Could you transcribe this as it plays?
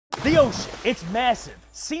The ocean, it's massive,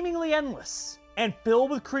 seemingly endless, and filled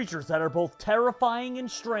with creatures that are both terrifying and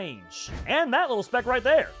strange. And that little speck right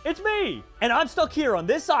there, it's me! And I'm stuck here on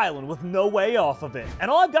this island with no way off of it. And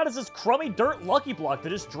all I've got is this crummy dirt lucky block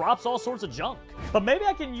that just drops all sorts of junk. But maybe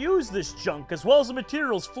I can use this junk as well as the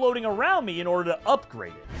materials floating around me in order to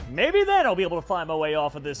upgrade it. Maybe then I'll be able to find my way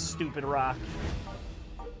off of this stupid rock.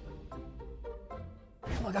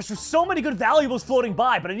 Oh my gosh, there's so many good valuables floating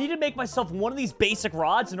by, but I need to make myself one of these basic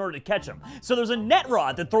rods in order to catch them. So there's a net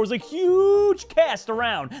rod that throws a huge cast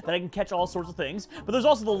around that I can catch all sorts of things, but there's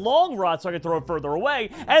also the long rod so I can throw it further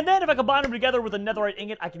away, and then if I combine them together with a netherite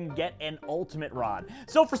ingot, I can get an ultimate rod.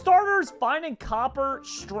 So for starters, finding copper,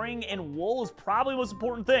 string, and wool is probably the most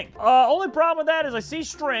important thing. Only problem with that is I see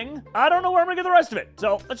string. I don't know where I'm gonna get the rest of it.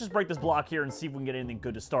 So let's just break this block here and see if we can get anything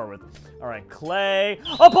good to start with. All right, clay,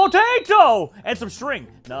 a potato, and some string.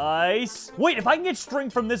 Nice. Wait, if I can get string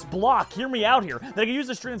from this block, hear me out here, then I can use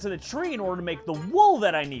the string instead of the tree in order to make the wool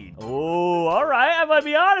that I need. Oh, all right, I might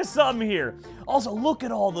be onto something here. Also, look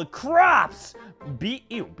at all the crops.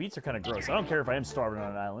 Ew, beets are kind of gross. I don't care if I am starving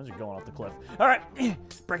on an island. You're going off the cliff. All right,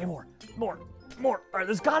 breaking more. All right,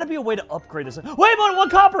 there's got to be a way to upgrade this. Wait a minute, one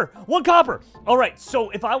copper. All right, so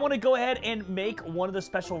if I want to go ahead and make one of the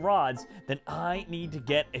special rods, then I need to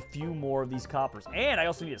get a few more of these coppers. And I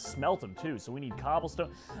also need to smelt them, too, so we need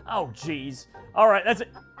cobblestone. Oh, jeez. All right, that's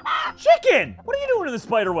it. Chicken! What are you doing in the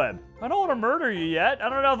spider web? I don't want to murder you yet. I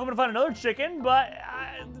don't know if I'm going to find another chicken, but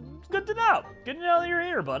it's good to know. Good to know that you're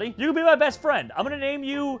here, buddy. You can be my best friend. I'm going to name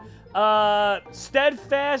you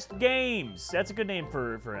Steadfast Games. That's a good name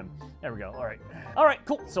for him. There we go. All right,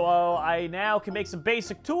 cool. So I now can make some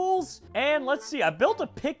basic tools. And let's see. I built a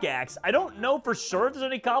pickaxe. I don't know for sure if there's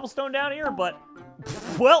any cobblestone down here, but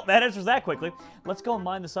well, that answers that quickly. Let's go and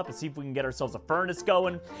mine this up and see if we can get ourselves a furnace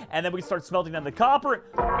going. And then we can start smelting down the copper.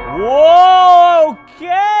 Whoa,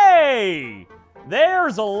 okay.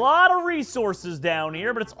 There's a lot of resources down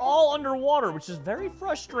here, but it's all underwater, which is very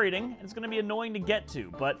frustrating, and it's going to be annoying to get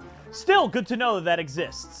to, but still good to know that that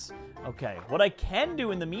exists. Okay, what I can do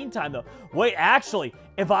in the meantime, though... Wait, actually,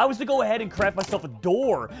 if I was to go ahead and craft myself a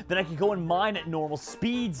door, then I could go and mine at normal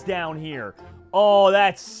speeds down here. Oh,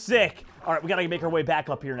 that's sick. All right, we got to make our way back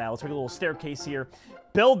up here now. Let's make a little staircase here.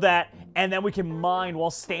 Build that, and then we can mine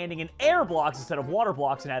while standing in air blocks instead of water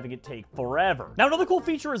blocks and having it take forever. Now, another cool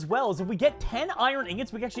feature as well is if we get 10 iron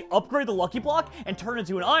ingots, we can actually upgrade the lucky block and turn it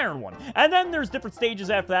into an iron one. And then there's different stages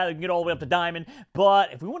after that. We can get all the way up to diamond.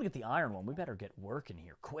 But if we want to get the iron one, we better get working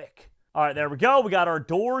here quick. All right, there we go. We got our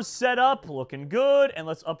doors set up, looking good. And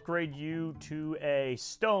let's upgrade you to a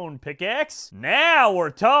stone pickaxe. Now we're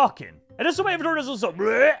talking. And just so my inventory doesn't so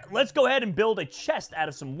bleh, let's go ahead and build a chest out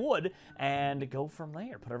of some wood and go from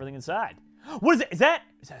there. Put everything inside. What is it? Is that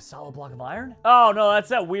a solid block of iron? Oh, no, that's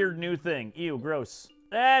that weird new thing. Ew, gross.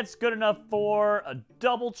 That's good enough for a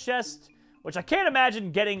double chest, which I can't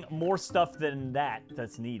imagine getting more stuff than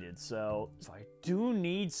that's needed. So I do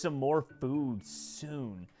need some more food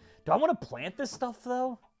soon. Do I want to plant this stuff,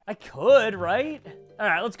 though? I could, right? All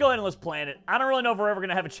right, let's go ahead and let's plant it. I don't really know if we're ever going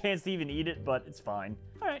to have a chance to even eat it, but it's fine.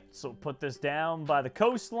 All right, so put this down by the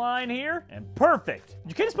coastline here, and perfect.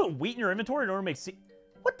 You can't just put wheat in your inventory in order to make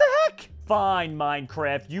What the heck? Fine,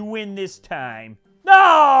 Minecraft, you win this time.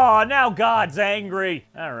 No, now God's angry.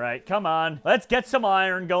 All right, come on. Let's get some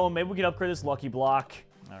iron going. Maybe we can upgrade this lucky block.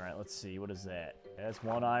 All right, let's see. What is that? That's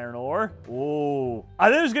one iron ore. Ooh. I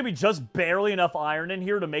think there's going to be just barely enough iron in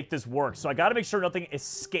here to make this work. So I got to make sure nothing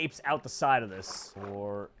escapes out the side of this.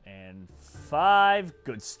 4 and 5.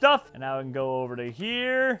 Good stuff. And now I can go over to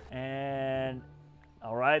here. And...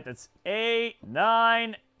 all right, that's 8,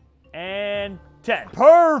 9, and 10.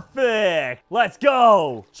 Perfect. Let's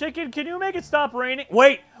go. Chicken, can you make it stop raining?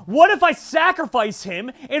 Wait, what if I sacrifice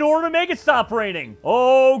him in order to make it stop raining?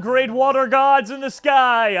 Oh, great water gods in the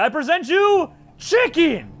sky, I present you...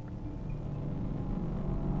 Chicken!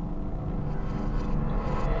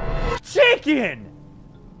 Chicken!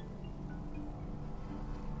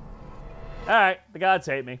 Alright, the gods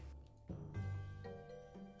hate me.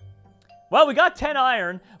 Well, we got 10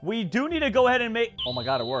 iron. We do need to go ahead and make... oh my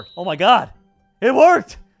god, it worked. Oh my god! It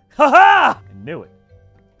worked! Haha! I knew it.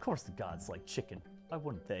 Of course the gods like chicken. Why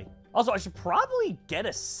wouldn't they? Also, I should probably get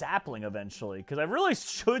a sapling eventually, because I really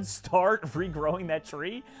should start regrowing that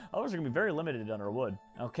tree. Otherwise, we're going to be very limited on our wood.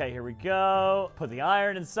 Okay, here we go. Put the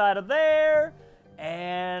iron inside of there.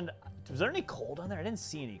 And was there any coal down there? I didn't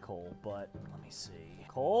see any coal, but let me see.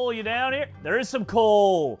 Coal, you down here? There is some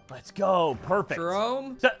coal. Let's go. Perfect.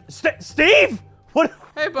 Jerome? Steve? What?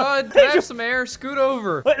 Hey, bud. Can I have some air? Scoot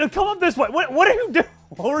over. Wait, come up this way. What are you doing?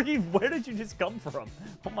 Where did you just come from?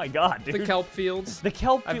 Oh my god, dude. The kelp fields. The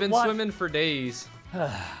kelp fields. I've been swimming for days.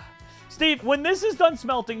 Steve, when this is done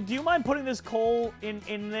smelting, do you mind putting this coal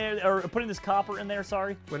in there, or putting this copper in there,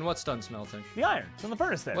 sorry? When what's done smelting? The iron. It's in the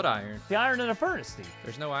furnace there. What iron? The iron in the furnace, Steve.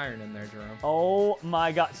 There's no iron in there, Jerome. Oh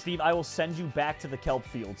my God, Steve, I will send you back to the kelp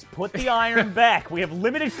fields. Put the iron back. We have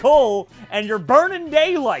limited coal, and you're burning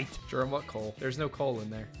daylight. Jerome, what coal? There's no coal in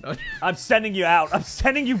there. No. I'm sending you out. I'm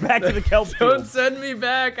sending you back to the kelp Don't fields. send me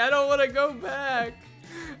back. I don't want to go back.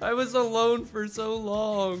 I was alone for so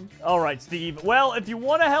long. All right, Steve. Well, if you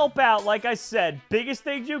want to help out, like I said, biggest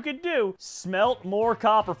thing you could do, smelt more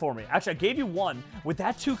copper for me. Actually, I gave you 1. With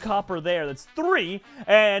that 2 copper there, that's 3.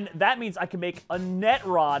 And that means I can make a net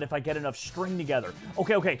rod if I get enough string together.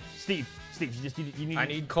 Okay, Steve, you just need, you need... I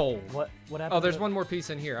need coal. What happened? Oh, there's one more piece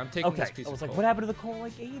in here. I'm taking this piece I was of like, coal. what happened to the coal I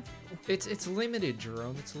gave? It's limited,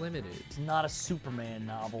 Jerome. It's limited. It's not a Superman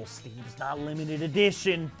novel, Steve. It's not limited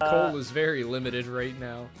edition. Coal is very limited right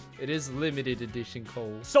now. It is limited edition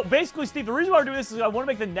coal. So basically, Steve, the reason why we're doing this is I want to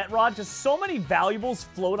make the net rod because so many valuables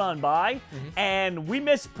float on by, and we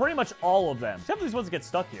miss pretty much all of them. Except for these ones that get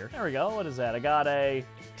stuck here. There we go. What is that? I got a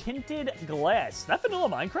tinted glass. Is that vanilla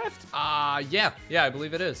Minecraft? Yeah, I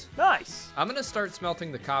believe it is. Nice. I'm gonna start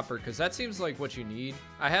smelting the copper because that seems like what you need.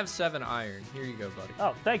 I have 7 iron. Here you go, buddy.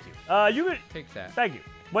 Oh, thank you. You could Take that. Thank you.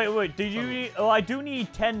 Wait. Did you need? Oh, I do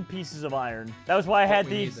need 10 pieces of iron. That was why I had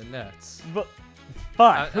We need these. the nets. But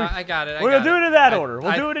fine. I got it. We're gonna do it in that order.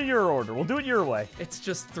 We'll do it in your order. We'll do it your way. It's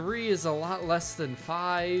just 3 is a lot less than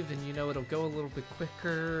 5, and you know it'll go a little bit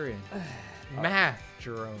quicker. And math,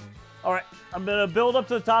 Jerome. All right, I'm gonna build up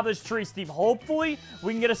to the top of this tree, Steve. Hopefully,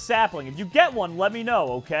 we can get a sapling. If you get one, let me know,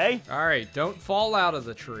 okay? All right, don't fall out of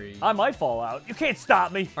the tree. I might fall out. You can't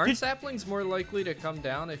stop me. Aren't saplings more likely to come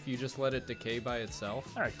down if you just let it decay by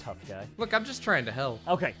itself? All right, tough guy. Look, I'm just trying to help.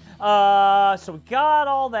 Okay, so we got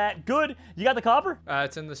all that. Good. You got the copper?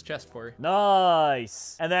 It's in this chest for you.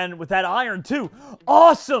 Nice. And then with that iron, too.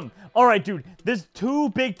 Awesome. All right, dude, there's 2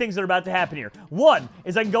 big things that are about to happen here. One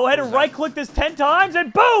is I can go ahead and right-click this 10 times,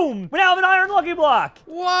 and boom! We now have an iron lucky block.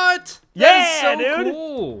 What? Yeah, that is so dude.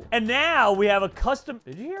 Cool. And now we have a custom...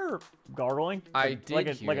 Did you hear gargling? I did like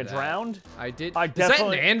a hear that. drowned? I did. I Is that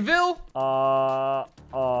definitely- an anvil?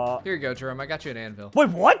 Here you go, Jerome. I got you an anvil. Wait,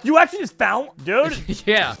 what? You actually just found... Dude?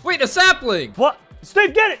 Yeah. Wait, a sapling. What?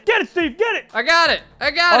 Steve, get it! Get it, Steve! Get it! I got it.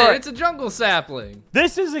 I got All it. right. It's a jungle sapling.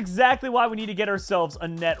 This is exactly why we need to get ourselves a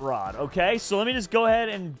net rod, okay? So let me just go ahead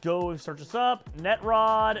and go search this up. Net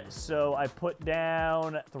rod. So I put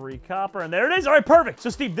down 3 copper, and there it is. All right, perfect.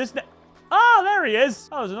 So, Steve, this net... Oh, there he is.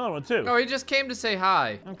 Oh, there's another one, too. Oh, he just came to say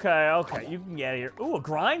hi. Okay. You can get out of here. Ooh, a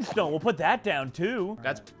grindstone. We'll put that down, too.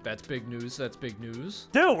 That's big news. That's big news.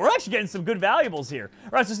 Dude, we're actually getting some good valuables here.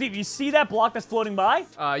 All right, so, Steve, you see that block that's floating by?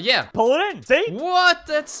 Yeah. Pull it in. See? What?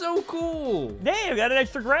 That's so cool. Damn, we got an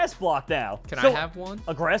extra grass block now. Can I have one?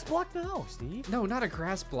 A grass block? No, Steve. No, not a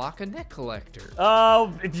grass block, a net collector.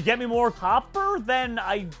 If you get me more copper, then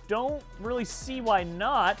I don't really see why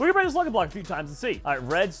not. We can break this lucky block a few times and see. All right,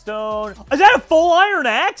 redstone. Is that a full iron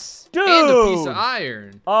axe? Dude. And a piece of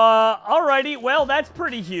iron. Alrighty. Well, that's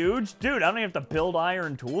pretty huge. Dude, I don't even have to build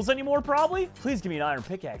iron tools anymore, probably. Please give me an iron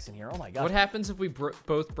pickaxe in here. Oh, my God. What happens if we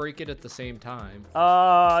both break it at the same time?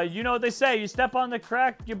 You know what they say. You step on the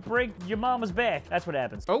crack, you break your mama's back. That's what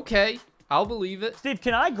happens. Okay. I'll believe it. Steve,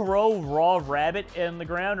 can I grow raw rabbit in the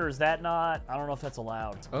ground, or is that not? I don't know if that's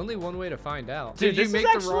allowed. Only one way to find out. Dude, Did you this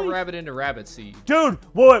make is the raw actually- rabbit into rabbit seed? Dude,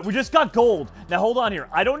 wait, we just got gold. Now, hold on here.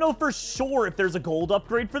 I don't know for sure if there's a gold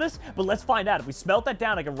upgrade for this, but let's find out. If we smelt that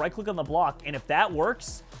down, I can right-click on the block, and if that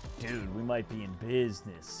works, dude, we might be in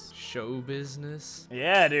business. Show business?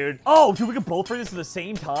 Yeah, dude. Oh, dude, we can both bring this at the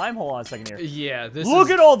same time? Hold on a second here. Yeah, this Look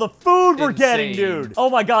is at all the food we're getting, insane. dude. Oh,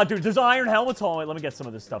 my God, dude. There's iron helmets. Hold on, wait, let me get some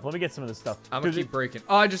of this stuff. I'm gonna keep breaking.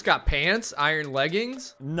 Oh, I just got pants, iron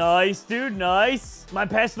leggings. Nice, dude, nice.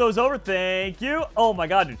 Mind passing those over? Thank you. Oh, my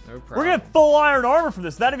God, dude. No problem. We're getting full iron armor from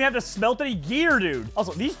this. Not even have to smelt any gear, dude.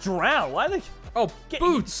 Also, these drown. Why are they... Oh,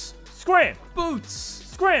 boots. Scram. Boots.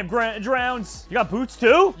 Scram, drowns. You got boots,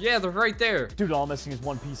 too? Yeah, they're right there. Dude, all I'm missing is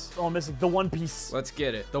one piece. All I'm missing, the one piece. Let's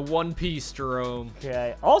get it. The one piece, Jerome.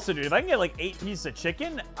 Okay. Also, dude, if I can get like 8 pieces of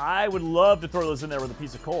chicken, I would love to throw those in there with a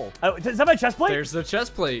piece of coal. Is that my chest plate? There's the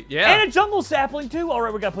chest plate. Yeah. And a jungle sapling, too. All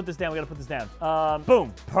right, we gotta put this down.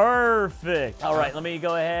 Boom. Perfect. All right, let me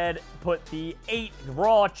go ahead, put the 8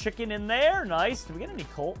 raw chicken in there. Nice. Did we get any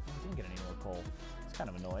coal? We didn't get any more coal. It's kind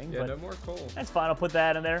of annoying, Yeah, but no more coal. that's fine. I'll put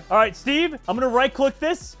that in there. All right, Steve, I'm gonna right-click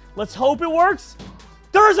this. Let's hope it works.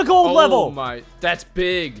 There is a gold level. Oh my, that's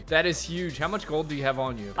big. That is huge. How much gold do you have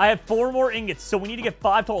on you? I have 4 more ingots, so we need to get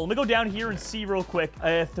 5 total. Let me go down here and see real quick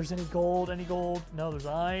if there's any gold. Any gold? No, there's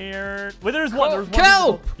iron. Wait, there's one. There's one.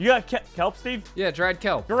 Kelp! You got kelp, Steve? Yeah, dried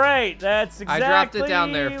kelp. Great. That's exactly I dropped it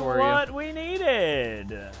down there for you. what we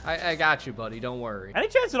needed. I got you, buddy. Don't worry. Any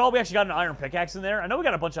chance at all we actually got an iron pickaxe in there? I know we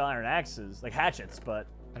got a bunch of iron axes, like hatchets, but...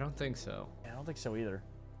 I don't think so. Yeah, I don't think so either.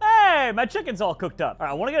 Hey, my chicken's all cooked up. All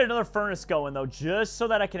right, I want to get another furnace going, though, just so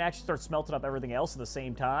that I can actually start smelting up everything else at the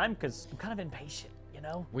same time, because I'm kind of impatient, you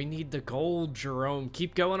know? We need the gold, Jerome.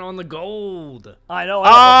 Keep going on the gold. I know.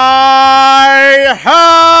 I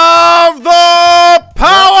have the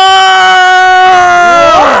power!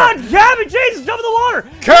 Run! Cabby, Jesus, jump in the water!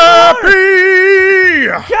 Cappy!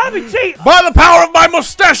 Cabby, Jesus! By the power of my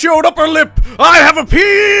mustachioed upper lip, I have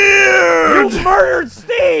appeared! You murdered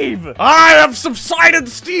Steve! I have subsided,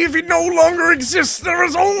 Steve. He no longer exists. There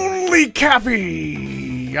is only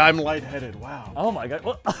Cappy. I'm lightheaded. Wow. Oh my God.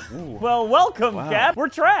 Well, welcome, Cap. We're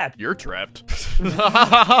trapped. You're trapped.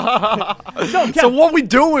 Cap, So what we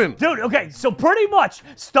doing? dude, okay, so pretty much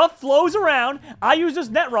stuff flows around. I use this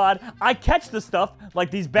net rod. I catch the stuff like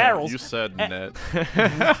these barrels. You said and, net.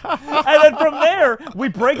 And then from there, we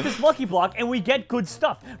break this lucky block and we get good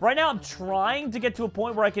stuff. Right now, I'm trying to get to a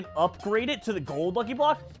point where I can upgrade it to the gold lucky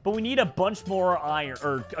block, but we need a bunch more iron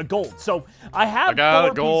or gold. So I have. I got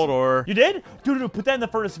 4 a gold pieces. ore. You did? Dude, put that in the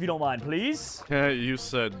furnace if you don't mind, please. Yeah, you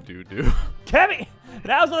said doo-doo. Kevin,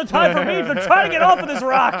 now's not the time for me to try to get off of this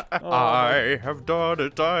rock. Oh, I have done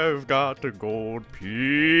it. I've got the gold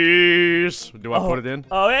piece. Do I put it in?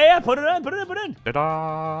 Oh, yeah, put it in, put it in.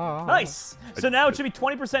 Ta-da! Nice. So now it should be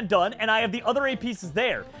 20% done, and I have the other 8 pieces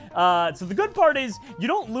there. So the good part is you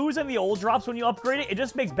don't lose any of the old drops when you upgrade it. It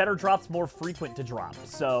just makes better drops more frequent to drop.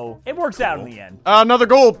 So it works out in the end. Another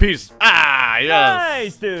gold piece. Ah, yes.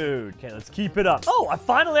 Nice, dude. Okay, let's keep it up. Oh, I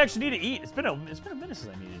finally actually need to eat. It's been a minute since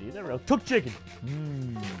I needed to eat. There we go. Cooked chicken.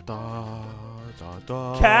 Da, da,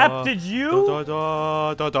 da, Cap, did you? Da,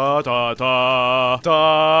 da, da, da, da, da, da,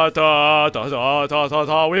 da, da, da, da, da,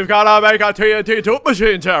 da. We've got to make a TNT tube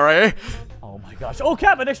machine, Terry. Oh my gosh. Oh,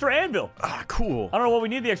 Cap, an extra anvil. Ah, cool. I don't know what we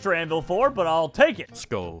need the extra anvil for, but I'll take it.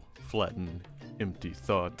 Skull, flatten, empty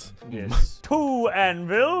thought. Yes. 2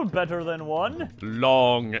 anvil, better than 1.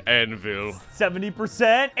 Long anvil.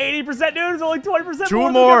 70%, 80%, dude, it's only 20% Two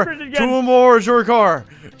more. more, than the upgrade again. two more, Jurgar.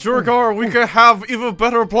 Jurgar, we could have even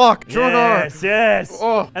better block. Jurgar. Yes, yes.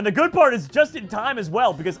 Oh. And the good part is just in time as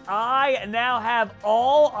well, because I now have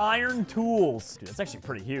all iron tools. Dude, that's actually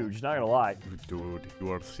pretty huge, not gonna lie. Dude,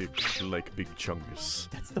 you are thick like Big Chungus.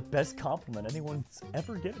 That's the best compliment anyone's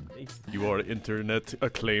ever given me. You are internet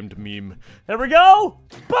acclaimed meme. There we go.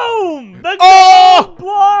 Boom! The Oh! gold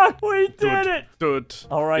block! We did it! Dude.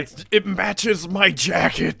 All right. It matches my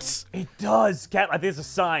jacket. It does, Cap. I think it's a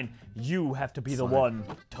sign. You have to be the one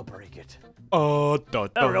to break it. Da, There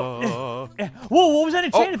we da. go. Whoa, what was that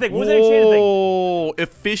enchanted thing? What was that enchanted thing? Oh,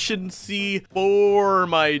 efficiency 4,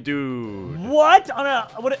 my dude. What? On a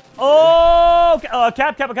what? Oh, okay.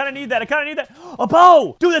 Cap. I kind of need that. A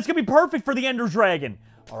bow, dude. That's gonna be perfect for the Ender Dragon.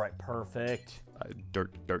 All right, perfect.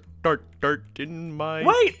 Dirt in my...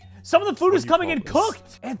 Wait, some of the food is do you coming call in this?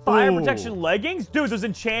 cooked. And fire Ooh. protection leggings, dude. There's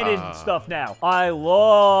enchanted stuff now. I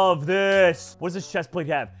love this. What does this chest plate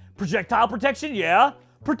have? Projectile protection, yeah.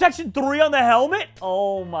 Protection 3 on the helmet?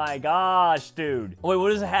 Oh my gosh, dude. Wait,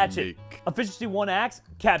 what is a hatchet? Efficiency 1 axe?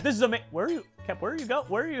 Cap, this is amazing. Where are you? Cap, where are you go?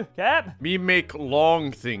 Where are you? Cap? Me make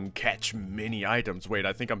long thing catch many items. Wait,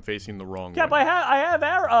 I think I'm facing the wrong Cap, one. I have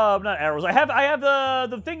not arrows. I have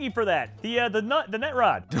the thingy for that. The net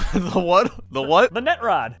rod. The what? The what? The net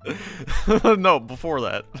rod. No, before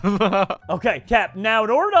that. Okay, Cap, now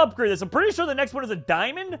in order to upgrade this, I'm pretty sure the next one is a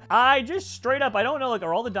diamond. I just straight up, I don't know, like,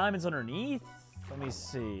 are all the diamonds underneath? Let me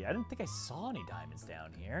see. I didn't think I saw any diamonds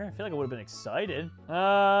down here. I feel like I would have been excited.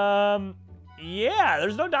 Yeah,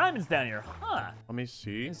 there's no diamonds down here. Huh. Let me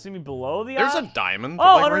see. You see me below the There's eye? a diamond,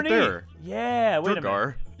 Oh, like underneath. right there. Yeah, wait a minute.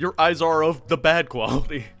 Durgar, your eyes are of the bad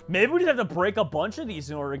quality. Maybe we just have to break a bunch of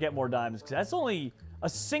these in order to get more diamonds, because that's only a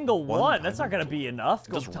single one. That's not going to be enough.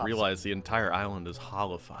 I just realized the entire island is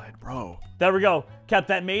hollowified, bro. There we go. Cap,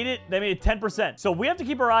 that made it. They made it 10%. So we have to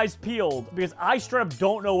keep our eyes peeled, because I straight up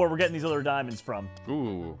don't know where we're getting these other diamonds from.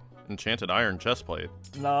 Ooh, enchanted iron chestplate.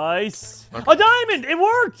 Nice. Okay. A diamond! It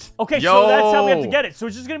worked! Okay, Yo! so that's how we have to get it. So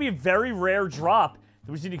it's just going to be a very rare drop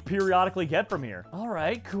that we just need to periodically get from here. All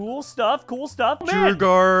right, cool stuff, cool stuff. Man.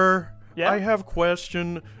 Jurgar, Yeah? I have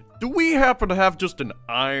question. Do we happen to have just an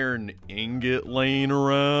iron ingot laying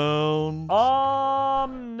around?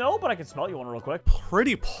 No, but I can smell you one real quick.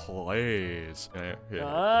 Pretty please.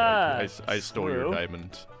 Yeah, I stole your true.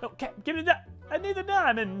 diamond. Okay, give me that. I need the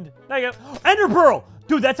diamond. There you go. Ender pearl.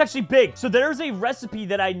 Dude, that's actually big. So there's a recipe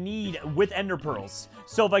that I need with ender pearls.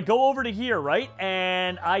 So if I go over to here, right,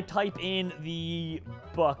 and I type in the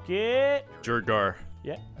bucket. Jergar.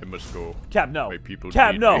 Yeah. I must go. Cap, no. My people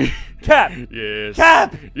Cap, need no. me. Cap. Yes.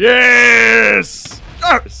 Cap. Yes.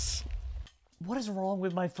 Yes. What is wrong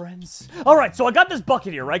with my friends? All right, so I got this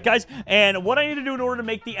bucket here, right, guys? And what I need to do in order to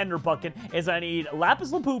make the ender bucket is I need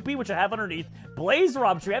lapis lazuli, which I have underneath, blaze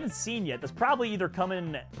rob, which we haven't seen yet. That's probably either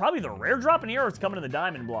coming, probably the rare drop in here, or it's coming in the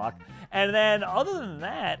diamond block. And then, other than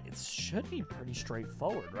that, it should be pretty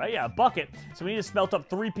straightforward, right? Yeah, a bucket. So we need to smelt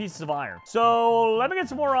up 3 pieces of iron. So let me get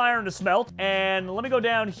some more iron to smelt, and let me go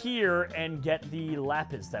down here and get the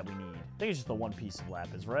lapis that we need. I think it's just the 1 piece of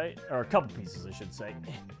lapis, right? Or a couple pieces, I should say.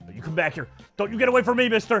 You come back here. Don't you get away from me,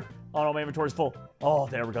 mister. Oh, no, my inventory's full. Oh,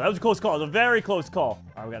 there we go. That was a close call. It was a very close call.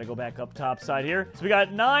 All right, we got to go back up top side here. So we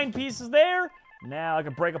got 9 pieces there. Now I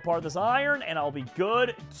can break apart this iron, and I'll be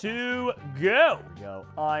good to go. There we go.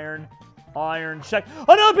 Iron. Iron, check.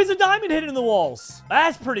 Another piece of diamond hidden in the walls.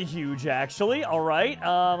 That's pretty huge, actually. All right.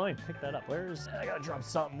 Let me pick that up. Where's... I gotta drop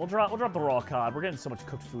something. We'll drop the raw cod. We're getting so much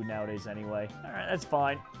cooked food nowadays anyway. All right, that's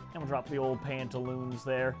fine. And we'll drop the old pantaloons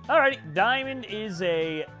there. All right, diamond is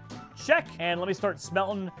a check. And let me start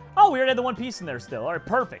smelting. Oh, we already had the 1 piece in there still. All right,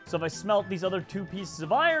 perfect. So if I smelt these other 2 pieces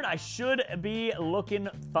of iron, I should be looking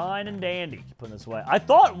fine and dandy. Keep putting this away. I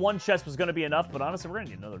thought 1 chest was going to be enough, but honestly, we're going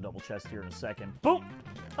to need another double chest here in a second. Boom.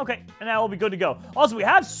 Okay, and now we'll be good to go. Also, we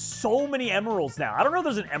have so many emeralds now. I don't know if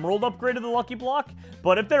there's an emerald upgrade to the lucky block,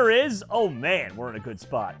 but if there is, oh man, we're in a good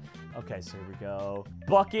spot. Okay, so here we go.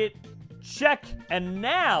 Bucket. Check. And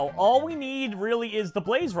now, all we need really is the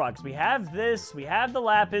blaze rocks. We have this. We have the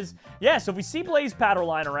lapis. Yeah, so if we see blaze powder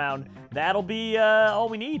lying around, that'll be all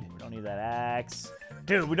we need. We don't need that axe.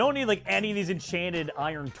 Dude, we don't need, like, any of these enchanted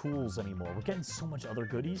iron tools anymore. We're getting so much other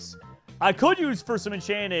goodies. I could use for some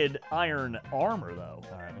enchanted iron armor, though.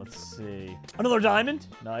 All right, let's see. Another diamond.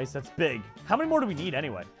 Nice, that's big. How many more do we need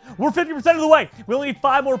anyway? We're 50% of the way. We only need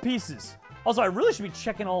 5 more pieces. Also, I really should be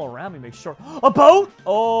checking all around me, make sure. A boat?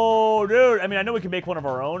 Oh, dude. I mean, I know we can make one of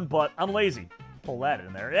our own, but I'm lazy. Pull that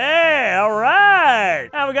in there. Yeah, all right.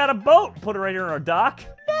 Now we got a boat. Put it right here in our dock.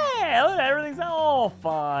 Yeah, look at that. Everything's all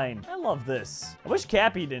fine. I love this. I wish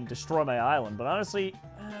Cappy didn't destroy my island, but honestly,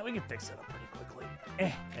 we can fix it up pretty quickly.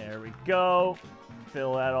 There we go.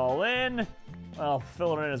 Fill that all in. Well,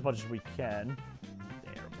 fill it in as much as we can.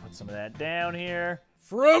 There, put some of that down here.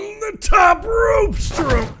 From the top rope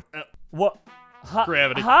stroke. What? Hi,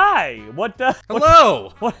 Gravity. Hi. What the?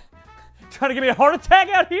 Hello. What? Trying to give me a heart attack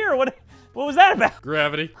out here? What was that about?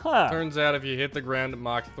 Gravity. Huh. Turns out if you hit the ground at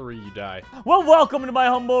Mach 3, you die. Well, welcome to my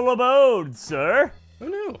humble abode, sir. Who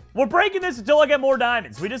knew? We're breaking this until I get more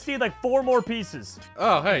diamonds. We just need like 4 more pieces.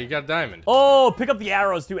 Oh, hey, you got a diamond. Oh, pick up the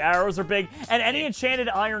arrows, too. Arrows are big. And any enchanted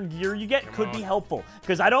iron gear you get could be helpful.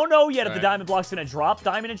 Because I don't know yet if the diamond block's going to drop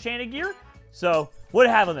diamond enchanted gear. So, what do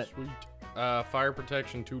you have on it? Sweet. Fire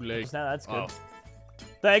protection, 2 legs. Now that's good. Oh.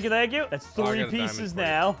 Thank you, thank you. That's Oh, I 3 got a diamond pieces for you.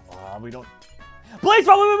 now. We don't... Blaze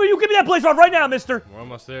rod, wait, you give me that blaze rod right now, mister. We're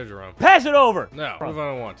almost there, Jerome. Pass it over. No, if I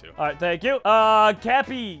don't want to. All right, thank you.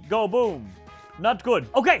 Cappy, go boom. Not good.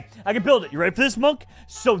 Okay, I can build it. You ready for this, Monk?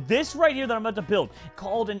 So this right here that I'm about to build,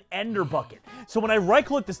 called an ender bucket. So when I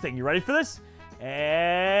right-click this thing, you ready for this?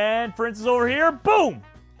 And for instance, over here, boom.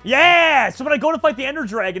 Yeah! So when I go to fight the ender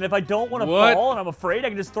dragon, if I don't want to fall and I'm afraid, I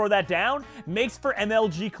can just throw that down. Makes for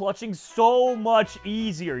MLG clutching so much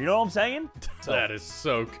easier. You know what I'm saying? That is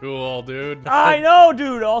so cool, dude. I know,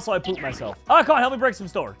 dude. Also, I pooped myself. All right, come on, help me break some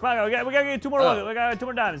store. Come on, we gotta get 2 more. We got 2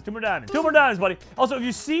 more diamonds. 2 more diamonds. 2 more diamonds, buddy. Also, if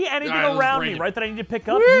you see anything around me, right, that I need to pick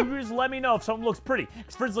up, you just let me know if something looks pretty.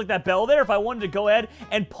 Because for instance, like that bell there, if I wanted to go ahead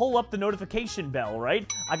and pull up the notification bell,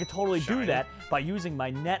 right, I could totally do that by using my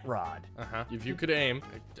net rod. If you could aim.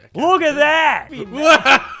 Look at that! Ding,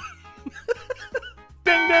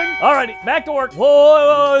 ding. Alrighty, back to work.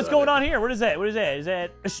 Whoa, what's going on here? What is that? What is that? Is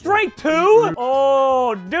that a strength 2?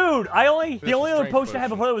 Oh, dude, the only other potion I had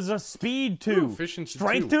before that was a speed 2. Efficiency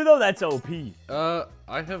strength 2. 2 though, that's OP.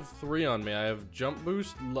 I have 3 on me. I have jump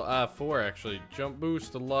boost, 4 actually. Jump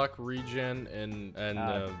boost, luck, regen, and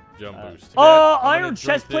jump boost. Iron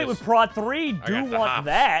chest plate with Prot 3. Do want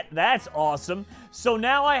that. That's awesome. So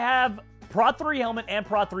now I have Prot 3 helmet and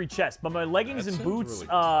Prot 3 chest, but my leggings and boots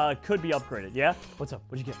could be upgraded. Yeah? What's up?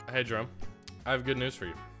 What'd you get? Hey, Jerome. I have good news for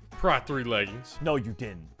you. Prot 3 leggings. No, you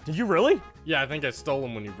didn't. Did you really? Yeah, I think I stole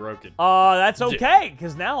them when you broke it. That's okay,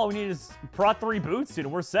 because now all we need is Prot 3 boots, dude,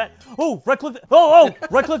 and we're set. Oh, right click. Oh,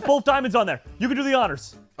 right click both diamonds on there. You can do the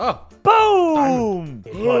honors. Oh. Boom!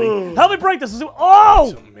 Hey, buddy. Help me break this.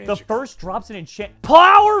 Oh! The first drops an enchant.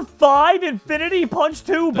 Power 5 Infinity Punch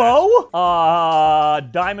 2 bow?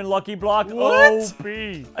 Diamond Lucky Block. What? OP.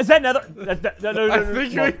 Is that nether? No. I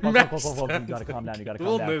think we messed You up. gotta calm down. You gotta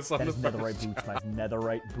calm down. Coolness on That is the netherite first boots, guys.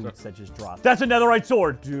 Netherite boots that just dropped. That's a netherite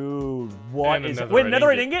sword. Dude, what And a is it? netherite Wait,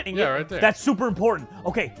 netherite ingot. ingot? Yeah, right there. That's super important.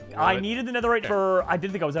 Okay, I it? needed the netherite for... I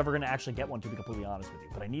didn't think I was ever gonna actually get one, to be completely honest with you.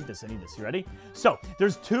 But I need this. You ready? So,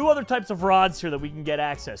 there's 2 other types of rods here that we can get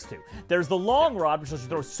access to. There's the long rod, which lets you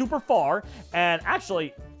throw super far. And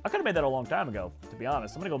actually, I could have made that a long time ago, to be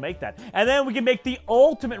honest. I'm gonna go make that. And then we can make the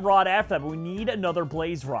ultimate rod after that, but we need another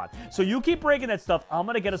blaze rod. So you keep breaking that stuff. I'm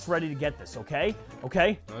gonna get us ready to get this, okay?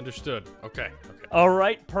 Okay? Understood. Okay. All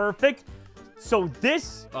right, perfect. So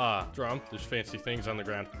this... Drum, there's fancy things on the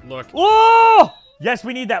ground. Look. Oh! Yes,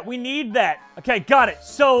 we need that. We need that. Okay, got it.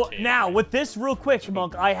 So now, with this real quick,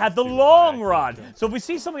 Monk, I have the long rod. So if we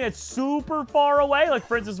see something that's super far away, like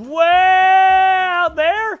for instance, way out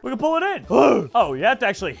there, we can pull it in. Oh, you have to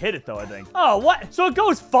actually hit it though, I think. Oh, what? So it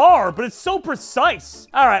goes far, but it's so precise.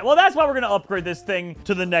 All right, well, that's why we're going to upgrade this thing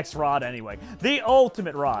to the next rod anyway. The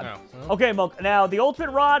ultimate rod. Oh, well. Okay, Monk. Now, the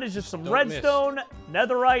ultimate rod is just some Don't redstone,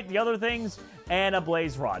 netherite, the other things, and a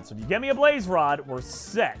blaze rod. So if you get me a blaze rod, we're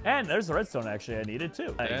set. And there's the redstone actually I needed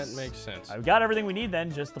too. That Nice. makes sense. I've got everything we need then,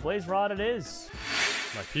 just the blaze rod it is.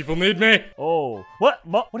 My people need me. Oh, what?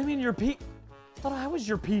 What do you mean your people? I thought I was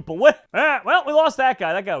your people. What? Well, we lost that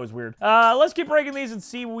guy. That guy was weird. Let's keep breaking these and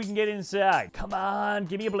see what we can get inside. Come on,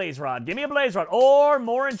 give me a blaze rod. Give me a blaze rod. Or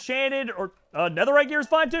more enchanted, or netherite gear is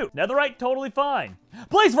fine too. Netherite, totally fine.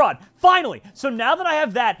 Blaze rod, finally. So now that I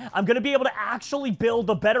have that, I'm gonna be able to actually build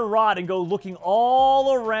a better rod and go looking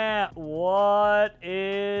all around. What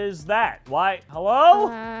is that? Why?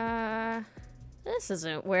 Hello? This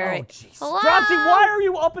isn't where Oh, jeez. Hello? Dropsy, why are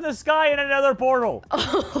you up in the sky in another portal?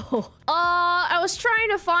 I was trying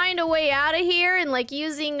to find a way out of here and like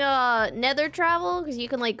using nether travel because you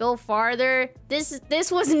can like go farther. This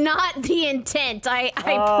was not the intent. I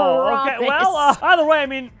promise. Okay. Well, either way, I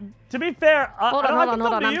mean, to be fair, Hold on, I can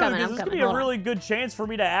hold come on, to I'm you coming, because I'm this could coming, be a hold on. really good chance for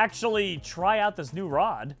me to actually try out this new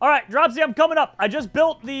rod. All right, Dropsy, I'm coming up. I just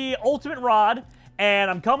built the ultimate rod.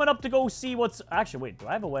 And I'm coming up to go see what's... Actually, wait, do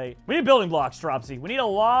I have a way? We need building blocks, Dropsy. We need a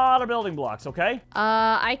lot of building blocks, okay?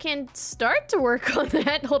 I can start to work on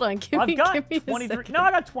that. Hold on, give me got a 23. second. No,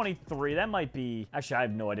 I got 23. That might be... Actually, I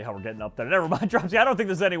have no idea how we're getting up there. Never mind, Dropsy. I don't think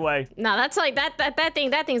there's any way. No, that's like that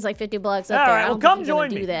thing's like 50 blocks up All there. right, I well, don't come think you're gonna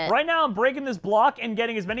join do me. that. Right now, I'm breaking this block and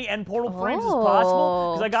getting as many end portal frames as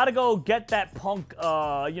possible because I gotta go get that punk,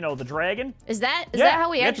 you know, the dragon. Is that Yeah,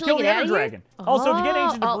 how we have to actually kill get the out Ender of here? dragon. Also, if you get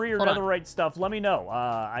ancient Oh, debris or hold on. netherite stuff, let me know.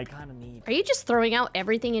 I kind of need... Are you just throwing out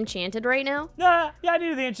everything enchanted right now? Nah, yeah, I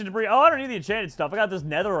needed the ancient debris. Oh, I don't need the enchanted stuff. I got this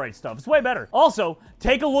netherite stuff. It's way better. Also,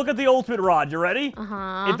 take a look at the ultimate rod. You ready?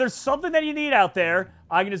 Uh-huh. If there's something that you need out there,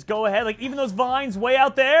 I can just go ahead, like even those vines way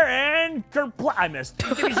out there, and kerplow. I missed.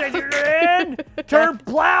 Give me a second. And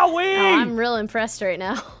kerplowing. Oh, I'm real impressed right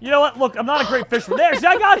now. You know what? Look, I'm not a great fisherman. There, see,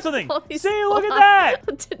 I got something. Holy See, look at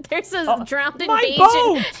smokes. that. There's a drowned my invasion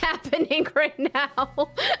boat! happening right now.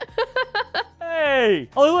 Hey.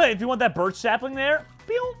 Oh, wait, if you want that birch sapling there,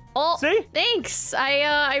 pew. Oh, See? thanks.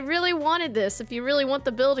 I really wanted this. If you really want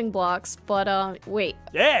the building blocks, but wait.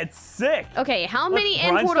 Yeah, it's sick. Okay, how Look, many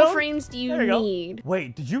end portal grindstone? frames do you There you go. need?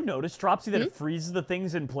 Wait, did you notice, Dropsy, that it freezes the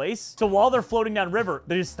things in place? So while they're floating down river,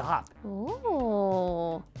 they just stop.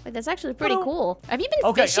 Oh, wait, that's actually pretty Ta-da. cool. Have you been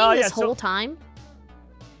Okay, fishing yeah, this so- whole time?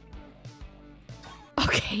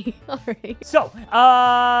 Okay, all right. So,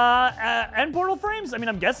 end portal frames? I mean,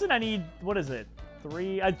 I'm guessing I need, what is it?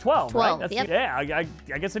 12, 12, right? That's, yep. Yeah,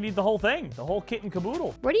 I guess I need the whole thing, the whole kit and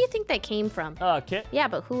caboodle. Where do you think that came from? Kit? Yeah,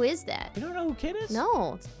 but who is that? You don't know who Kit is?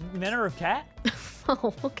 No. Manner of Cat?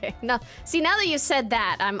 Oh, okay. No, see, now that you said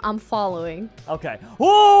that, I'm following. Okay.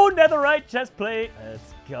 Oh, netherite chest plate.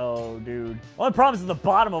 Let's go, dude. Only problem is at the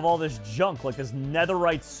bottom of all this junk, like this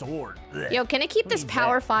netherite sword. Ugh. Yo, can I keep this need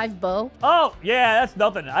power that. 5 bow? Oh, yeah, that's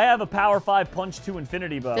nothing. I have a power 5 punch 2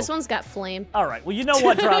 infinity bow. This one's got flame. All right, well, you know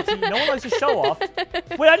what, Dropsy? No one likes to show off.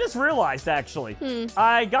 Wait, I just realized, actually.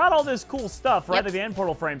 I got all this cool stuff, right, Yep. like the end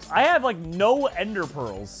portal frames. I have, like, no ender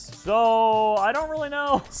pearls, so I don't really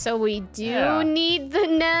know. So we do Yeah. need the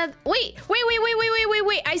net. Wait.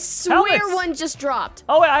 I swear Helmets. one just dropped.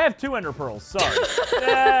 Oh, wait, I have 2 ender pearls, sorry.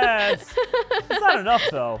 That's not enough,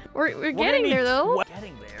 though. We're We're getting gonna there, need though.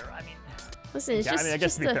 Getting there, I mean... Listen, it's Yeah, I just, mean, I guess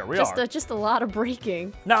just, to be a, fair, we just, are. a, just a lot of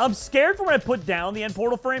breaking. Now, I'm scared for when I put down the end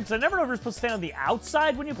portal frames. I never know if you're supposed to stand on the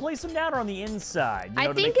outside when you place them down or on the inside. You know, I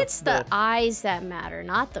to think make it's the eyes that matter,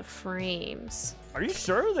 not the frames. Are you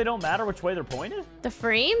sure they don't matter which way they're pointed? The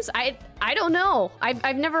frames? I don't know.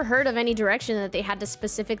 I've never heard of any direction that they had to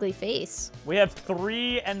specifically face. We have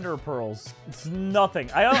 3 ender pearls. It's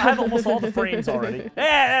nothing. I have almost all the frames already.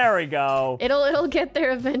 Yeah, there we go. It'll get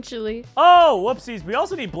there eventually. Oh, whoopsies. We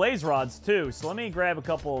also need blaze rods too. So let me grab a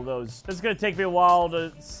couple of those. This is gonna take me a while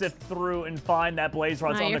to sift through and find that blaze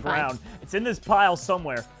rod's on the ground. It's in this pile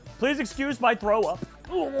somewhere. Please excuse my throw up.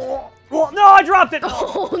 Oh, no, I dropped it.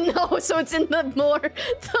 Oh no, so it's in the more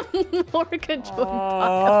controlled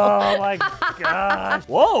pile. Oh my gosh.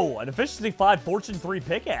 Whoa, an efficiency 5, fortune 3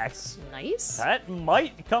 pickaxe. Nice. That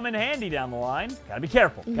might come in handy down the line. Gotta be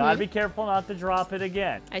careful. Gotta be careful not to drop it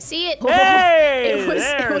again. I see it. Hey, it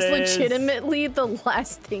was is. legitimately the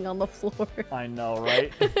last thing on the floor. I know,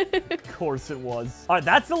 right? Of course it was. All right,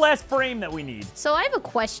 that's the last frame that we need. So I have a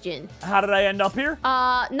question. How did I end up here?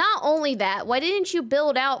 Not only that, why didn't you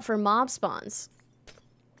build out for mob spawns?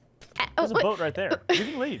 There's a boat right there. You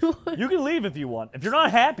can leave. You can leave if you want. If you're not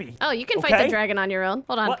happy. Oh, you can fight the dragon on your own.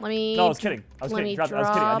 Hold on, let me... No, I was kidding. I was kidding. I was kidding.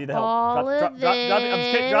 I need the help. All Drop it. I was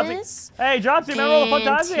kidding. Drop it. Hey, Dropsy, remember all the fun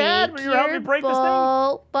times we had when you were helping me break this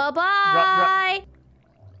thing? Bye-bye.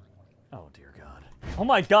 Oh, dear God. Oh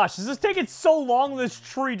my gosh, this is taking so long this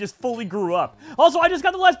tree just fully grew up. Also, I just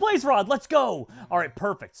got the last blaze rod. Let's go. All right,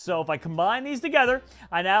 perfect. So if I combine these together,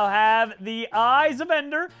 I now have the eyes of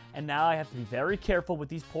Ender, and now I have to be very careful with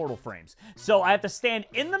these portal frames. So I have to stand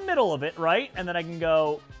in the middle of it, right? And then I can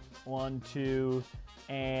go 1, 2,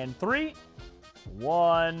 and 3.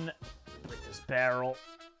 1, break this barrel.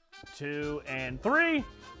 2, and 3. Okay,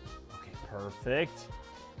 perfect.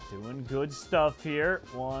 Doing good stuff here.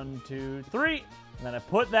 1, 2, 3. And then I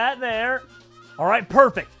put that there. All right,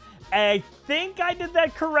 perfect. I think I did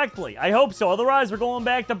that correctly. I hope so. Otherwise, we're going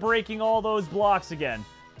back to breaking all those blocks again.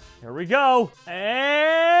 Here we go.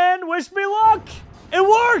 And wish me luck. It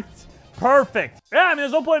worked. Perfect. Yeah, I mean,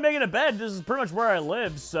 there's no point in making a bed. This is pretty much where I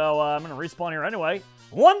live, so I'm going to respawn here anyway.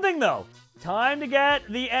 One thing, though. Time to get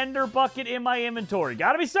the ender bucket in my inventory.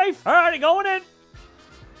 Gotta be safe. All right, going in.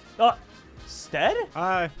 Stead?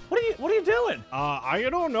 Hi. What are you doing? I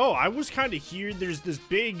don't know. I was kind of here. There's this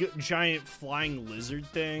big, giant flying lizard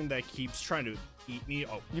thing that keeps trying to eat me.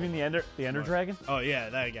 Oh, you mean the ender dragon? Oh yeah,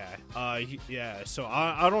 that guy. Yeah. So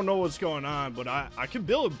I don't know what's going on, but I can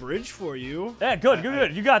build a bridge for you. Yeah, good.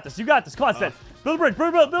 You got this. Come on, Stead. Build a bridge.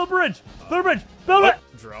 Build a bridge. Build it.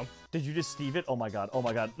 Jerome. Did you just Steve it? Oh my God. No,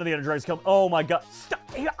 the ender dragon's coming. Oh my God. Stop.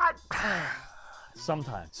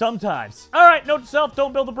 Sometimes. All right, note to self,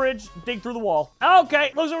 don't build a bridge, dig through the wall.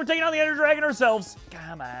 Okay, looks like we're taking on the ender dragon ourselves.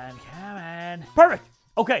 Come on. Perfect.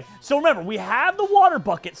 Okay, so remember, we have the water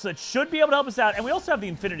bucket, so it should be able to help us out, and we also have the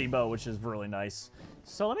infinity bow, which is really nice.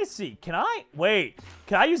 So let me see, can I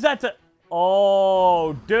use that to,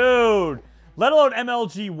 oh, dude. Let alone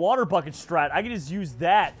MLG water bucket strat, I can just use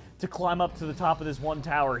that to climb up to the top of this one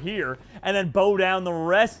tower here, and then bow down the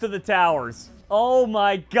rest of the towers. Oh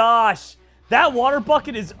my gosh. That water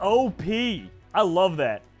bucket is OP. I love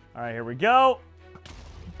that. All right, here we go.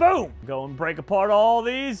 Boom. Go and break apart all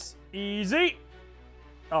these. Easy.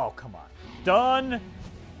 Oh, come on. Done.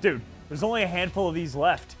 Dude, there's only a handful of these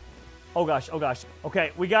left. Oh, gosh.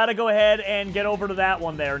 Okay, we got to go ahead and get over to that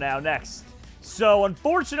one there now next. So,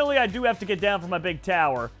 unfortunately, I do have to get down from my big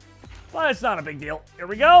tower. But it's not a big deal. Here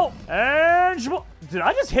we go. And did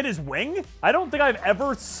I just hit his wing? I don't think I've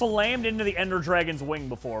ever slammed into the ender dragon's wing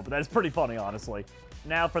before, but that's pretty funny, honestly.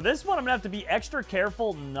 Now, for this one, I'm gonna have to be extra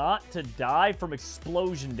careful not to die from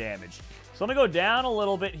explosion damage. So I'm gonna go down a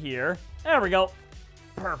little bit here. There we go.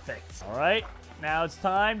 Perfect. All right. Now it's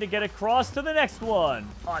time to get across to the next one.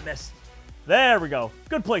 Oh, I missed. There we go.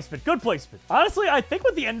 Good placement. Honestly, I think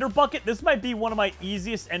with the ender bucket, this might be one of my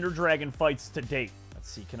easiest ender dragon fights to date. Let's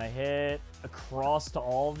see, can I hit across to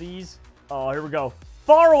all of these? Oh, here we go.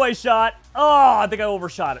 Far away shot. Oh, I think I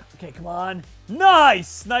overshot it. Okay, come on. Nice!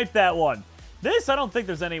 Snipe that one. This, I don't think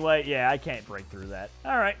there's any way. Yeah, I can't break through that.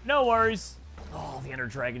 All right, no worries. Oh, the ender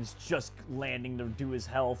dragon's just landing to do his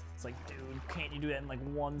health. It's like, dude, can't you do that in like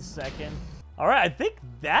 1 second? All right, I think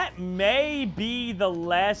that may be the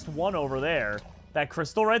last one over there. That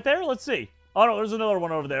crystal right there? Let's see. Oh, no, there's another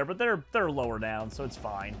one over there, but they're lower down, so it's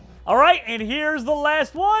fine. All right, and here's the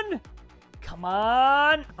last one. Come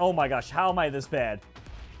on. Oh, my gosh, how am I this bad?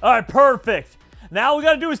 All right, perfect. Now all we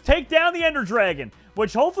got to do is take down the ender dragon,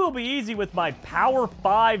 which hopefully will be easy with my power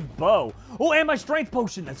 5 bow. Oh, and my strength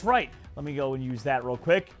potion. That's right. Let me go and use that real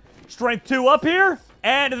quick. Strength 2 up here.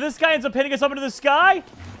 And if this guy ends up hitting us up into the sky,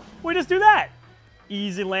 we just do that.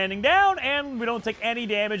 Easy landing down, and we don't take any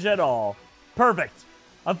damage at all. Perfect.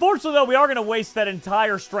 Unfortunately, though, we are going to waste that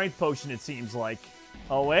entire strength potion, it seems like.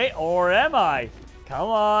 Oh, wait, or am I? Come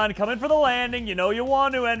on, come in for the landing. You know you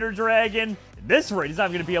want to, Ender Dragon. At this rate, he's not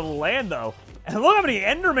going to be able to land, though. And look how many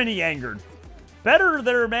Endermen he angered. Better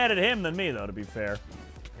they're mad at him than me, though, to be fair.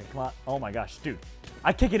 Okay, come on. Oh, my gosh, dude.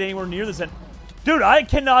 I can't get anywhere near this Dude, I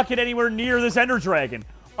cannot get anywhere near this Ender Dragon.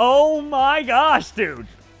 Oh, my gosh, dude.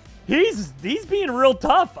 He's being real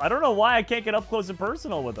tough. I don't know why I can't get up close and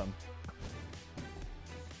personal with him.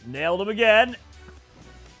 Nailed him again.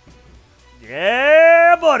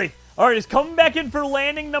 Yeah, buddy. All right, he's coming back in for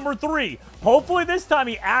landing number 3. Hopefully this time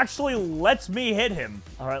he actually lets me hit him.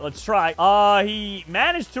 All right, let's try. He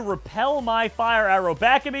managed to repel my fire arrow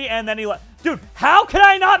back at me, and then he Dude, how can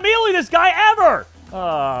I not melee this guy ever?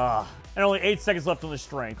 And only 8 seconds left on the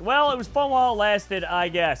strength. Well, it was fun while it lasted, I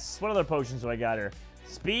guess. What other potions do I got here?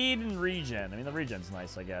 Speed and regen. I mean, the regen's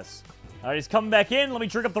nice, I guess. All right, he's coming back in. Let me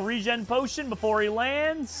drink up the regen potion before he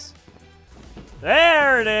lands.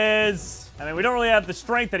 There it is. I mean, we don't really have the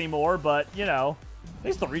strength anymore, but, you know, at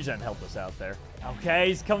least the regen helped us out there. Okay,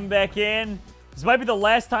 he's coming back in. This might be the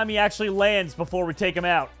last time he actually lands before we take him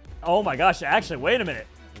out. Oh, my gosh. Actually, wait a minute.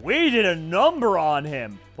 We did a number on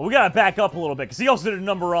him. But we got to back up a little bit because he also did a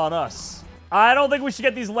number on us. I don't think we should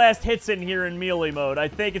get these last hits in here in melee mode. I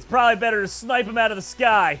think it's probably better to snipe him out of the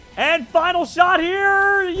sky. And final shot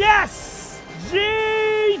here. Yes!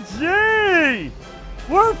 GG!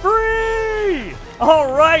 We're free!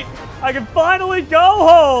 All right, I can finally go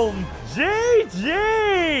home.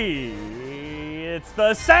 GG! It's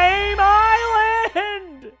the same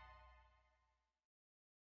island!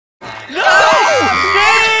 No!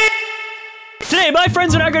 Today, my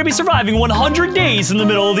friends and I are going to be surviving 100 days in the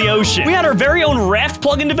middle of the ocean. We had our very own raft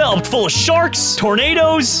plugin developed full of sharks,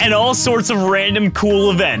 tornadoes, and all sorts of random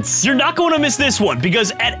cool events. You're not going to miss this one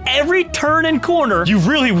because at every turn and corner, you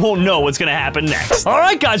really won't know what's going to happen next. All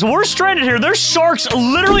right, guys, we're stranded here. There's sharks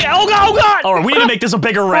literally. Oh, God, oh, God. All right, we need to make this a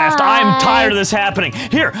bigger raft. I'm tired of this happening.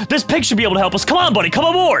 Here, this pig should be able to help us. Come on, buddy. Come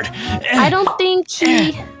aboard. I don't think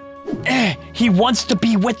he wants to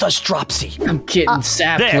be with us, Dropsy. I'm getting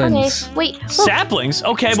saplings. Okay, wait. Saplings?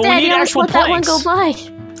 Okay, but we Daddy, need actual let that one planks. go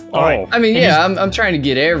by. All right. I mean, yeah, I'm trying to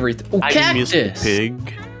get everything. Oh, I miss the cactus.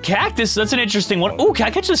 pig. Cactus, that's an interesting one. Oh, can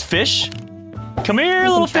I catch this fish? Come here,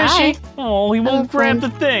 little fishy. Oh, he won't grab the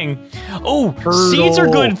thing. Oh, seeds are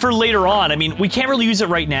good for later on. I mean, we can't really use it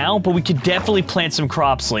right now, but we could definitely plant some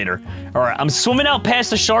crops later. All right, I'm swimming out past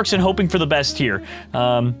the sharks and hoping for the best here.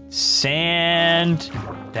 Sand.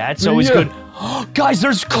 That's always good. Guys,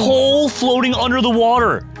 there's coal floating under the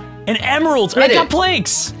water. And emeralds. I got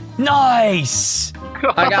planks. Nice.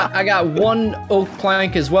 I got 1 oak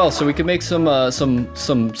plank as well, so we could make some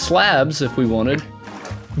slabs if we wanted.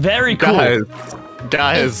 Very cool.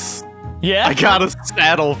 Guys. Yeah? I got a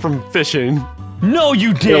saddle from fishing. No,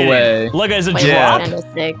 you didn't. No way. Like as a Wait, drop? kind of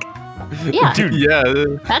sick. Yeah, Dude, Yeah.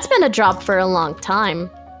 that's been a drop for a long time.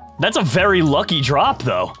 that's a very lucky drop,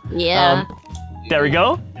 though. Yeah. There we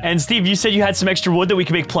go. And Steve, you said you had some extra wood that we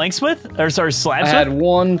could make planks with? Or sorry, slabs I had with?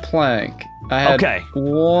 1 plank. I had Okay.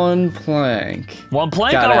 1 plank. 1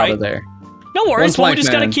 plank? Got All out right. of there. No worries. Well, we plank,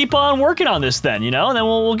 just gotta man. keep on working on this then, you know? And then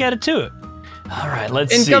we'll get it to it. All right,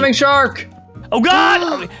 let's Incoming see. shark! Oh,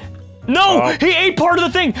 God! No! He ate part of the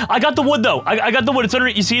thing! I got the wood, though. I got the wood. It's under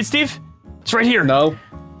it. You see it, Steve? It's right here. No.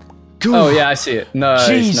 Good. Oh, yeah, I see it. Nice,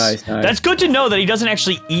 Jeez. nice. That's good to know that he doesn't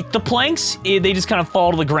actually eat the planks. They just kind of fall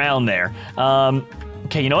to the ground there.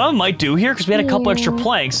 Okay, you know what I might do here? Because we had a couple extra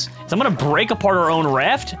planks. So I'm going to break apart our own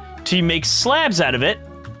raft to make slabs out of it.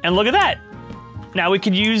 And look at that. Now we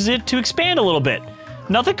could use it to expand a little bit.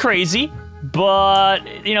 Nothing crazy, but,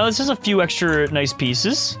 you know, this is a few extra nice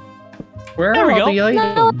pieces. Where There we are go. the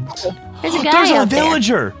No, items? there's a guy There's a out there.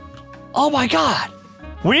 villager. Oh, my God.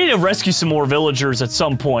 We need to rescue some more villagers at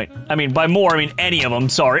some point. I mean, by more, I mean any of them.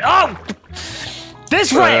 Sorry. Oh!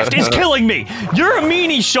 This raft is killing me. You're a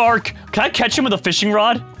meanie, shark. Can I catch him with a fishing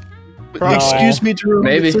rod? Excuse me, Jerome.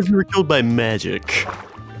 Maybe. It says you were killed by magic.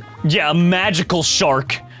 Yeah, a magical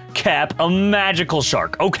shark. Cap, a magical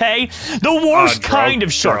shark, okay? The worst kind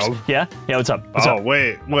of sharks. Jerome. Yeah? Yeah, what's up? What's Oh, up?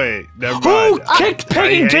 wait. Never Who mind. kicked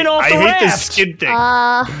Pigington off the I hate this raft? skin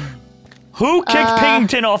thing. Who kicked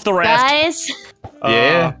Pigington off the raft? Guys,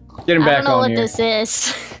 Yeah. Get him I back don't know on what here. this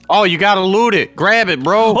is. Oh, you gotta loot it. Grab it,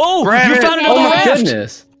 bro. Oh, Grab you it. found Oh another my raft.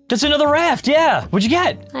 goodness. That's another raft, yeah. What'd you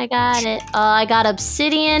get? I got it. I got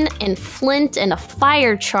obsidian and flint and a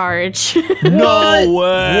fire charge. No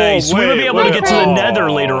way. Whoa, So we're gonna be able to wait, get to the wait.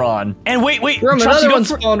 nether later on. And wait. Jerome, Chelsea, another don't one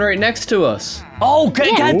for- spawned right next to us. Oh,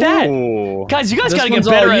 got that. Ooh. Guys, you guys This gotta get one's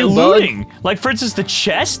better all at you, bud. looting. Like, for instance, the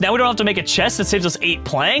chest. Now we don't have to make a chest that saves us 8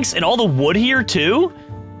 planks and all the wood here, too.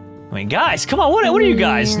 I mean, guys, come on. What are you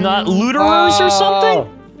guys? Not looterers or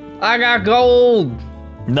something? I got gold.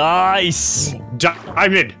 Nice.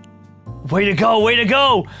 Diamond. Way to go, way to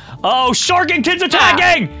go! Oh, Sharkington's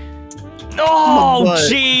attacking! Oh,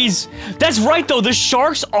 jeez. That's right, though. The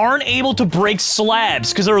sharks aren't able to break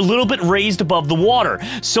slabs because they're a little bit raised above the water.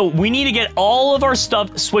 So we need to get all of our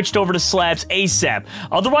stuff switched over to slabs ASAP.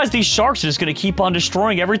 Otherwise, these sharks are just going to keep on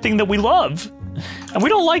destroying everything that we love. And we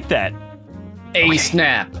don't like that.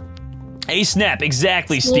 Snap. Snap,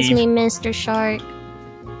 exactly, Excuse Steve. me, Mr. Shark.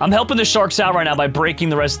 I'm helping the sharks out right now by breaking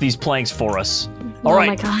the rest of these planks for us. All Oh right.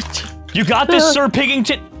 my god. You got this, Sir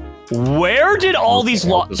Pigington. Where did all these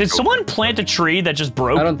logs... Did someone plant a tree that just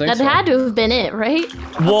broke? I don't think That so. had to have been it, right?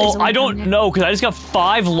 Well, I don't know, because I just got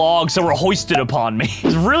 5 logs that were hoisted upon me.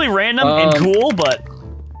 It's really random and cool, but...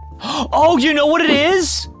 Oh, you know what it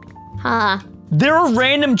is? Huh. There are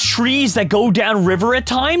random trees that go down river at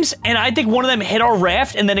times, and I think one of them hit our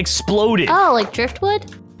raft and then exploded. Oh, like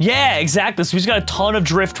driftwood? Yeah, exactly. So he's got a ton of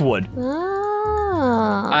driftwood.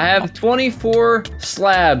 Oh. I have 24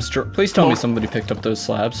 slabs. Please tell me somebody picked up those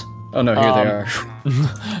slabs. Oh no, here they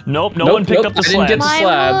are. Nope, no one picked up the I didn't get the slabs.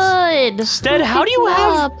 slabs. Wood. Stead, how do you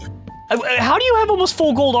have... How do you have almost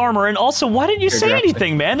full gold armor? And also, why didn't you say Exactly.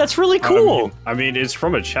 anything, man? That's really cool. I mean, it's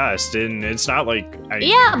from a chest, and it's not like.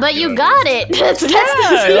 Yeah, but you got it. That's the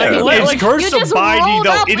Yeah, thing. like- It's you cursed just to body, rolled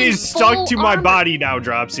though. up It in is stuck full to my armor. body now,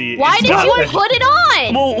 Dropsy. Why It's did not you like- put it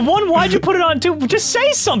on? Well, one, why'd you put it on too? Just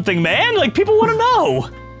say something, man. Like, people want to know.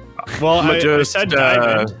 Well, I'm I just said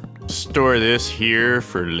diamond. store this here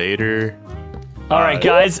for later. All right,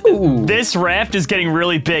 guys. Ooh. This raft is getting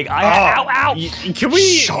really big. Ow, ow. Can we?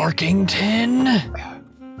 Sharkington.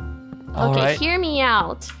 All Okay, right. hear me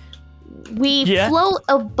out. We Yeah? float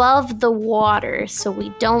above the water so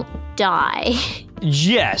we don't die.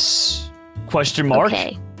 Yes. Question mark.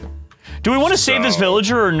 Okay. Do we want to save this So-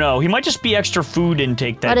 villager or no? He might just be extra food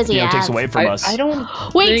intake What that does he takes have? away from us. I don't.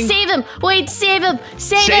 Wait, think, save him! Wait, save him!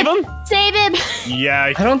 Save Save him! him? Save him!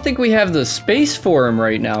 Yeah. I don't think we have the space for him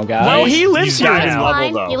right now, guys. Well, he lives He's here got his now. level,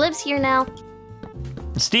 Fine. though. He lives here now.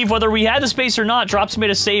 Steve, whether we had the space or not, Drops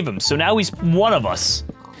made us save him. So now he's one of us.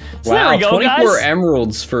 So Wow, there we go, 24 guys.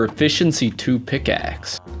 emeralds for efficiency 2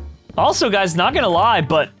 pickaxe. Also, guys, not gonna lie,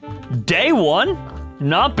 but day 1,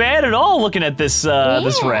 not bad at all. Looking at this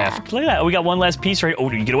this Yeah. raft. Look at that. We got one last piece right.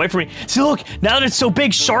 Oh, you get away from me. See, look. Now that it's so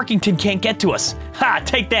big, Sharkington can't get to us. Ha!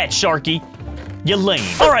 Take that, Sharky. You lame.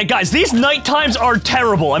 All right, guys, these night times are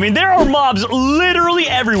terrible. I mean, there are mobs literally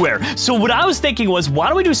everywhere. So what I was thinking was, why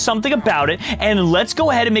don't we do something about it, and let's go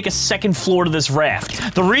ahead and make a second floor to this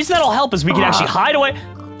raft. The reason that'll help is we can actually hide away.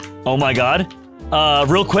 Oh my God.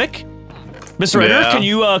 Real quick. Mr. Editor, Yeah. can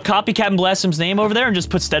you copy Captain Blassum's name over there and just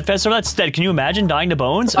put Steadfast over that? Stead, can you imagine dying to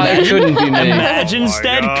bones? I Imagine, couldn't be me. imagine my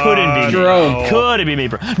Stead God. couldn't be me. Jerome. Couldn't be me,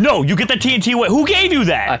 bro. No, you get the TNT away. Who gave you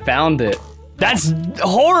that? I found it. That's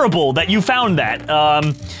horrible that you found that.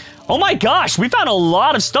 Oh my gosh, we found a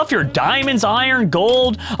lot of stuff here. Diamonds, iron,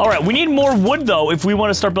 gold. All right, we need more wood, though, if we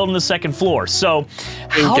want to start building the second floor. So,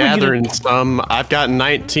 Been how are we gonna- gathering some. I've got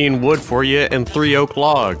 19 wood for you and 3 oak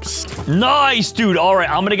logs. Nice, dude. All right,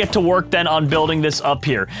 I'm gonna get to work then on building this up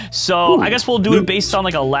here. So I guess we'll do it based on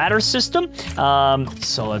like a ladder system.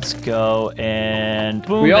 So let's go and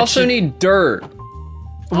boom. We that also should- need dirt.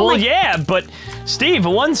 Well, yeah, but Steve,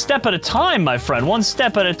 one step at a time, my friend. One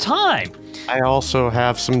step at a time. I also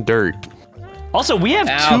have some dirt. Also, we have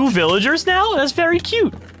Ow. 2 villagers now. That's very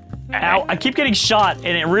cute. Ow, I keep getting shot,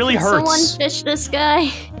 and it really Someone hurts. fish this guy.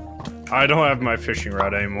 I don't have my fishing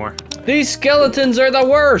rod anymore. These skeletons are the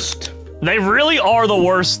worst. They really are the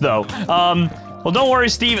worst, though. Well, don't worry,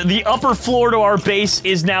 Steve. The upper floor to our base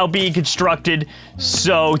is now being constructed,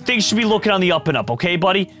 so things should be looking on the up and up, okay,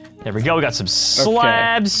 buddy? There we go. We got some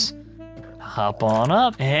slabs. Hop on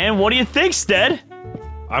up. And what do you think, Stead?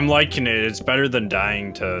 I'm liking it. It's better than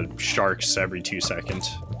dying to sharks every 2 seconds.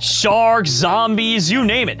 Sharks, zombies, you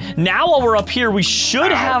name it. Now, while we're up here, we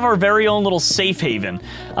should have our very own little safe haven.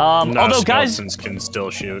 No, Although, guys, skeletons can still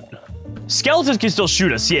shoot. skeletons can still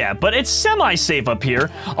shoot us, yeah, but it's semi-safe up here.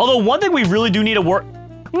 Although, one thing we really do need to work...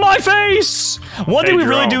 My face! One thing we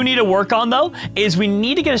really do need to work on, though, is we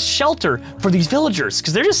need to get a shelter for these villagers,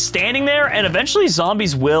 because they're just standing there, and eventually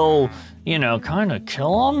zombies will, you know, kind of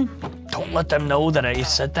kill them. Don't let them know that I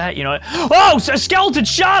said that, you know. Oh, a skeleton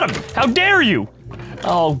shot him! How dare you!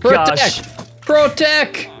 Oh, gosh.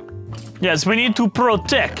 Protect! Yes, we need to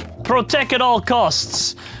protect. Protect at all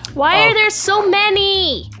costs. Why are there so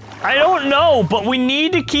many? I don't know, but we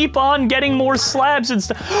need to keep on getting more slabs and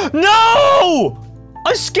stuff. No!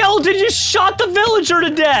 A skeleton just shot the villager to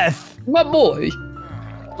death! My boy.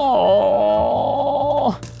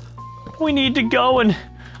 Oh, we need to go and...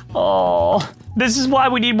 Oh, this is why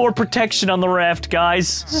we need more protection on the raft,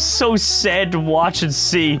 guys. This is so sad to watch and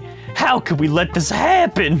see. How could we let this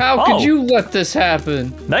happen? How could you let this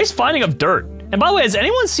happen? Nice finding of dirt. And by the way, has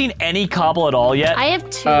anyone seen any cobble at all yet? I have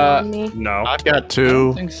 2 on me. No. I've got I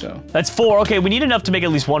 2. think so. That's 4. Okay, we need enough to make at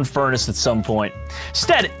least 1 furnace at some point.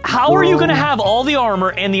 Stead, how are you gonna have all the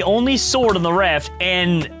armor and the only sword on the raft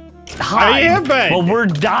and hide? am bad. Well, we're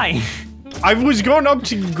dying. I was going up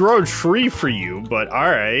to grow a tree for you, but all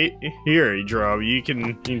right. Here, Jerome, you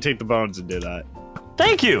can take the bones and do that.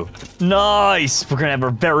 Thank you. Nice. We're gonna have our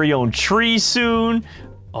very own tree soon.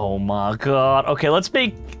 Oh my god. Okay, let's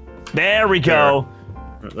make. There we go.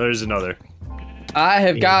 There's another. I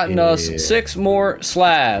have gotten us 6 more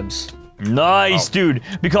slabs. Nice, dude.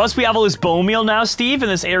 Because we have all this bone meal now, Steve, in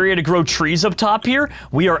this area to grow trees up top here,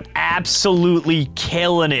 we are absolutely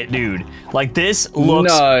killing it, dude. Like, this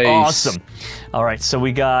looks awesome. All right, so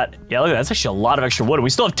we got, yeah, look at that. That's actually a lot of extra wood. And we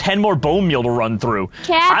still have 10 more bone meal to run through.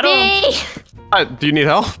 Cappy! Do you need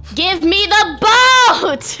help? Give me the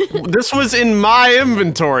boat! This was in my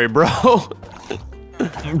inventory, bro.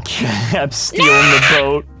 Cap stealing the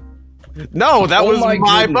boat. No, that was my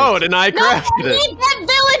my goodness. boat, and I No, crafted I it. need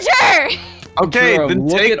that villager! Okay, Jerome, then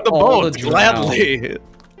look take at the all boat the gladly.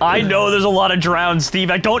 I know there's a lot of drowns,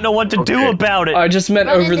 Steve. I don't know what to do Okay. about it. I just meant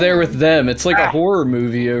What over is there it? with them. It's like a horror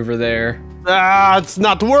movie over there. Ah, it's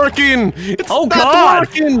not working. It's Oh, not God.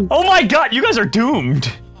 working. Oh, my God. You guys are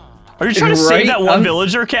doomed. Are you trying to Right? save that one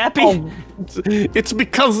villager, Cappy? It's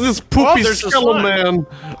because this poopy there's a skeleton slime. man.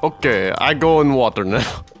 Okay, I go in water now.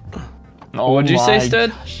 Oh, What'd you say, my-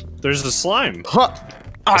 Stead? There's a slime. Huh.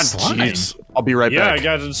 Ah, slime. jeez. I'll be right Yeah, I back.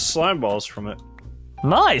 got slime balls from it.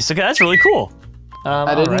 Nice. Okay, that's really cool.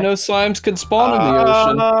 I didn't alright. know slimes could spawn in the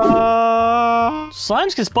ocean.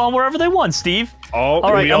 Slimes can spawn wherever they want, Steve. Oh,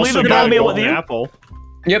 All right, we I'm also leaving the got bone a meal with golden you. apple.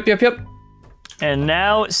 Yep. And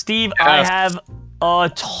now, Steve, I Yes. have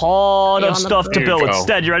a ton Hey, of on the stuff to There you build. go.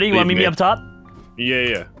 Instead, you ready? You want to Leave meet me me. up top?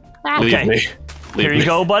 Yeah. Leave Okay. me. Leave Here you me.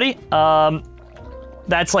 go, buddy.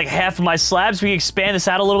 That's like half of my slabs. We can expand this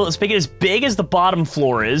out a little bit. Let's make it as big as the bottom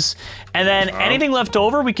floor is. And then anything left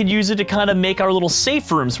over, we could use it to kind of make our little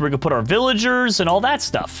safe rooms where we could put our villagers and all that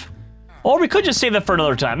stuff. Or we could just save that for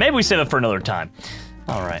another time. Maybe we save that for another time.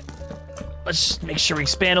 All right. Let's just make sure we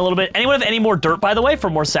expand a little bit. Anyone have any more dirt, by the way, for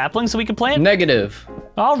more saplings that we can plant? Negative.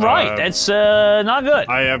 All right. That's not good.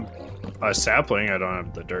 I have a sapling. I don't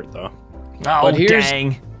have the dirt though. Oh, But here's-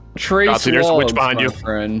 dang. Trace Nazi, there's a witch logs, behind my you.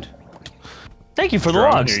 friend. Thank you for the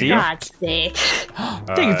Jerome, log, here Steve. you go. God's sake.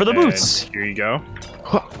 Thank you for the And boots. Here you go.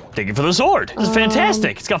 Thank you for the sword. This is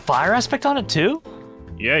fantastic. It's got fire aspect on it, too.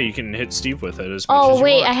 Yeah, you can hit Steve with it as much Oh, as you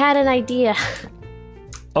wait, I want. had an idea.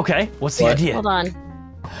 Okay, what's the What? idea? Hold on.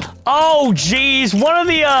 Oh, geez. One of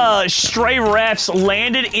the stray rafts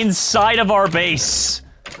landed inside of our base.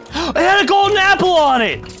 It had a golden apple on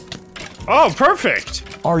it. Oh, perfect.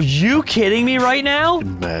 Are you kidding me right now? A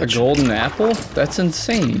Match. golden apple? That's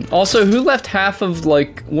insane. Also, who left half of,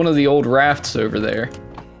 like, one of the old rafts over there?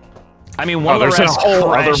 I mean, one of the there's a rafts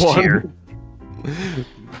whole other crashed one. here.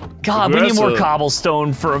 God, Who we need has more a-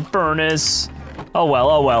 cobblestone for a furnace. Oh, well,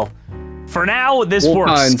 oh, well. For now, this We'll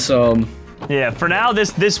works. find some. Yeah, for now,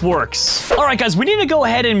 this works. All right, guys, we need to go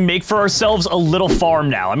ahead and make for ourselves a little farm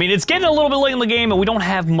now. I mean, it's getting a little bit late in the game, and we don't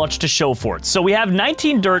have much to show for it. So we have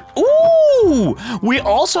 19 dirt. Ooh! We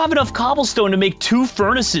also have enough cobblestone to make 2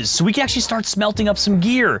 furnaces, so we can actually start smelting up some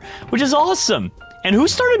gear, which is awesome. And who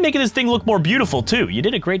started making this thing look more beautiful, too? You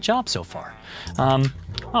did a great job so far.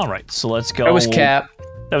 All right, so let's go. That was Cap.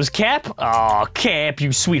 That was Cap? Aw, Cap,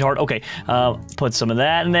 you sweetheart. Okay, put some of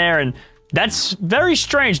that in there, and that's very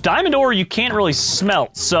strange. Diamond ore you can't really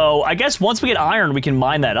smelt, so I guess once we get iron, we can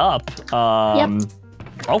mine that up.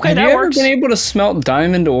 Okay, Have that you ever works. been able to smelt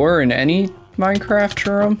diamond ore in any Minecraft,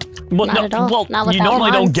 Jerome? Well, Not at all. well, Not you without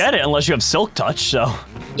normally don't mods. get it unless you have silk touch, so.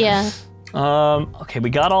 Yeah. Okay, we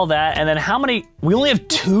got all that, and then how many? We only have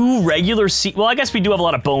 2 regular well, I guess we do have a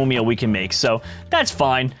lot of bone meal we can make, so that's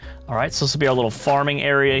fine. All right, so this will be our little farming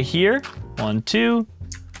area here. 1, 2,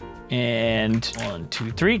 and 1,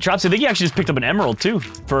 2, 3. Drops, I think you actually just picked up an emerald, too,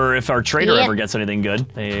 for if our trader Yeah. ever gets anything good.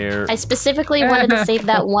 There. I specifically wanted to save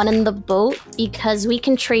that one in the boat because we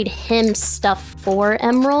can trade him stuff for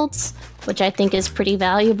emeralds, which I think is pretty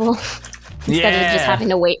valuable. Instead of just having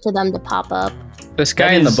to wait for them to pop up. This guy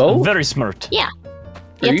That in the is boat? Very smart. Yeah. Are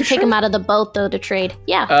You have you to take sure? him out of the boat, though, to trade.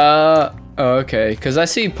 Yeah. Oh, okay. Because I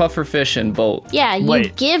see pufferfish and boat. Yeah, you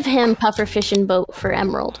Wait. give him pufferfish and boat for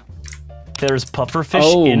emerald. There's pufferfish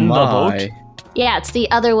Oh in the my. boat. Yeah, it's the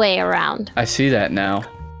other way around. I see that now.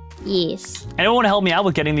 Yes. Anyone want to help me out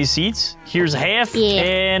with getting these seeds? Here's half, Yeah.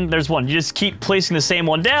 and there's one. You just keep placing the same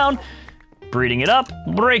one down, breeding it up,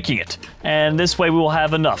 breaking it. And this way we will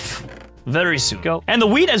have enough. Very soon. Go. And the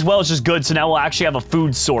wheat as well is just good, so now we'll actually have a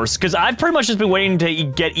food source. Because I've pretty much just been waiting to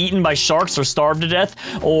get eaten by sharks or starve to death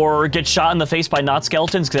or get shot in the face by not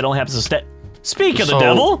skeletons because it only happens to Speak of the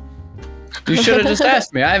devil. You should have just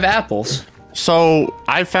asked me. I have apples. So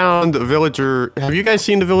I found a villager. Have you guys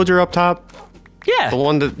seen the villager up top? Yeah. The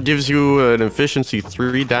one that gives you an efficiency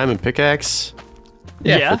 3 diamond pickaxe?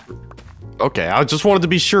 Yeah. Okay, I just wanted to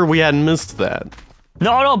be sure we hadn't missed that.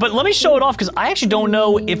 No, but let me show it off because I actually don't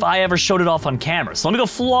know if I ever showed it off on camera. So let me go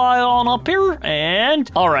fly on up here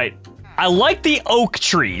and... All right. I like the oak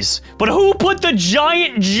trees, but who put the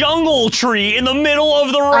giant jungle tree in the middle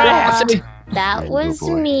of the raft? That was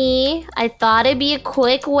me. I thought it'd be a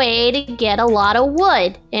quick way to get a lot of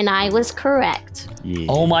wood, and I was correct. Yeah.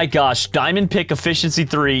 Oh my gosh, diamond pick efficiency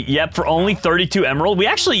 3. Yep, for only 32 emerald. We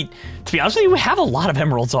actually, to be honest with you, we have a lot of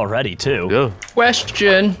emeralds already too. Yeah.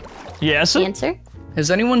 Question. Yes? Answer?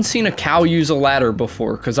 Has anyone seen a cow use a ladder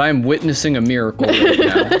before? Because I am witnessing a miracle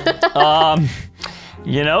right now.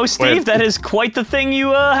 You know, Steve, that is quite the thing you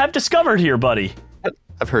have discovered here, buddy.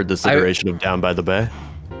 I've heard this iteration of Down by the Bay.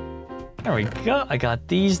 There we go. I got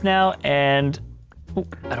these now, and ooh,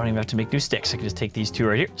 I don't even have to make new sticks. I can just take these 2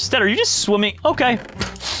 right here. Stead, are you just swimming? Okay.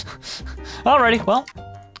 Alrighty, well,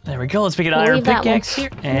 there we go. Let's make an iron pickaxe here.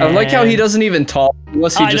 I like how he doesn't even talk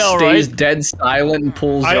unless he just stays dead silent and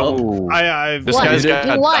pulls up. This guy's got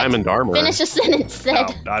diamond armor. Finish a sentence, Stead.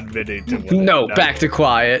 No, not admitting to No, back to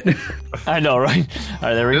quiet. I know, right? All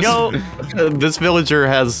right, there we go. This villager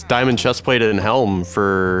has diamond chestplate and helm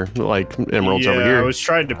for, like, emeralds over here. I was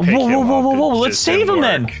trying to pick him up. Whoa, let's save him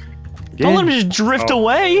then. Don't let him just drift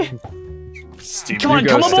away. Steve, Come on,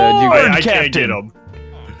 come aboard, I Captain. can't get him.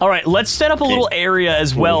 All right, let's set up a little area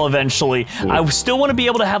as well eventually. I still want to be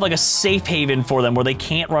able to have like a safe haven for them where they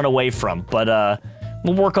can't run away from, but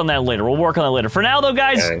we'll work on that later. For now though,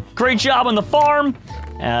 guys, great job on the farm.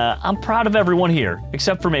 I'm proud of everyone here,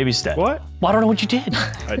 except for maybe Stead. What? Well, I don't know what you did.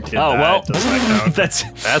 I did well,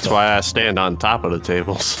 that. that's why I stand on top of the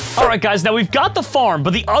tables. All right, guys, now we've got the farm,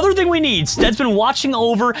 but the other thing we need, Stead's been watching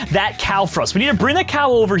over that cow for us. We need to bring that cow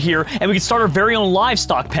over here, and we can start our very own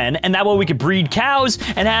livestock pen, and that way we can breed cows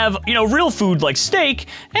and have, you know, real food like steak,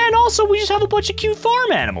 and also we just have a bunch of cute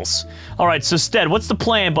farm animals. All right, so Stead, what's the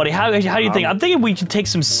plan, buddy? How do you think? I'm thinking we can take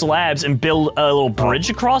some slabs and build a little bridge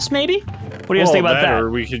across, maybe? What do you guys think about that? Or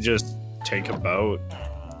we could just take a boat.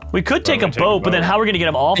 We could take a boat, but then how are we going to get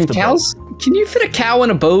them off the cows? boat? Can you fit a cow in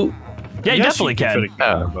a boat? Yeah, you definitely can. Fit a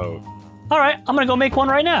cow in a boat. All right, I'm going to go make one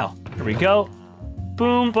right now. Here we go.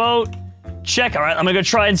 Boom, boat. Check. All right, I'm going to go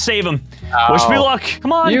try and save him. Wish me luck.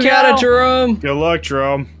 Come on, You cow. got it, Jerome. Good luck,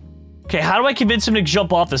 Jerome. Okay, how do I convince him to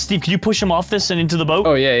jump off this? Steve, can you push him off this and into the boat?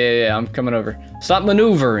 Oh, yeah. I'm coming over. Stop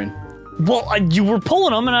maneuvering. Well, you were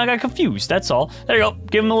pulling him and I got confused. That's all. There you go.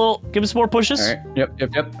 Give him some more pushes. All right.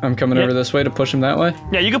 Yep. I'm coming over this way to push him that way.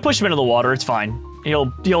 Yeah, you can push him into the water. It's fine.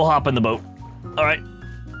 He'll hop in the boat. All right,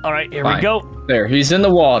 here we go. There, he's in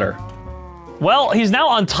the water. Well, he's now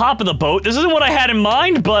on top of the boat. This isn't what I had in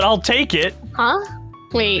mind, but I'll take it. Huh?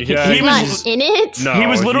 Wait, Yeah, he's not in it? No, he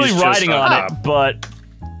was literally he's just riding on it, but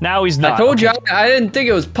now he's not. I told you, I didn't think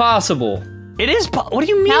it was possible. It is. What do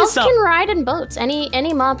you mean? Cows can ride in boats.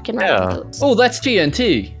 Any mob can ride in boats. Oh, that's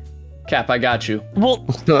TNT. Cap, I got you. Well,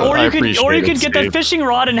 or you could get that fishing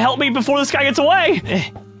rod and help me before this guy gets away.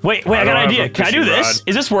 Wait, I got an idea. Can I do this? Rod.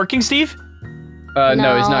 Is this working, Steve?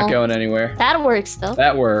 No, he's not going anywhere. That works though.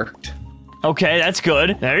 That worked. Okay, that's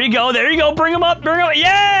good. There you go. Bring him up.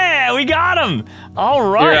 Yeah, we got him. All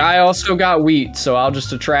right. Here, I also got wheat, so I'll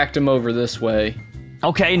just attract him over this way.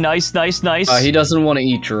 Okay, nice. He doesn't want to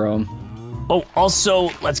eat, Jerome. Oh, also,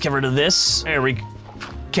 let's get rid of this. There we go.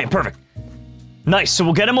 Okay, perfect. Nice, so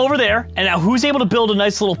we'll get him over there. And now who's able to build a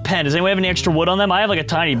nice little pen? Does anyone have any extra wood on them? I have like a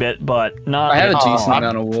tiny bit, but not... I have a decent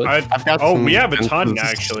amount of wood. I've got we have a ton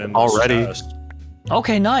actually in this already. chest.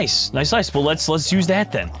 Okay, nice. Well, let's use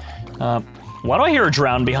that then. Why do I hear a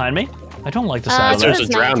drown behind me? I don't like the sound of There's that.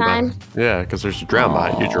 a drown behind. Yeah, because there's a drown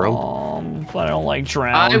behind you, Jerome. But I don't like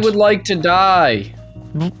drown. I would like to die.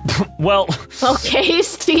 Well, okay,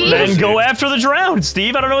 Steve. Then go after the drowned,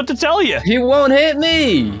 Steve. I don't know what to tell you. He won't hit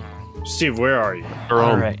me. Steve, where are you?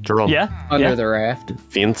 Jerome. Yeah? Under the raft.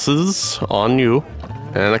 Fences on you,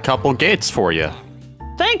 and a couple gates for you.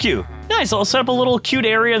 Thank you. Nice. I'll set up a little cute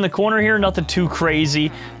area in the corner here. Nothing too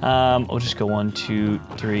crazy. We'll just go 1, 2,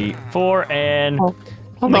 3, 4, and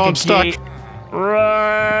I'm stuck.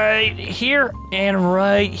 Right here and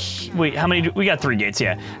right. Wait, how many? We got 3 gates.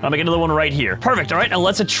 Yeah. I'll make another one right here. Perfect. All right. Now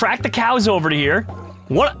let's attract the cows over to here.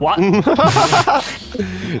 What?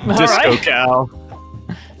 Disco cow.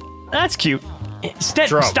 That's cute. Stead,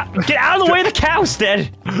 Drop. stop. Get out of the way of the cow,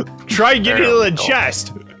 Stead. Try getting into the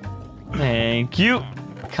chest. Thank you.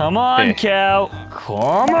 Come on, cow.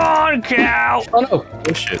 Come on, cow. Oh no!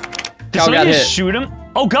 Oh shit. Did Cow somebody got just hit. shoot him?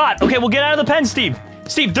 Oh God. Okay, well get out of the pen, Steve.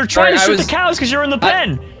 Steve, they're trying to Sorry, shoot the cows because you're in the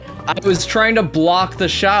pen. I was trying to block the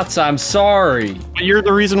shots. I'm sorry. But you're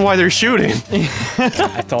the reason why they're shooting.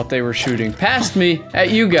 I thought they were shooting past me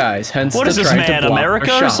at you guys. Hence What the is this, trying to man? block America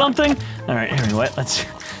the or shot. something? All right, anyway, let's.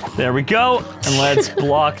 There we go, and let's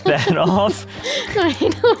block that off.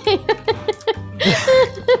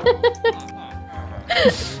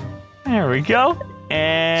 There we go,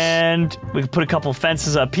 and we can put a couple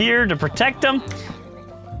fences up here to protect them.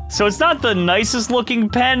 So it's not the nicest looking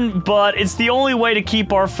pen, but it's the only way to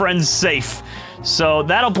keep our friends safe. So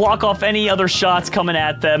that'll block off any other shots coming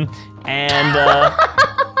at them, and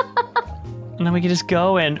and then we can just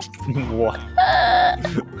go and What?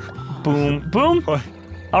 boom, boom.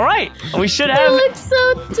 All right, we should That have looks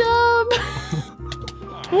so dumb.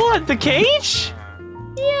 what? The cage?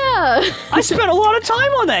 Yeah. I spent a lot of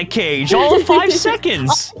time on that cage, all of 5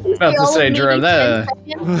 seconds. About to say, Jerome, that.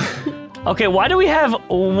 Okay, why do we have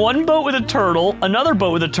one boat with a turtle, another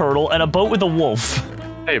boat with a turtle, and a boat with a wolf?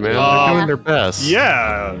 Hey man, they're doing their best.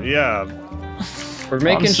 Yeah. We're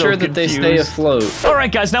making so sure that they stay confused. afloat. All right,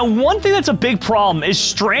 guys, now one thing that's a big problem is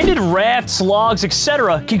stranded rafts, logs,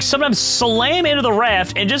 etc. can sometimes slam into the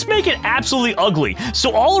raft and just make it absolutely ugly.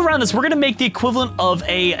 So all around this, we're gonna make the equivalent of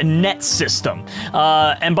a net system.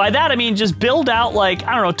 And by that, I mean just build out like,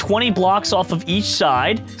 I don't know, 20 blocks off of each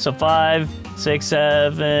side. So 5, 6,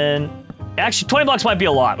 7... Actually, 20 blocks might be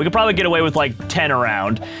a lot. We could probably get away with like 10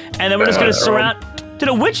 around. And then we're just gonna surround... Did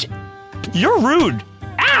a witch... You're rude.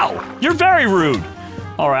 Ow! You're very rude.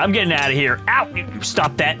 All right, I'm getting out of here. Ow! You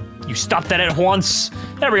stop that. You stop that at once.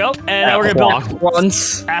 There we go. And now we're gonna build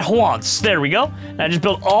Once. at once. There we go. And I just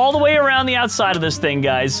built all the way around the outside of this thing,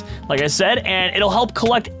 guys. Like I said, and it'll help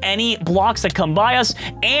collect any blocks that come by us,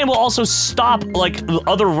 and will also stop like the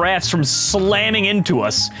other rafts from slamming into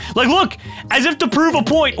us. Like, look, as if to prove a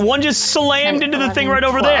point, one just slammed into the thing right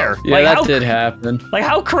over there. Yeah, like, that did happen. Like,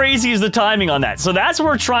 how crazy is the timing on that? So that's what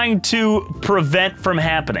we're trying to prevent from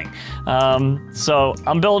happening. So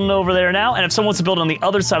I'm building over there now, and if someone wants to build on the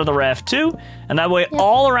other side of the raft too, and that way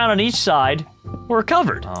all around on each side, we're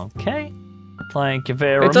covered. Okay. Thank you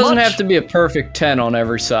very much. It doesn't have to be a perfect 10 on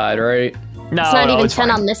every side, right? No, It's not no, even it's 10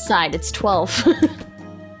 fine. on this side, it's 12.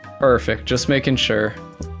 Perfect. Just making sure.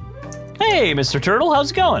 Hey, Mr. Turtle,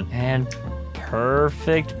 how's it going? And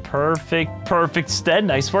perfect, Stead.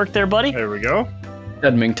 Nice work there, buddy. There we go.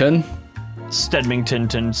 Edmington.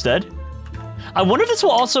 Stedmington Stead. I wonder if this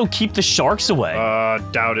will also keep the sharks away.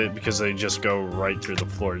 Doubt it because they just go right through the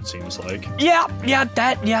floor, it seems like. Yeah,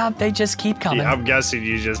 they just keep coming. Yeah, I'm guessing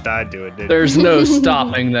you just died to it, didn't There's no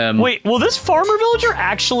stopping them. Wait, will this farmer villager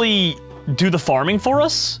actually do the farming for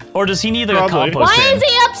us? Or does he need like Probably. a compost Why bin? is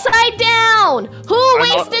he upside down? Who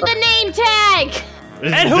wasted the name tag? you?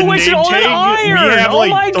 And who wasted all that iron? We have Oh like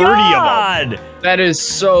my 30 god! of them. That is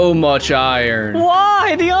so much iron.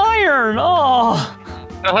 Why the iron? Oh.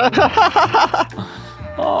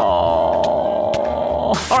 Oh.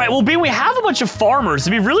 All right, well, being we have a bunch of farmers,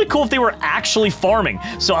 it'd be really cool if they were actually farming.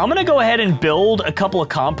 So I'm gonna go ahead and build a couple of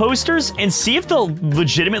composters and see if they'll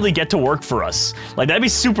legitimately get to work for us. Like, that'd be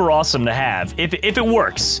super awesome to have, if it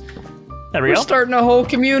works. There we We're go. starting a whole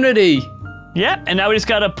community. Yep, and now we just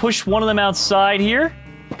gotta push one of them outside here.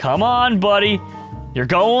 Come on, buddy. You're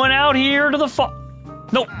going out here to the farm.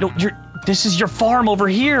 No, this is your farm over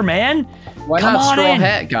here, man. Why Come not on Straw in.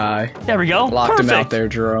 Hat Guy? There we go. Locked Perfect. him out there,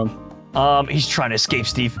 Jerome. He's trying to escape,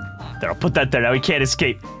 Steve. There, I'll put that there. Now he can't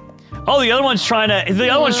escape. Oh, the other one's trying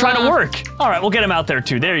to work. All right, we'll get him out there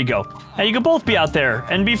too. There you go. Now you can both be out there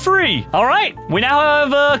and be free. All right, we now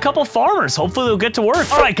have a couple farmers. Hopefully they'll get to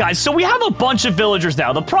work. All right, guys, so we have a bunch of villagers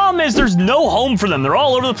now. The problem is there's no home for them. They're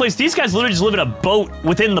all over the place. These guys literally just live in a boat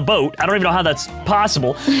within the boat. I don't even know how that's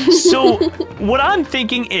possible. So what I'm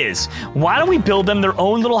thinking is, why don't we build them their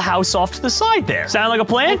own little house off to the side there? Sound like a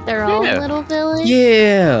plan? Their own little village?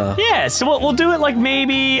 Yeah. Yeah, so we'll do it like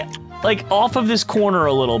maybe like off of this corner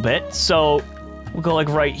a little bit. So we'll go like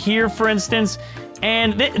right here, for instance.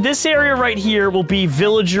 And this area right here will be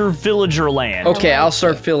villager land. Okay, I'll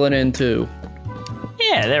start filling in too.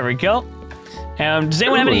 Yeah, there we go. Does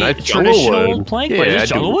anyone have Ooh, any nice traditional junglewood. plank? Yeah, Wait, is I this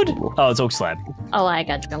do. junglewood? Oh, it's oak slab. Oh, I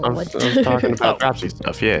got I jungle was, wood. I was talking about dropsy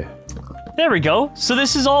stuff, yeah. There we go. So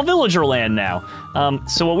this is all villager land now.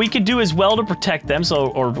 So what we could do as well to protect them,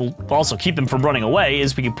 or also keep them from running away,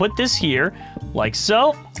 is we can put this here, like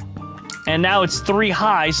so. And now it's 3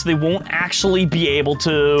 high, so they won't actually be able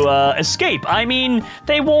to escape. I mean,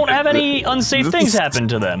 they won't have any unsafe things happen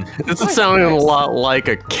to them. This is sounding a lot like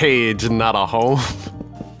a cage and not a home.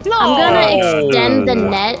 No! I'm gonna extend the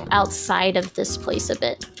net outside of this place a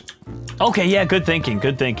bit. Okay, yeah, good thinking,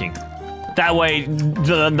 good thinking. That way,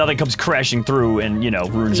 nothing comes crashing through and, you know,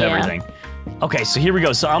 ruins everything. Okay, so here we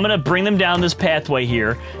go. So I'm gonna bring them down this pathway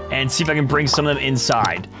here and see if I can bring some of them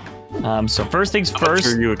inside. So first things first.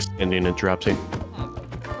 How much are you extending it, Dropsy?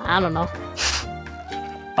 I don't know.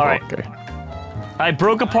 All right. Okay. I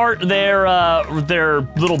broke apart their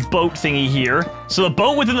little boat thingy here. So the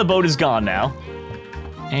boat within the boat is gone now.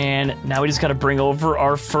 And now we just gotta bring over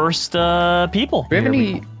our first people. Do we have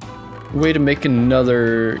any way to make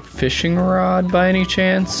another fishing rod by any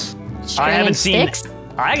chance? I haven't seen. Sticks?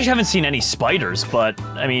 I actually haven't seen any spiders, but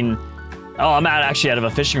I mean, oh, I'm actually out of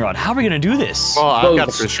a fishing rod. How are we gonna do this? Well, I've got a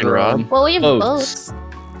Boats, fishing rod. Well, we have Boats. boats.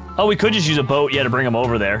 Oh, we could just use a boat, yeah, to bring them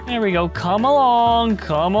over there. There we go. Come along,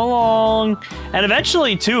 come along. And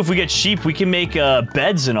eventually, too, if we get sheep, we can make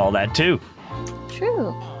beds and all that too.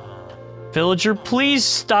 True. Villager, please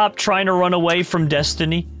stop trying to run away from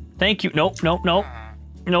destiny. Thank you. Nope, nope, nope,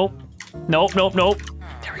 nope, nope, nope, nope.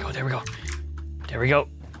 There we go. There we go. There we go.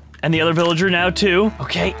 And the other villager now too.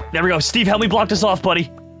 Okay, there we go. Steve, help me block this off,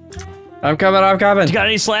 buddy. I'm coming, I'm coming. You got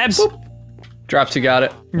any slabs? Boop. Dropsy got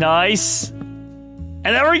it. Nice.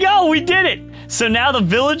 And there we go, we did it. So now the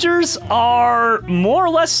villagers are more or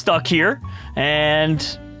less stuck here, and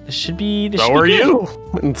this should be. So are you.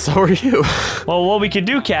 And so are you. Well, what we could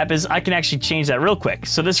do, Cap, is I can actually change that real quick.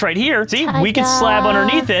 So this right here, see, we can slab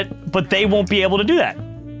underneath it, but they won't be able to do that.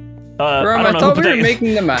 Jerome, I thought we were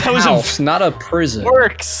making them a house, not a prison.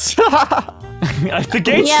 Works. The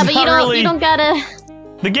gate's Yeah, but you don't gotta.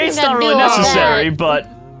 The gate's gotta not really do all necessary, that. but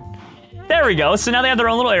there we go. So now they have their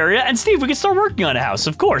own little area, and Steve, we can start working on a house.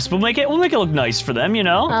 Of course, we'll make it look nice for them, you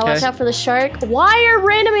know. Watch out for the shark. Why are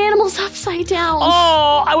random animals upside down?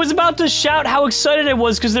 Oh, I was about to shout how excited I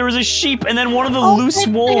was because there was a sheep, and then one of the loose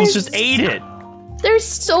wolves just ate it. There's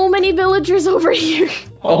so many villagers over here.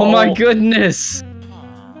 Oh my goodness.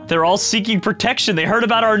 They're all seeking protection. They heard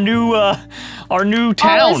about our new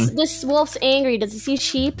town. Oh, this wolf's angry. Does he see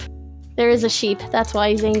sheep? There is a sheep. That's why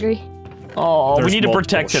he's angry. Oh, There's we need to multiple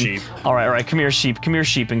protect him. sheep. All right, come here, sheep. Come here,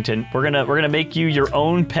 Sheepington. We're gonna make you your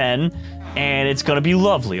own pen, and it's gonna be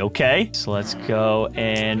lovely, okay? So let's go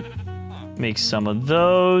and make some of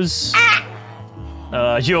those.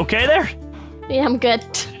 You okay there? Yeah, I'm good.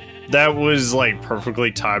 That was like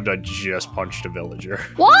perfectly timed. I just punched a villager.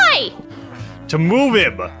 Why? To move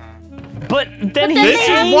him. But then This he's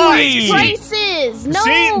is why. angry. Prices. No.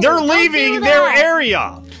 See, they're don't leaving do their that.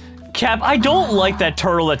 area. Cap, I don't like that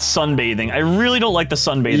turtle that's sunbathing. I really don't like the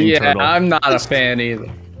sunbathing Yeah, turtle. I'm not a fan either.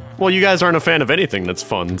 Well, you guys aren't a fan of anything that's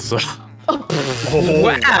fun, so. Oh,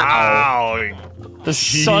 wow. The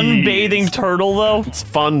sunbathing turtle, though. It's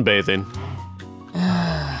fun bathing.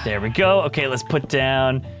 There we go. Okay, let's put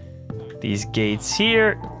down these gates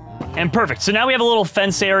here. And perfect. So now we have a little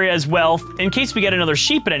fence area as well, in case we get another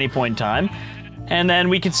sheep at any point in time. And then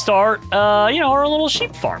we could start, our little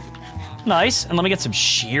sheep farm. Nice. And let me get some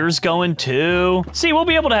shears going too. See, we'll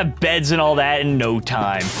be able to have beds and all that in no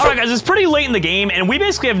time. All right, guys, it's pretty late in the game, and we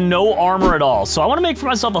basically have no armor at all. So I want to make for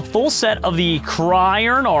myself a full set of the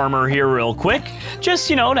Cryon armor here real quick. Just,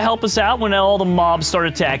 to help us out when all the mobs start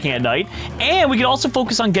attacking at night. And we could also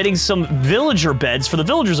focus on getting some villager beds for the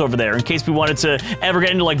villagers over there in case we wanted to ever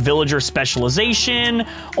get into, like, villager specialization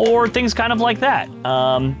or things kind of like that.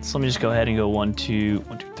 So let me just go ahead and go 1, 2,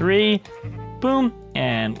 3. Boom.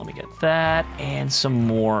 And let me get that and some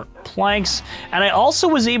more planks. And I also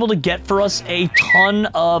was able to get for us a ton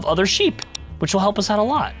of other sheep, which will help us out a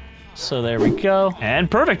lot. So there we go. And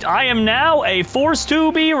perfect. I am now a force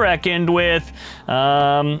to be reckoned with.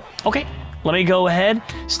 Okay, let me go ahead.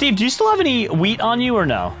 Steve, do you still have any wheat on you or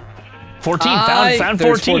no? 14. Found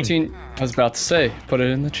There's 14. I was about to say, put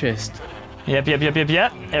it in the chest. Yep.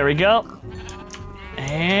 There we go.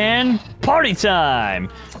 And party time.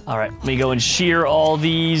 All right, let me go and shear all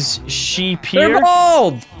these sheep here. They're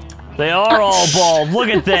bald! They are all bald. Look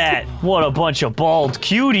at that. What a bunch of bald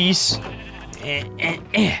cuties.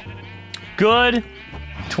 Good.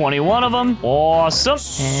 21 of them. Awesome.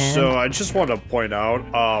 So I just want to point out,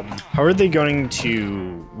 how are they going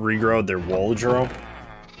to regrow their wool, Jerome?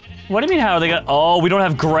 What do you mean, how are they going to... Oh, we don't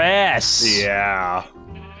have grass. Yeah.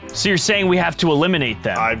 So you're saying we have to eliminate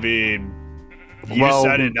them. I mean, you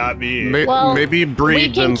said it, not me. Well, maybe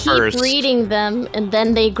breed them first. We can keep breeding them, and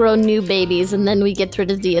then they grow new babies, and then we get rid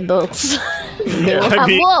of the adults. We'll have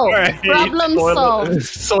wool. Right. Problem solved.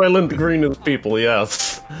 Soylent Green is people,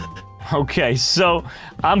 yes. Okay, so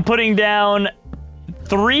I'm putting down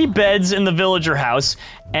 3 beds in the villager house,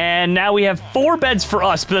 and now we have 4 beds for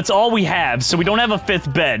us, but that's all we have, so we don't have a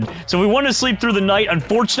 5th bed. So if we want to sleep through the night,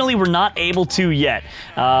 unfortunately, we're not able to yet.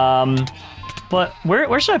 But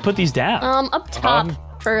where should I put these down? Up top,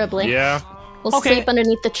 preferably. Yeah. We'll sleep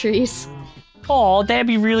underneath the trees. Oh, that'd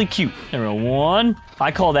be really cute. There we go. 1.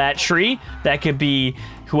 I call that tree. That could be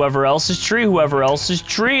whoever else's tree, whoever else's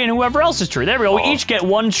tree, and whoever else's tree. There we go. We each get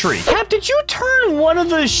 1 tree. Cap, did you turn one of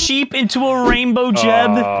the sheep into a rainbow,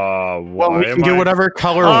 Jeb? Well, we can get whatever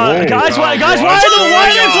color wool. Guys, why are they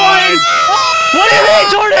flying? What do you mean,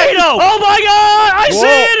 tornado? Oh my God! I see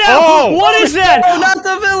it now. Oh. What is that? Oh, not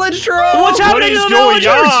the village drone! What's happening to the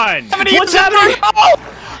villagers? What's happening?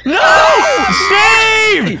 No!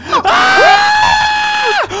 Steve! Ah!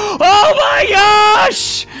 Oh my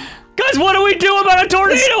gosh! Guys, what do we do about a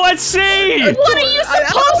tornado at sea? What are you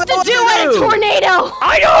supposed to do at a tornado?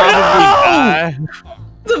 I don't know!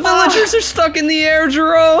 The villagers are stuck in the air,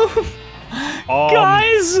 Jerome!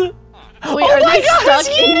 Guys! Wait, oh are my they God,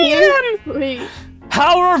 stuck in here? Wait.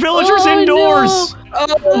 How are villagers indoors? No.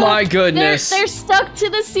 Oh my goodness. They're stuck to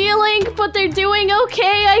the ceiling, but they're doing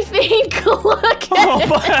okay, I think. Look at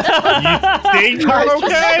You think they're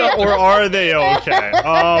okay, or are they okay?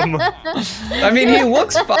 I mean, he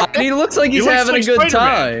looks fine. He looks like he's having a good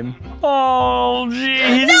time. Oh,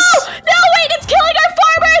 jeez. No, wait, it's killing our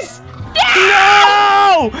farmers!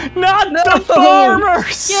 No! Not the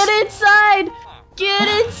farmers! Get inside! Get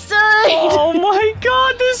inside! Oh my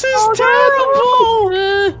God, this is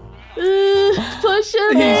terrible! Push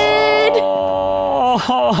him in!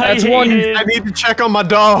 Oh, That's one. I need to check on my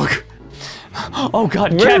dog. Oh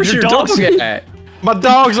God, Where's your dog at? My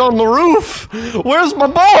dog's on the roof. Where's my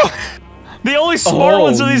dog? The only smart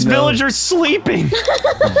ones are these no. villagers sleeping.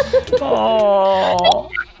 Oh.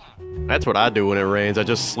 That's what I do when it rains. I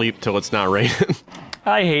just sleep till it's not raining.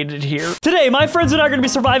 I hate it here. Today, my friends and I are gonna be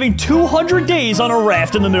surviving 200 days on a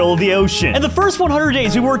raft in the middle of the ocean. And the first 100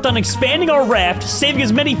 days, we worked on expanding our raft, saving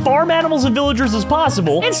as many farm animals and villagers as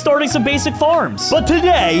possible, and starting some basic farms. But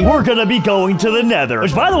today, we're gonna be going to the nether,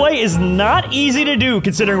 which, by the way, is not easy to do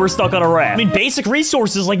considering we're stuck on a raft. I mean, basic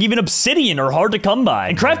resources like even obsidian are hard to come by,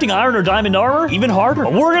 and crafting iron or diamond armor, even harder.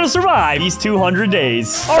 But we're gonna survive these 200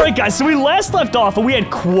 days. All right, guys, so we last left off, and we had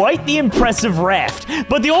quite the impressive raft.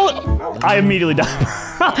 But the only... I immediately died.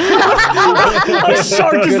 A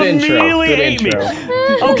shark just immediately ate me.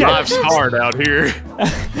 Okay. Life's hard out here.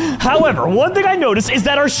 However, one thing I noticed is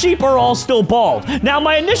that our sheep are all still bald. Now,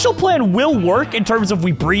 my initial plan will work in terms of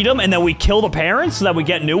we breed them and then we kill the parents so that we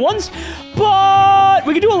get new ones. But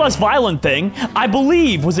we can do a less violent thing. I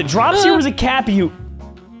believe, was it Dropsy or was it Cappy who...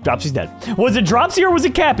 Dropsy's dead. Was it Dropsy or was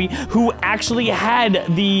it Cappy who actually had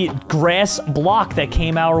the grass block that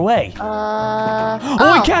came our way?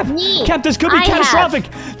 Wait, Cap! Me. Cap, this could be catastrophic!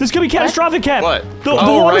 This could be catastrophic, Cap! What? The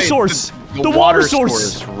water source! The water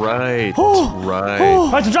source! Right, right.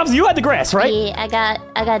 All right, so Dropsy, you had the grass, right? Yeah,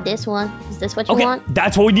 I got this one. Is this what you Okay, want?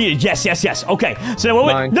 that's what we needed. Yes. Okay, so now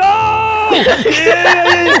what Mine. No!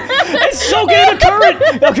 It's soaking in the current!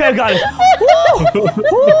 Okay, I got it.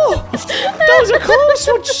 Woo! That was a close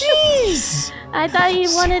one, jeez! I thought you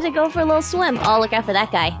wanted to go for a little swim. Oh, look out for that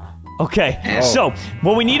guy. Okay, so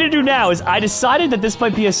what we need to do now is I decided that this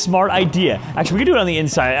might be a smart idea. Actually, we can do it on the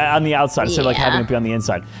inside, on the outside, instead of like having it be on the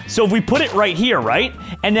inside. So if we put it right here, right?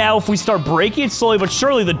 And now if we start breaking it slowly but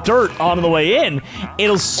surely, the dirt on the way in,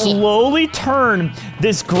 it'll slowly turn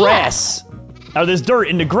this grass, or this dirt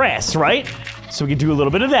into grass, right? So we can do a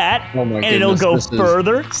little bit of that, Oh my and it'll go goodness, this is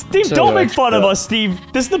further. Steve, so don't make fun of extra. us, Steve.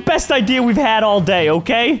 This is the best idea we've had all day,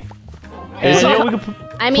 okay? And you know, we can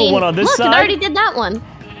I mean, put one on this look, side. it already did that one.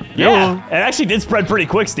 Yeah, it actually did spread pretty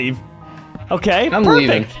quick, Steve. Okay, I'm perfect.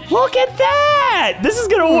 leaving. Look at that! This is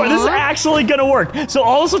gonna work. This is actually gonna work. So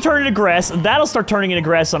all this will turn into grass. That'll start turning into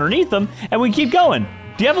grass underneath them, and we keep going.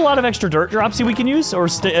 Do you have a lot of extra dirt, Dropsy, we can use, or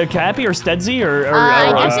Cappy, or Stedsy, or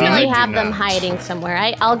I definitely I have do them not. hiding somewhere.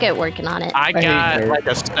 I'll get working on it. I got dirt. like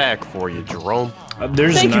a stack for you, Jerome.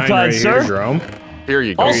 There's Thank you, 9 kind right sir. here, Jerome. Here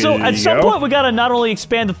you go. Also, There at you some go. point, we gotta not only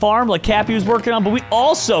expand the farm like Cappy was working on, but we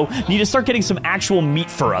also need to start getting some actual meat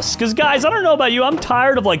for us. Because, guys, I don't know about you, I'm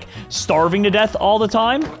tired of, like, starving to death all the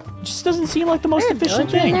time. It just doesn't seem like the most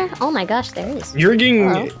efficient Villager in thing. there? Oh my gosh, there is. You're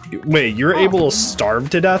getting... Wait, you're able to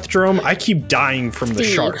starve to death, Jerome? I keep dying from the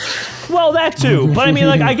Steve. shark. Well, that too. But I mean,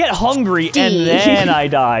 like, I get hungry and then I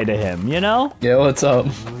die to him, you know? Yeah, what's up?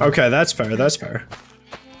 Okay, that's fair, that's fair.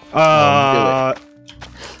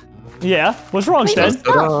 Yeah. What's wrong, Wait, Sted?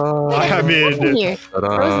 I What's in mean... here?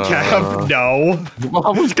 Cap, no. I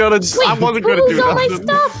wasn't gonna Wait, do who's all my nothing.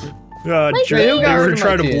 stuff? They were my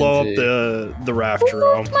trying to blow up TNT? the raft,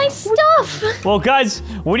 Jerome. My stuff. Well, guys,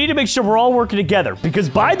 we need to make sure we're all working together because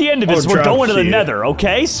by the end of this, we're drop going to the seed. nether,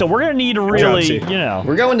 okay? So we're gonna need to really, seed. you know.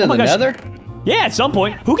 We're going to my the gosh. nether? Yeah, at some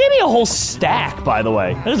point. Who gave me a whole stack, by the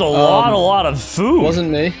way? There's a lot of food. Wasn't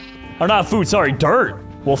me. Or not food, sorry, dirt.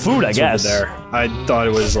 Well, food, I guess. Over there. I thought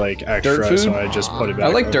it was like extra, Dirt food? so I just put it back. I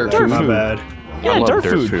like over dirt there. food. My bad. Yeah, I love dirt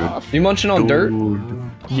food. You munching on dirt?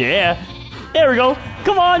 Yeah. There we go.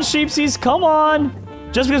 Come on, sheepsies, come on.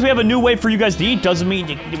 Just because we have a new way for you guys to eat doesn't mean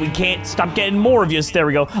we can't stop getting more of you. There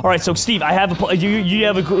we go. All right, so Steve, I have you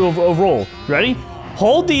have a roll. Ready?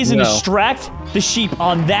 Hold these and No. distract the sheep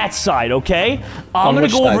on that side, okay? I'm On gonna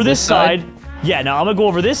which go side? over this This side? side. Yeah, now I'm gonna go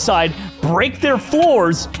over this side, break their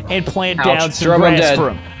floors, and plant Ouch. down some Jerome, I'm grass dead. for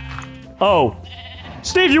them. Oh,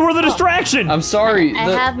 Steve, you were the distraction. I'm sorry. I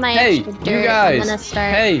have my Hey, extra dirt. you guys. I'm gonna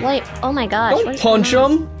start. Hey, Wait. Oh my gosh. don't what's punch going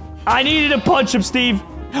on? him. I needed to punch him, Steve.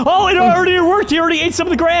 Oh, it already worked. He already ate some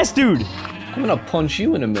of the grass, dude. I'm gonna punch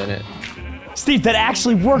you in a minute. Steve, that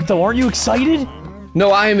actually worked, though. Aren't you excited?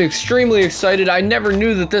 No, I am extremely excited. I never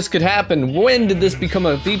knew that this could happen. When did this become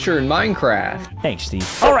a feature in Minecraft? Thanks, Steve.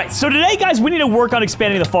 All right, so today, guys, we need to work on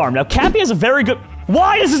expanding the farm. Now, Cappy has a very good...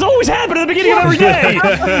 Why does this always happen at the beginning of every day?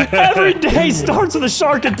 Every day starts with a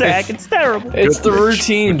shark attack. It's terrible. It's the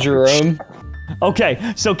routine, Jerome.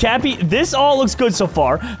 Okay, so Cappy, this all looks good so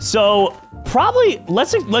far. So probably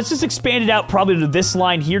let's just expand it out probably to this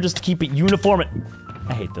line here just to keep it uniform.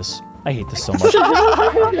 I hate this. I hate this so much.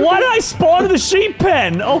 Why did I spawn in the sheep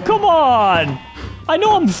pen? Oh, come on. I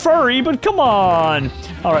know I'm furry, but come on.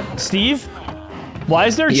 All right, Steve, why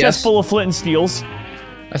is there a chest full of flint and steels?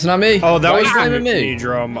 That's not me. Oh, that Why was you blaming me.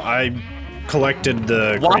 Jerome. I collected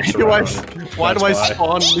the. Why crates do I? around. Why do That's I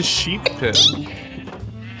spawn in the sheep pen?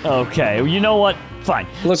 Okay, well, you know what? Fine.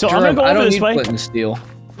 Look, so Jerome, I'm gonna go I over don't this need way. flint and steel.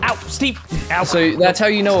 Ow, Steve. Ow. So that's how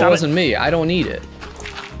you know Stop it it. wasn't me. I don't need it.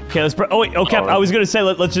 Okay, let's. Oh wait. Okay, I was gonna say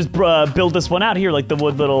let's just build this one out here, like the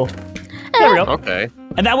wood little. There we go. Okay.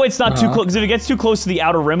 And that way it's not too close. Because if it gets too close to the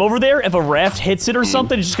outer rim over there, if a raft hits it or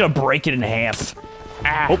something, it's just gonna break it in half.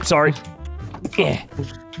 Ah. Oh, sorry. Yeah.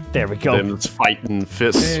 There we go. Then it's fighting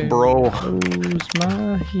fists, bro. Who's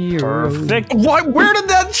my hero? Perfect. What? Where did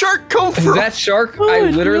that shark come from? That shark, I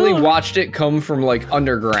literally watched it come from like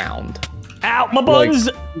underground. Ow, my buns.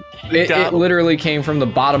 It literally came from the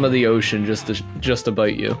bottom of the ocean just to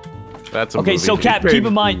bite you. That's a Okay, movie. so Cap, It's keep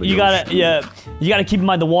in mind very you gotta keep in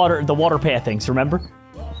mind the water path things. Remember?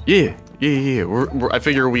 Yeah. I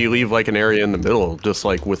figure we leave like an area in the middle, just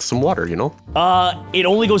like with some water, you know? It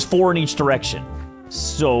only goes 4 in each direction,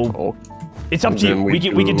 so Oh. it's up to you.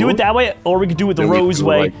 Then We can do it that way, or we can do it the Then we Rose do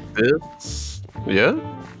way. Like this. Yeah.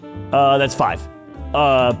 That's 5.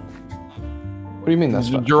 What do you mean that's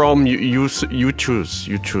fine? Jerome, you choose.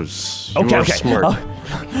 You choose. You Okay, are okay. smart.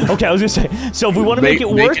 Okay, I was gonna say. So if we want to make it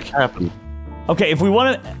work, Make it happen. okay. If we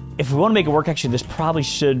want to make it work, actually, this probably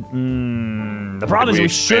should. The problem is we we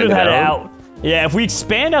should have expand had it it out. Yeah, if we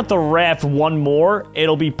expand out the raft one more,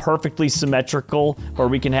 it'll be perfectly symmetrical, or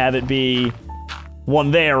we can have it be 1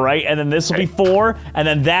 there, right? And then this will be 4, and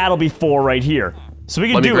then that'll be 4 right here. So we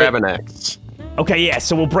can Let me do grab it. an axe. Okay, yeah.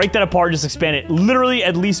 So we'll break that apart, just expand it, literally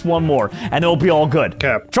at least 1 more, and then we'll be all good.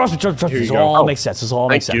 Cap. Trust me. This you go. all makes sense. This all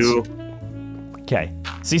makes Thank sense. you. Okay.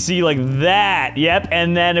 See, like that. Yep.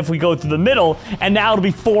 And then if we go through the middle, and now it'll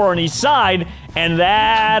be 4 on each side, and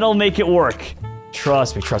that'll make it work.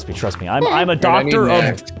 Trust me. I'm a doctor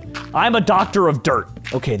I'm a doctor of dirt.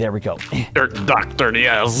 Okay, there we go. Dirt doctor,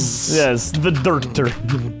 yes. Yes, the dirter.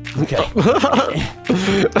 Okay.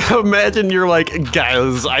 Imagine you're like,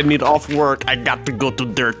 guys, I need off work. I got to go to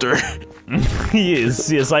Dirter.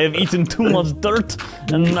 Yes, I have eaten too much dirt,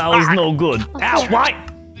 and now it's no good. Ow, why?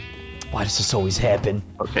 Why does this always happen?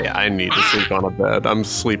 Okay, I need to sleep on a bed. I'm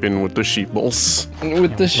sleeping with the sheeples.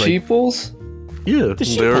 With the sheeples? Yeah, The they're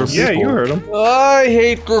sheeples. Yeah, you people. heard him. I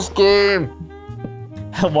hate this game.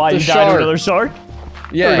 Why, The you died to shark. another shark?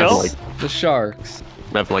 Yeah, go. the sharks.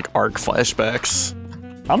 I'm having like arc flashbacks.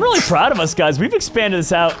 I'm really proud of us, guys. We've expanded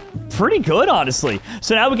this out pretty good, honestly.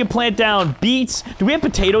 So now we can plant down beets. Do we have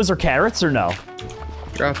potatoes or carrots or no?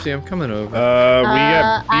 Dropsy, I'm coming over. We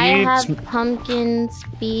got I beets. have pumpkins,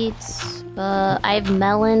 beets. I have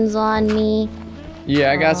melons on me.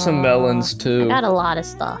 Yeah, I got some melons too. I got a lot of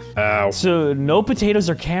stuff. Ow. So no potatoes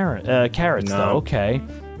or carrots, No. though. Okay.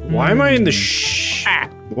 Why am I in the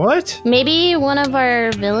What? Maybe one of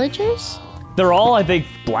our villagers? They're all, I think,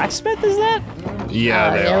 blacksmith, is that? Yeah,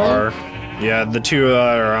 they really? are. Yeah, the two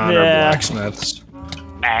that are on are Yeah. blacksmiths.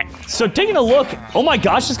 So taking a look. Oh my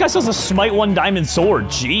gosh, this guy sells a Smite 1 diamond sword.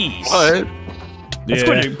 Jeez. What? That's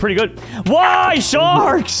pretty good. Why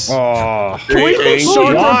sharks? Oh, Can we make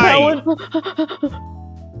shark why? repellent?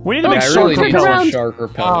 We need to make I shark really need repellent. some shark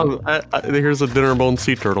repellent. Here's a dinner bone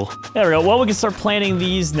sea turtle. There we go. Well, we can start planting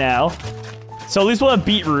these now. So at least we'll have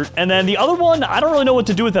beetroot. And then the other one, I don't really know what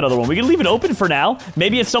to do with that other one. We can leave it open for now.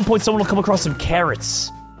 Maybe at some point someone will come across some carrots.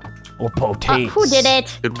 Or potatoes. Who did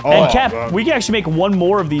it? And Cap, we can actually make one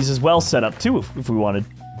more of these as well set up too if we wanted.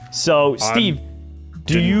 So, Steve,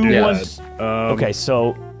 do you want... okay,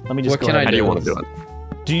 so let me just go ahead. How do you want to do it?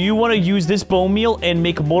 Do you want to use this bone meal and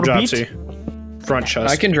make more beet? Front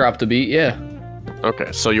chest. I can drop the beat, yeah.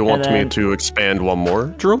 Okay, so you want me to expand one more,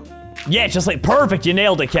 Jerome? Yeah, just like perfect. You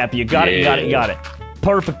nailed it, Cappy. You got it. You got it. You got it.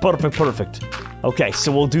 Perfect. Perfect. Perfect. Okay,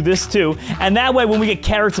 so we'll do this too, and that way when we get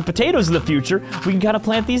carrots and potatoes in the future, we can kind of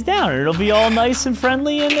plant these down, and it'll be all nice and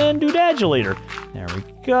friendly and then doodadulator. There we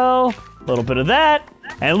go. A little bit of that,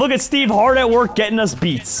 and look at Steve hard at work getting us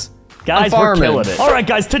beets. Guys, we're killing it. All right,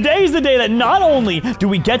 guys, today's the day that not only do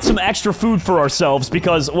we get some extra food for ourselves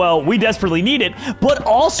because, well, we desperately need it, but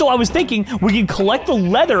also I was thinking we can collect the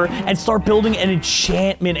leather and start building an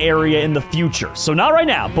enchantment area in the future. So not right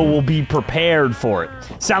now, but we'll be prepared for it.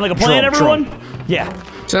 Sound like a plan, everyone? Yeah.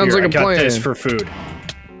 Sounds like a plan. I got this for food.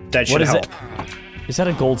 That should help. Is that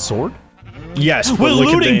a gold sword? Yes, but we're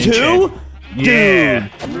look looting at the too? Yeah.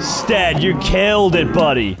 Dude, Stead, you killed it,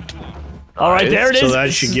 buddy. All right, there it is. So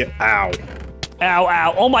that should get... Ow. Ow,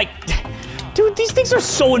 ow. Oh, my... Dude, these things are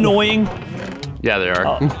so annoying. Yeah, they are.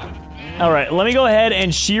 All right, let me go ahead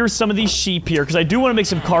and shear some of these sheep here, because I do want to make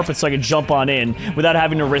some carpets so I can jump on in without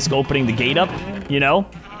having to risk opening the gate up, you know?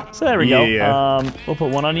 So there we go. We'll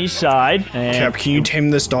put one on each side. And Cap, can you tame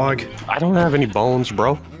this dog? I don't have any bones,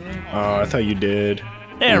 bro. Oh, I thought you did.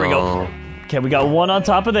 There we go. Okay, we got one on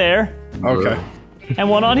top of there. Okay. And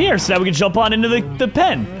one on here, so now we can jump on into the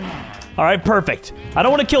pen. All right, perfect. I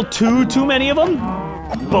don't want to kill too many of them,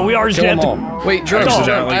 but we are just gonna have to... Wait, Jerome,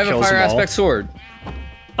 I have a fire aspect sword.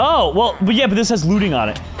 Oh, well, but yeah, but this has looting on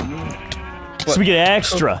it. So we get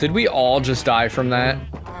extra. Did we all just die from that?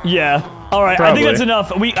 Yeah. All right, I think that's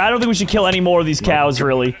enough. I don't think we should kill any more of these cows,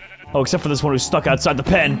 really. Oh, except for this one who's stuck outside the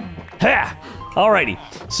pen. Ha! Alrighty.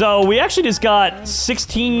 So we actually just got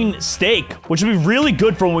 16 steak, which would be really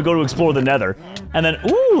good for when we go to explore the nether. And then,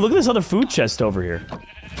 ooh, look at this other food chest over here.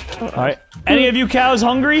 All right. Any of you cows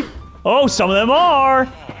hungry? Oh, some of them are.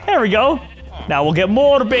 There we go. Now we'll get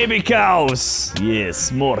more baby cows.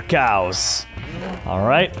 Yes, more cows. All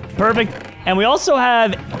right, perfect. And we also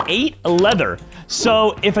have 8 leather.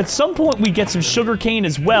 So if at some point we get some sugar cane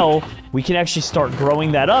as well, we can actually start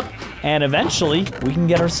growing that up, and eventually we can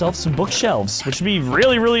get ourselves some bookshelves, which would be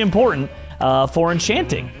really, really important for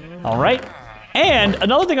enchanting. All right. And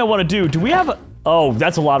another thing I want to do we have oh,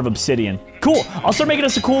 that's a lot of obsidian. Cool. I'll start making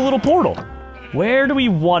us a cool little portal. Where do we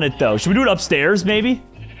want it though? Should we do it upstairs maybe?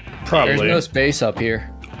 Probably. There's no space up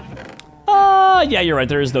here. Yeah, you're right.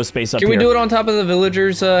 There is no space up here. Can we do it on top of the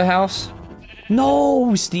villager's house?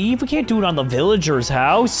 No, Steve, we can't do it on the villager's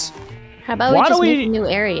house. How about we just make a new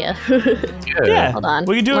area? Yeah. Hold on.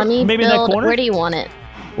 We can do Let it maybe in that corner. Where do you want it?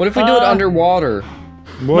 What if we do it underwater?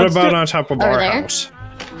 What about on top of our there? house?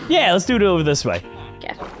 Yeah, let's do it over this way.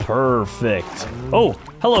 Okay. Perfect. Oh,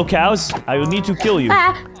 hello, cows. I will need to kill you.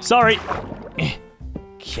 Sorry.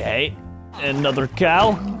 Okay. Another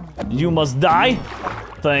cow. You must die.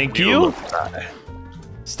 Thank you.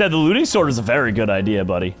 Instead, the looting sword is a very good idea,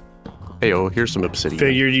 buddy. Hey, oh, here's some obsidian.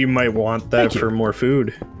 Figured you might want that for more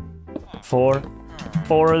food. 4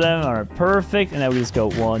 of them. All right, perfect. And then we just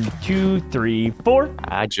go 1, 2, 3, 4.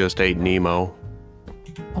 I just ate Nemo.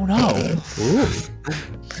 Oh no. Ooh.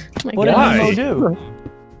 What did Nemo do?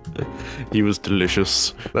 He was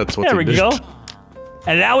delicious. That's what There we he did. go.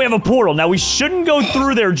 And now we have a portal. Now we shouldn't go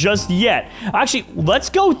through there just yet. Actually, let's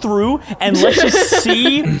go through and let's just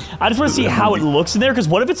see. I just want to see how it looks in there, because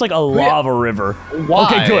what if it's like a lava river? Why?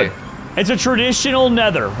 Okay, good. It's a traditional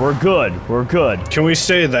nether. We're good. We're good. Can we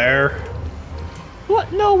stay there?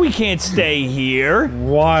 What? No, we can't stay here.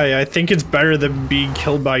 Why? I think it's better than being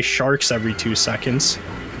killed by sharks every 2 seconds.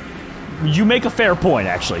 You make a fair point,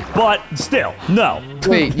 actually. But still, no.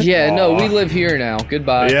 Wait, yeah, no, we live here now.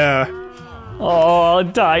 Goodbye. Yeah. Oh, I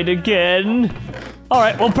died again. All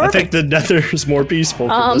right, well, perfect. I think the nether is more peaceful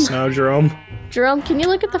for this now, Jerome. Jerome, can you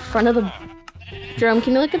look at the front of the... Jerome,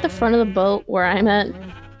 can you look at the front of the boat where I'm at?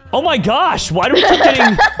 Oh my gosh, why do we keep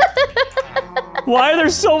getting... Why are there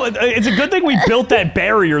so... It's a good thing we built that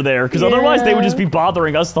barrier there, because otherwise they would just be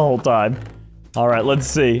bothering us the whole time. All right, let's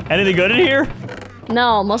see. Anything good in here?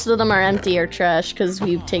 No, most of them are empty or trash because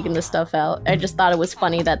we've taken the stuff out. I just thought it was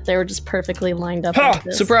funny that they were just perfectly lined up like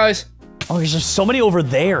this. Surprise! Oh, there's just so many over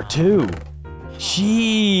there, too.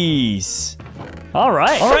 Jeez. All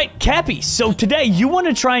right, Cappy. So today you want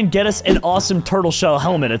to try and get us an awesome turtle shell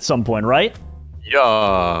helmet at some point, right?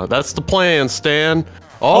 Yeah, that's the plan, Stan.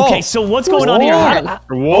 Oh, Okay, so what's going on here?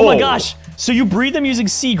 Oh my gosh. So you breed them using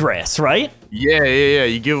seagrass, right? yeah.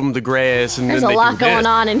 You give them the grass, and There's then a they lot do going this.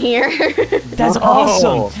 on in here. That's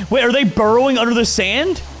awesome. Wait, are they burrowing under the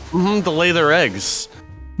sand? To lay their eggs.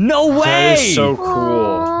 No way. That is so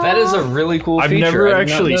cool. That is a really cool I've feature. never I did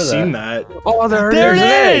not actually know seen that. Oh, There there's an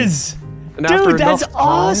it egg. is. And after Dude, that's enough time-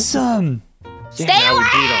 awesome. Stay now we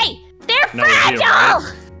beat away! They're No, we beat 'em, fragile!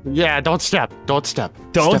 right? Yeah, don't step. Don't Step.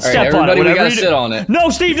 All right, step on it. everybody, we Whatever gotta you do. sit on it. No,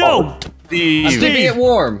 Steve, no. Steve. I'm keeping it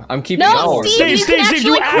warm. I'm keeping it No, warm. Steve, you can Steve,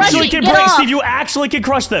 you actually crush actually it. can Get break. off. Steve, you actually can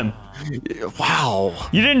crush them. Wow.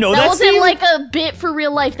 You didn't know That that, wasn't Steve? like a bit for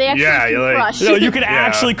real life. They actually Yeah, can like- crush. No, you can Yeah.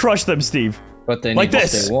 actually crush them, Steve. But they Like need to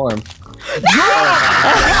this. stay warm.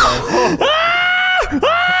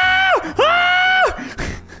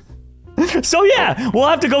 So yeah, we'll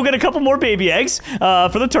have to go get a couple more baby eggs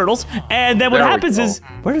for the turtles, and then what There we happens go. is,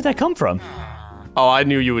 where did that come from? Oh, I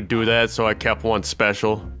knew you would do that, so I kept one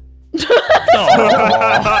special.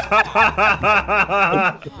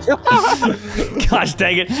 Gosh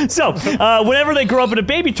dang it. So, whenever they grow up into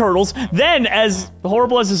baby turtles, then as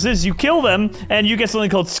horrible as this is, you kill them and you get something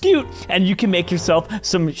called scute, and you can make yourself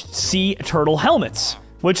some sea turtle helmets,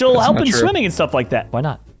 which will help not in true. swimming and stuff like that. Why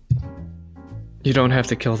not? You don't have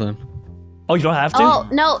to kill them. Oh, you don't have to? Oh,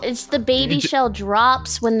 no, it's the baby shell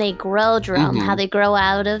drops when they grow, Jerome, how they grow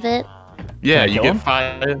out of it. Yeah, I you kill get him?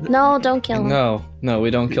 5. No, don't kill them. No, we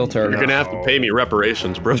don't kill turtles. You're gonna have to pay me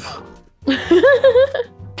reparations, bro.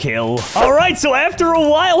 Kill. All right, so after a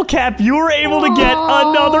while, Cap, you were able to get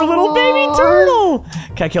another little baby turtle.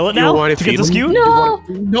 Can I kill it You now want to to get the feed him? scute? No!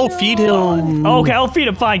 No, feed him. Okay, I'll feed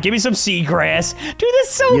him. Fine. Give me some seagrass. Dude, that's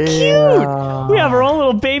so Yeah. cute. We have our own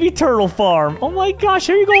little baby turtle farm. Oh my gosh,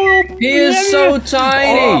 here you go, little. He is so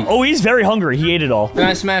tiny. Oh, he's very hungry. He ate it all. Can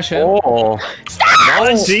I smash him? Oh,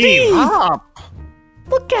 Oh, Steve! stop.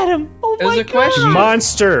 Look at him. Oh There's my a question. gosh.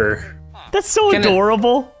 Monster. That's so Can it-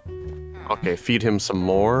 adorable. Okay, feed him some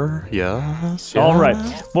more. Yes. All right.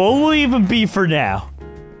 yes. Well, we'll leave him be for now.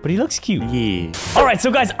 But he looks cute. Yeah. All right, so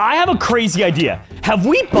guys, I have a crazy idea. Have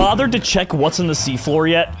we bothered to check what's on the seafloor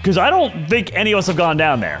yet? Because I don't think any of us have gone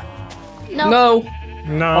down there. No.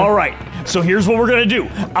 No. All right, so here's what we're gonna do.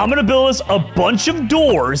 I'm gonna build us a bunch of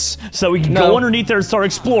doors so we can go No. underneath there and start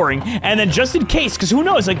exploring. And then just in case, because who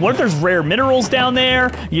knows, like what if there's rare minerals down there?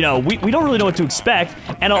 You know, we don't really know what to expect.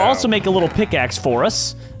 And I'll also make a little pickaxe for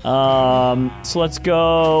us. So let's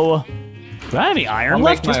go. Do I have any iron I'll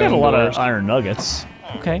left? make Guess my we have a own lot doors. of iron nuggets.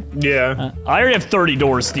 Okay. Yeah. I already have 30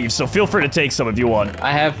 doors, Steve, so feel free to take some if you want.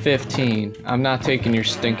 I have 15. I'm not taking your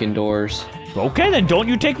stinking doors. Okay, then don't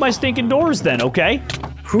you take my stinking doors then, okay?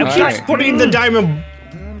 Who Now, keeps Alright. putting the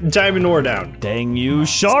diamond ore down? Dang you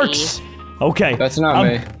sharks. Okay. That's not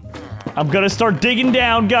me. I'm gonna start digging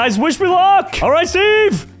down, guys. Wish me luck! All right,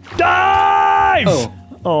 Steve! Dive!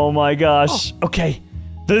 Oh my gosh. Okay.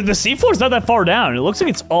 The seafloor's not that far down. It looks like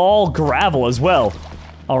it's all gravel as well.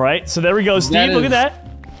 All right, so there we go, Steve. That Look at is- that.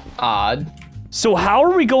 Odd. So how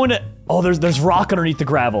are we going to... Oh, there's rock underneath the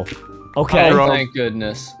gravel. Okay. Oh, thank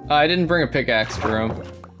goodness. I didn't bring a pickaxe, Jerome.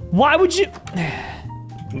 Why would you...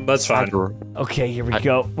 That's fine. Okay, here we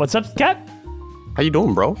go. What's up, Cat? How you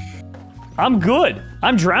doing, bro? I'm good.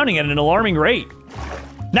 I'm drowning at an alarming rate.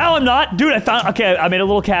 Now I'm not. Dude, okay, I made a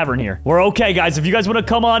little cavern here. We're okay, guys. If you guys want to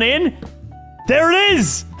come on in, there it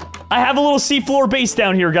is. I have a little seafloor base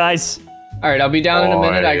down here, guys. All right, I'll be down in a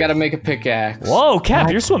minute. I Alright. gotta make a pickaxe. Whoa, Cap,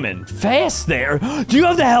 you're swimming fast there. Do you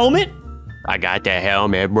have the helmet? I got the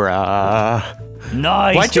helmet, bruh.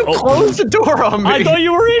 Nice. Why'd you Oh, close the door on me? I thought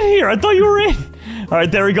you were in here. I thought you were in. All right,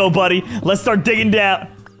 there we go, buddy. Let's start digging down.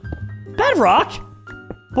 Bedrock?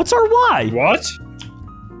 What's our Y? What?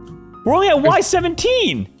 We're only at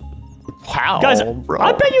Y17. Wow, Guys, bro.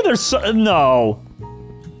 I bet you there's no.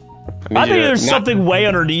 I bet you there's not- something way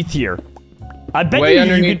underneath here. I bet Way you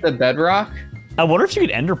underneath could, the bedrock? I wonder if you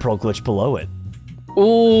could ender pearl glitch below it.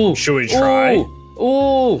 Ooh. Should we try?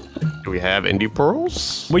 Ooh. Do we have indie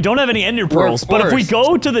pearls? We don't have any ender pearls, but if we first.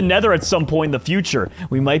 go to the nether at some point in the future,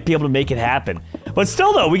 we might be able to make it happen. But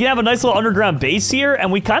still, though, we can have a nice little underground base here,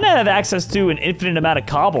 and we kind of have access to an infinite amount of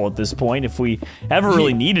cobble at this point if we ever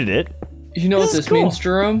really needed it. You know what This is this cool. means,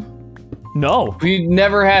 Jerome? No. We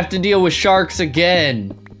never have to deal with sharks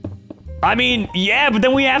again. I mean, yeah, but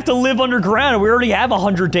then we have to live underground, and we already have a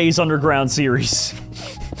 100 Days Underground series.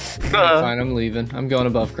 Fine, I'm leaving. I'm going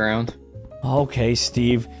above ground. Okay,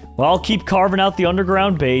 Steve. Well, I'll keep carving out the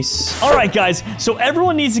underground base. All right, guys. So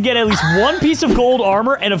everyone needs to get at least one piece of gold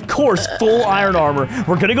armor and, of course, full iron armor.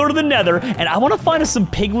 We're going to go to the nether, and I want to find us some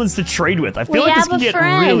piglins to trade with. I feel like this can get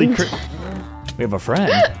really... We have a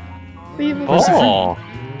friend. Oh.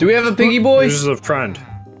 Do we have a piggy boy? Who's a friend?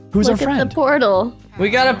 Who's Look our friend? at the portal. We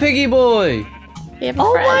got a piggy boy. We have a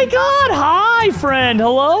Oh friend. my god, hi friend,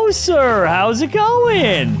 hello sir, how's it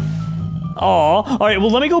going? Aw, all right, well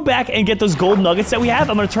let me go back and get those gold nuggets that we have.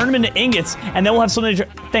 I'm gonna turn them into ingots, and then we'll have something to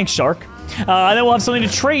thanks, Shark. And then we'll have something to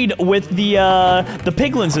trade with the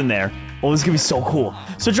piglins in there. Oh, this is gonna be so cool.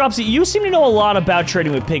 So Dropsy, you seem to know a lot about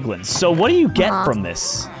trading with piglins, so what do you get from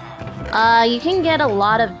this? You can get a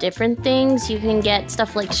lot of different things. You can get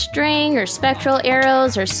stuff like string, or spectral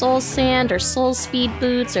arrows, or soul sand, or soul speed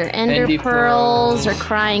boots, or ender Endy pearls, or pearls.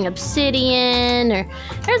 crying obsidian, or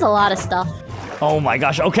there's a lot of stuff. Oh my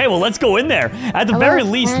gosh, okay, well let's go in there. At the Hello, very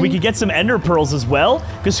least, we friend. could get some ender pearls as well,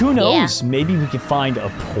 because who knows, maybe we could find a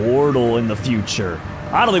portal in the future.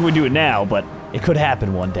 I don't think we do it now, but it could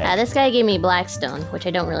happen one day. This guy gave me blackstone, which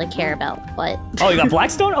I don't really care about, but... Oh, you got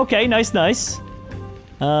Blackstone? Okay, nice, nice.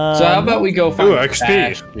 So how about we go find Ooh, a XP.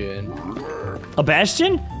 bastion? A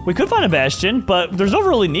bastion? We could find a bastion, but there's no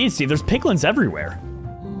really need, Steve. There's piglins everywhere.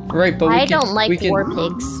 Right, but I don't like war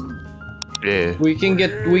pigs. Yeah. We can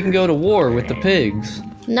go to war with the pigs.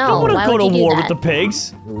 No, I don't want why to go would to you do war that? with the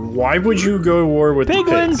pigs. Why would you go to war with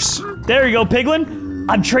Piglins! the pigs? There you go, piglin.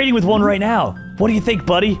 I'm trading with one right now. What do you think,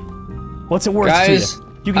 buddy? What's it worth Guys, to you?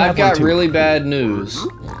 You can I've have one got too. really bad news.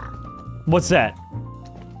 What's that?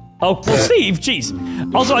 Oh, well, Steve,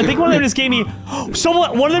 jeez. Also, I think one of them just gave me...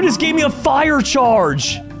 one of them just gave me a fire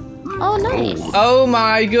charge. Oh, nice. Oh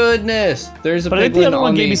my goodness! There's a But I think the piglin other one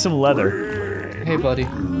on gave the... me some leather. Hey, buddy.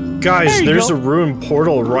 Guys, There you there's go. a ruined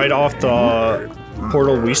portal right off the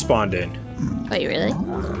portal we spawned in. Wait, really?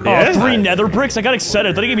 Yeah. Oh, 3 nether bricks? I got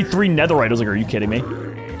excited. I thought he gave me 3 netherite. I was like, are you kidding me?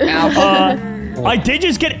 Ow. I did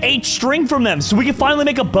just get 8 string from them, so we can finally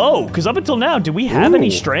make a bow. Because up until now, did we have any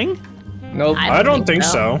Ooh. string? Nope. I don't think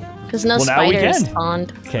so. Because no Well, now we spiders can.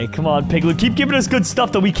 spawned. Okay, come on, Piglet. Keep giving us good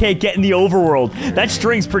stuff that we can't get in the overworld. That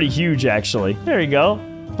string's pretty huge, actually. There you go.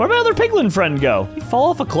 Where'd my other piglin friend go? He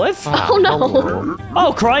fall off a cliff? Oh, no.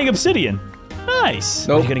 Oh, crying obsidian. Nice.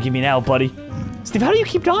 What are Nope. you gonna give me now, buddy? Steve, how do you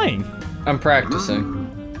keep dying? I'm practicing.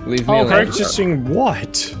 Leave me Oh, alone. Practicing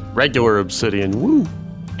what? Regular obsidian. Woo.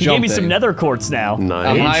 He gave me some Jumping. nether quartz now. Nice.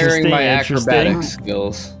 I'm hiring my Interesting, acrobatic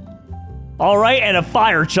skills. All right, and a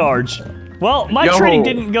fire charge. Well, my Yo. trading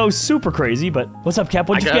didn't go super crazy, but what's up, Cap?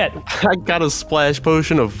 What'd you get? I got a splash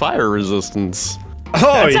potion of fire resistance. Oh,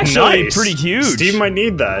 That's actually nice. pretty huge. Steve might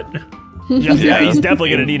need that. Yeah, he's definitely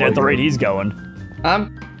gonna need it at the rate he's going.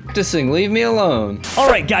 I'm practicing. Leave me alone. All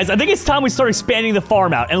right, guys, I think it's time we start expanding the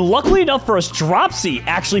farm out. And luckily enough for us, Dropsy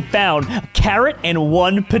actually found a carrot and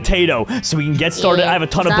 1 potato. So we can get started. I have a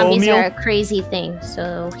ton of bone Zombies meal. are a crazy thing.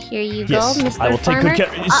 So here you Yes, go, Mr. I will take Farmer. good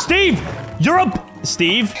care. Steve, you're up.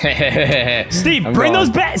 Steve, Steve, I'm bring gone. those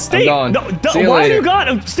back. Steve, I'm gone. no, See you why are you later.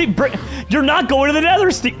 gone? Steve, you're not going to the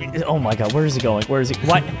nether, Steve. Oh my God, where is he going? Where is he?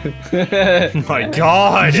 What? My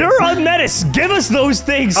God. You're a menace. Give us those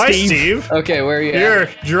things, Hi, Steve. Steve. Okay, where are you at? Here,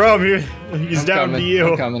 Jerome, he's I'm down coming. to you.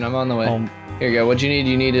 I'm coming. I'm on the way. Um, Here you go. What'd you need?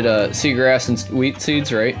 You needed seagrass and wheat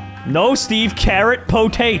seeds, right? No, Steve, carrot,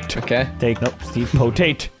 potate. Okay. Take, no, Steve,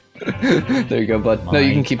 potate. There you go, bud. No,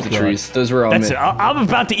 you can keep the God. trees. Those were all That's me. it. I'm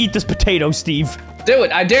about to eat this potato, Steve. Do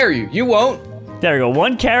it. I dare you. You won't. There you go.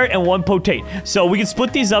 1 carrot and 1 potate. So we can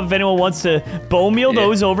split these up if anyone wants to bone meal Yeah.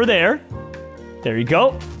 those over there. There you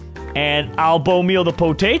go. And I'll bone meal the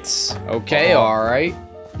potates. Okay, all right.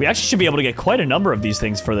 We actually should be able to get quite a number of these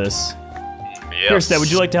things for this. Yes. Here, Stead,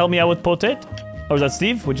 would you like to help me out with potate? Or is that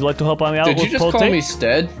Steve? Would you like to help me out Did with you just potate? call me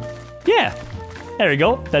Stead? Yeah. There you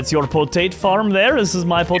go. That's your potate farm there. This is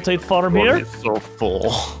my potate farm here. It's so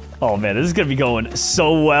full. Oh man, this is gonna be going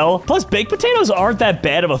so well. Plus, baked potatoes aren't that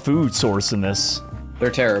bad of a food source in this.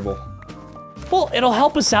 They're terrible. Well, it'll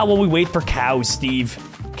help us out while we wait for cows, Steve.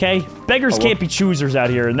 Okay? Beggars can't be choosers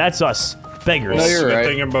out here, and that's us. Beggars. No, you're Good right.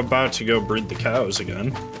 thing I'm about to go breed the cows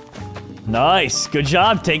again. Nice. Good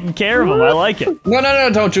job taking care of them. I like it. No,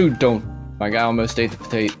 don't. My guy almost ate the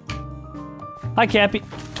potato. Hi, Cappy.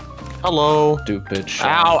 Hello. Stupid shit.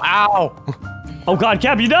 Ow, ow. Oh god,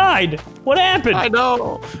 Cap, you died! What happened? I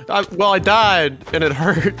know. Well, I died, and it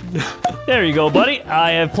hurt. There you go, buddy.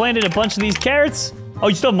 I have planted a bunch of these carrots. Oh,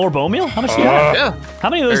 you still have more bone meal? How much do you have? Yeah. How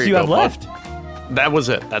many of those there do you you have go, bud. left? That was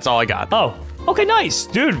it. That's all I got. Oh, okay, nice.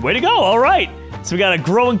 Dude, way to go. All right. So we got a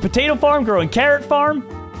growing potato farm, growing carrot farm.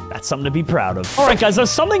 That's something to be proud of. All right, guys, there's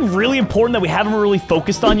something really important that we haven't really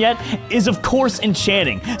focused on yet is, of course,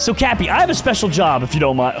 enchanting. So, Cappy, I have a special job, if you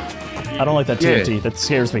don't mind. I don't like that TNT. Yeah. That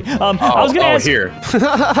scares me. I was gonna ask. Here.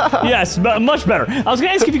 Yes, much better. I was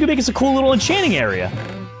gonna ask if you could make us a cool little enchanting area.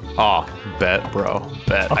 Oh, bet, bro.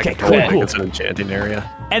 Bet. Okay, I can totally cool. make it's an enchanting area.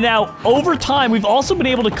 And now, over time, we've also been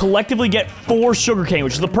able to collectively get 4 sugarcane,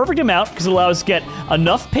 which is the perfect amount because it allows us to get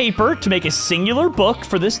enough paper to make a singular book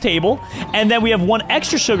for this table. And then we have 1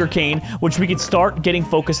 extra sugarcane, which we can start getting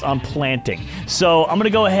focused on planting. So I'm going to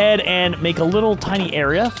go ahead and make a little tiny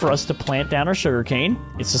area for us to plant down our sugarcane.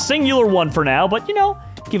 It's a singular one for now, but, you know,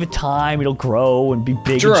 give it time. It'll grow and be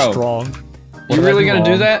big Jerome, and strong. You really gonna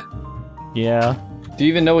do that? Yeah. Do you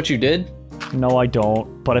even know what you did? No, I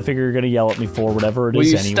don't. But I figure you're going to yell at me for whatever it Well,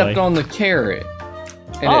 is you anyway. stepped on the carrot,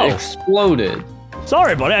 and Oh. it exploded.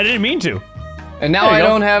 Sorry, buddy. I didn't mean to. And now There you I go.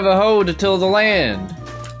 don't have a hoe to till the land.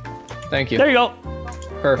 Thank you. There you go.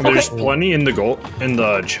 Perfect. There's plenty in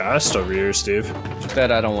the chest over here, Steve.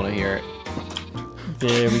 Bet I don't want to hear it.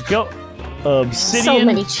 There we go. Obsidian. So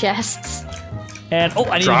many chests. And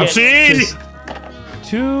I need Drop to get seed! just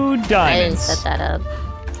 2 I didn't diamonds. set that up.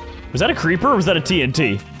 Was that a creeper or was that a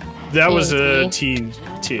TNT? That was a TNT.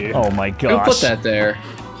 TNT. Oh my Who gosh. put that there?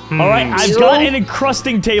 All right, I've You? got an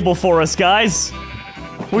encrusting table for us, guys.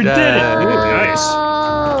 We did it. Nice.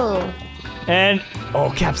 Oh. And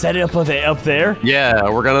Cap, set it up there. Yeah,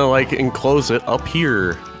 we're gonna like enclose it up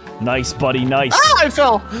here. Nice, buddy. Nice. I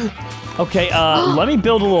fell. Okay, let me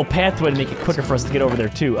build a little pathway to make it quicker for us to get over there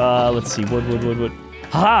too. Let's see. Wood.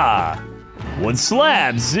 Ha! Wood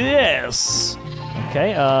slabs. Yes.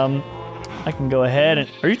 Okay. I can go ahead and.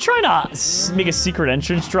 Are you trying to make a secret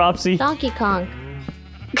entrance, Dropsy? Donkey Kong.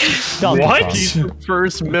 Donkey What? Kong. He's the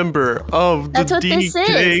first member of the That's what this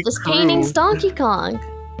DK is. This crew. painting's Donkey Kong.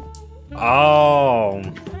 Oh.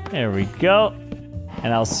 There we go.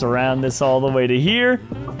 And I'll surround this all the way to here.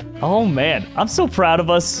 Oh man, I'm so proud of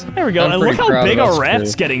us. There we go. I'm And look pretty how proud big of our us,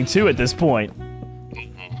 raft's too. getting too at this point.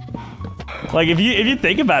 Like if you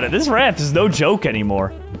think about it, this raft is no joke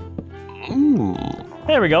anymore.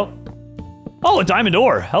 There we go. Oh, a diamond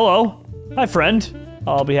ore. Hello. Hi, friend.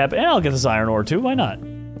 I'll be happy. And I'll get this iron ore too. Why not?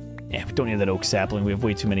 Yeah, we don't need that oak sapling. We have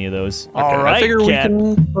way too many of those. All right, I figure Cat.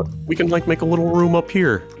 we can like make a little room up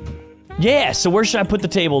here. Yeah, so where should I put the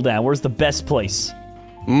table down? Where's the best place?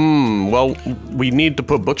 Well, we need to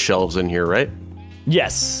put bookshelves in here, right?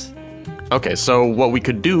 Yes. Okay, so what we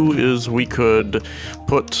could do is we could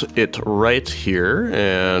put it right here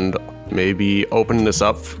and maybe open this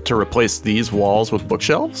up to replace these walls with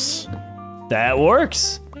bookshelves. That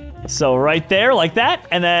works. So right there, like that,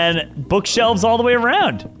 and then bookshelves all the way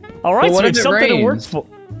around. All right, But so what it's if it something to work rains? for.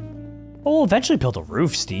 Oh, we'll eventually build a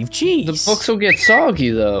roof, Steve. Jeez. The books will get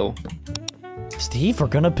soggy though. Steve, we're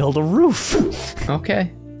gonna build a roof.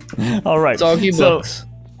 Okay. All right. Soggy so, books.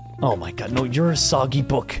 Oh my God, no, you're a soggy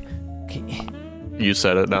book. Okay. You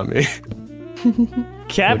said it, not me.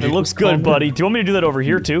 Cap, it looks good, buddy. Do you want me to do that over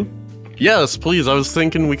here too? Yes, please. I was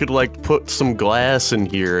thinking we could like put some glass in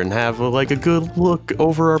here and have like a good look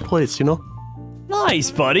over our place, you know?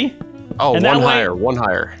 Nice, buddy. Oh, And that one way- higher, one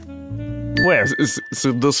higher. Where?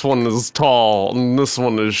 So this one is tall and this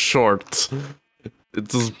one is short.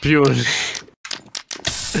 It's just beauty.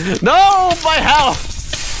 No, my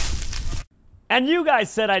house! And you guys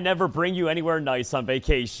said I never bring you anywhere nice on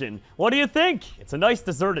vacation. What do you think? It's a nice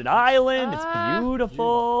deserted island. It's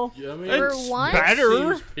beautiful. I mean, For it's once? Better.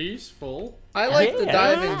 Seems peaceful. I like the Yeah.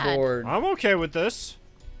 diving Bad. board. I'm okay with this.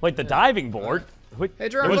 Wait, the diving board? Wait. Hey,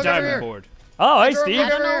 Jerome, What look over diving here. board? Oh, hey, Jerome, Steve. I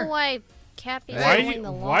look don't over know here. why Cappy's Why mowing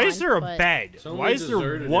the lawn. why is there a but- bed? It's only Why is there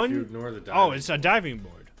deserted if you one? ignore the Oh, diving it's a diving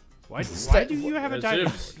board. Why do you have a As diving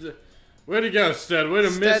board? if- Way to go, Sted. Way to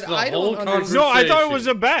miss Sted, the I whole don't conversation. No, I thought it was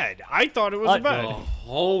a bed. I thought it was a The bed.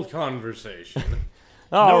 whole conversation.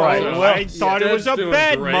 All No, right. I Well, thought it was a Sted's doing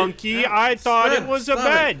bed, great. monkey. I thought Sted, it was a stop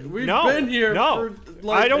bed. it. We've No, been here no. for,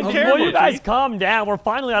 like, I don't a care, well, you month. guys calm down. We're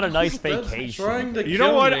finally on a nice Sted's vacation. trying to You know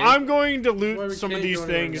kill what? me. I'm going to Why loot we some of can't these go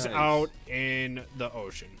anywhere things nice. out in the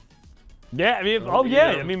ocean. Yeah, I mean, Don't oh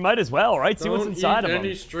yeah, eat 'em. I mean, might as well, right? See what's Don't inside eat of any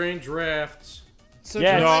them. strange rafts. So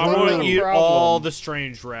Yeah, No, Jerome, I'm what's going the to eat problem? all the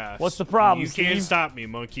strange rafts. What's the problem, You can't Steve? stop me,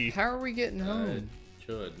 monkey. How are we getting home?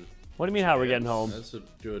 Should. What do you mean, how are we getting home? That's a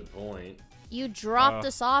good point. You dropped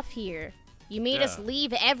us off here. You made us yeah.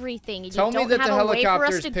 leave everything. You Tell me don't that the have a way for us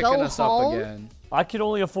helicopter's to picking go us up home. again. I could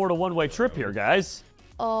only afford a one-way trip here, guys.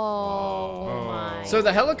 Oh my. So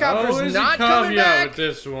the helicopter's Always not a coming caveat back. with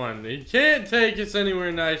this one. He can't take us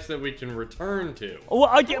anywhere nice that we can return to. Well,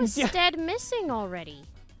 What's Stead missing already?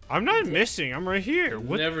 I'm not missing. I'm right here.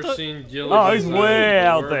 What Never the? seen Gilly. Oh, he's way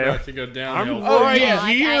out there. About to go I'm downhill. right yeah.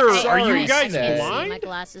 here. Are you Sorry, guys Sted. blind? My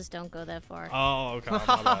glasses don't go that far. Oh, okay.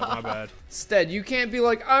 My bad. Stead, you can't be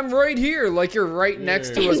like, I'm right here, like you're right next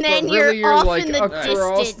to us, And then but really you're you're off like in the across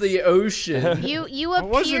distance. the ocean. You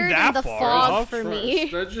wasn't appeared in that the far fog off. for me.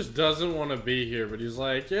 That just doesn't want to be here, but he's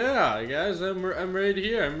like, yeah, guys, I'm right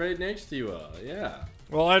here. I'm right next to you all. Yeah.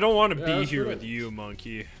 Well, I don't want to Yeah, be that's here right. with you,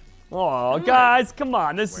 monkey. Oh, guys, come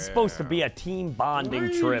on. This is supposed to be a team bonding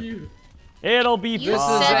trip. It'll be You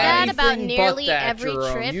fun. said that about Anything nearly but that, every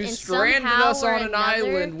Jerome. trip, You and stranded somehow us or on an another-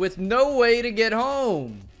 island with no way to get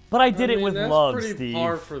home. But I did I it mean, with that's love, pretty Steve.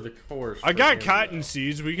 par for the course. I for got him, cotton though.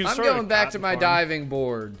 seeds. We can I'm start a going back to cotton my farm. diving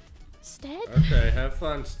board. Stead? Okay, have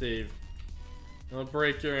fun, Steve. Don't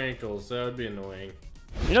break your ankles. That would be annoying.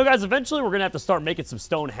 You know, guys, eventually we're going to have to start making some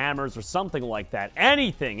stone hammers or something like that.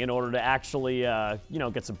 Anything in order to actually, you know,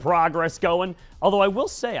 get some progress going. Although I will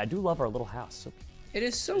say, I do love our little house. So It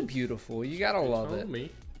is so beautiful. You gotta love it.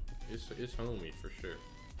 Homey. It's homey for sure.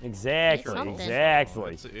 exactly, It's something.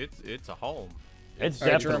 exactly. It's a home. It's All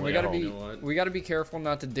right, definitely Jerome, a home. You know what? we gotta be careful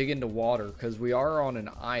not to dig into water because we are on an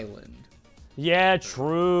island. Yeah,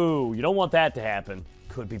 true. You don't want that to happen.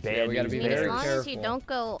 Could be bad. Yeah, we gotta news be I mean, as very long as you careful. don't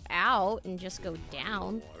go out and just go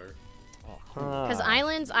down. Water. Because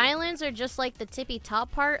Huh. islands are just like the tippy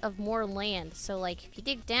top part of more land. So like if you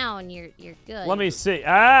dig down, you're good. Let me see.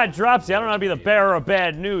 Ah, Dropsy, I don't know how to be the bearer of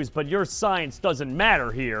bad news, but your science doesn't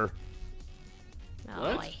matter here. Oh,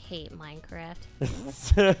 What? I hate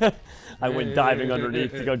Minecraft. I went diving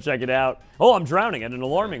underneath to go check it out. Oh, I'm drowning at an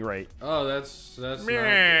alarming rate. Oh, that's not good.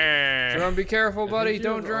 Jerome, be careful, I buddy. think you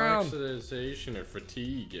Don't have drown. Oxidation or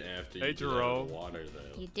fatigue after you Hey, get out of Jerome. the water,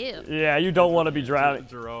 though. You do. Yeah, you don't want to be drowning.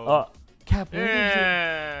 Jerome. Cap, where did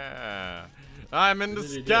Yeah. I'm in the What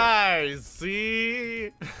did he do? skies. See?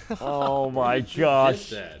 you... Oh my Get gosh.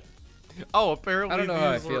 that. Oh, apparently I don't know how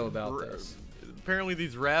I these feel are about this. Apparently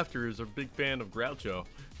these rafters are a big fan of Groucho.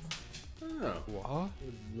 Oh, What?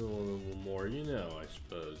 a little more, you know, I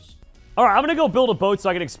suppose. All right, I'm going to go build a boat so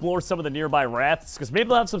I can explore some of the nearby rafts, because maybe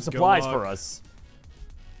they'll have some supplies luck. for us.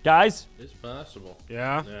 Guys, It's possible.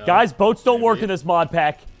 Yeah? Yeah. guys, boats don't work Maybe. in this mod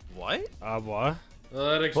pack. What? Well, What?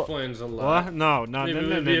 that explains a lot. What? No, no, Maybe no, no,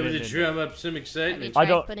 we'll no, be able no, to no. drum up some Have you excitement. I tried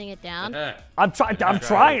don't- putting it down? Ah, I'm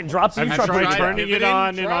trying. Drops, you I've try tried putting it down. turning it on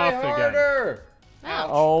and Try off again. harder.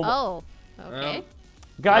 Oh, Okay.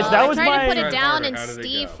 guys, Well, that I was tried to put my... it down Harder. and How did it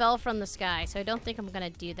Steve go? fell from the sky, so I don't think I'm gonna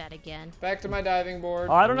do that again. Back to my diving board.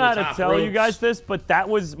 I don't know how to Top tell you ropes. guys this, but that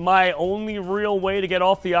was my only real way to get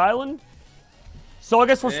off the island. So I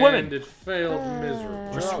guess we're swimming. And it failed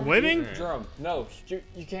miserably. We're swimming? Jerome, no,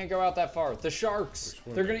 you can't go out that far. The sharks,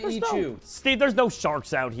 they're gonna eat No, you. Steve, there's no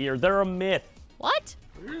sharks out here. They're a myth. What?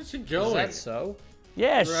 Where is he Is going? that so?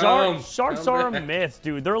 Yeah, Jerome, sharks come are a back. myth,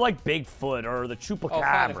 dude. They're like Bigfoot or the Oh,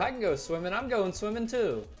 fine. If I chupacabra. can go swimming, I'm going swimming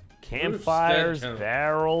too. Campfires, Stead count?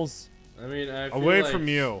 barrels. I mean, I feel Away like, from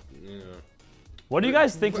you. You know, What do you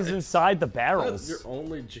guys think is inside the you're barrels?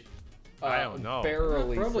 only. I don't know.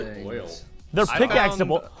 Barely Probably things. oil. They're I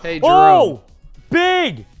pickaxeable. Hey, Jerome. Oh!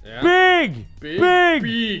 Big! Yeah. Big! Big, Big!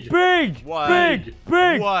 big. Big! What? Big!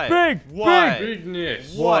 Big! What? Big! What? Big!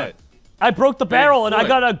 Bigness. What? I broke the barrel and I foot.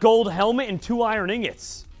 got a gold helmet and 2 iron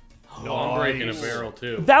ingots. No, I'm breaking a Nice. barrel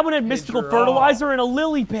too. That one had mystical Jerome. fertilizer and a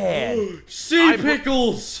lily pad. Sea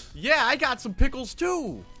pickles. Yeah, I got some pickles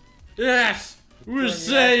too. Yes, we're What was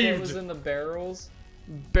saved. in the barrels?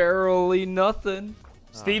 Barely nothing.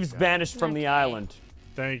 Steve's banished from the island.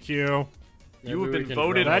 Thank you. You have Maybe we been can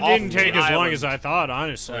voted drum That up off didn't the take as long island. as I thought,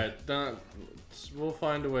 honestly. Alright, we'll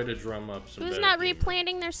find a way to drum up some. Who's better not gamers.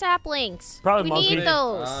 replanting their saplings? Probably we Monkey. need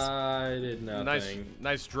those. I did nothing.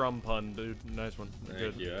 Nice drum pun, dude. Nice one. Thank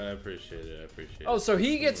Good. you. I appreciate it. I appreciate Oh, it. so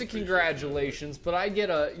he gets a Appreciate it. congratulations, but I get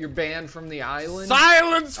a you're banned from the island.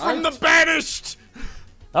 Silence from the banished!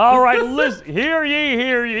 All right, listen. Hear ye,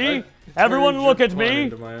 hear ye. I Everyone turned look your at pun me.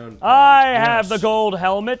 into my own pun. I have the Yes. gold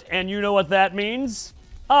helmet, and you know what that means?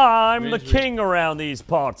 I'm the Means we- king around these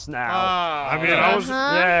parts now. I mean, I was.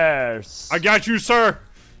 Huh? Yes. I got you, sir.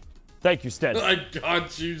 Thank you, Stead. I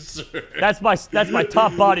got you, sir. That's my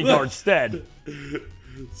top bodyguard, Stead.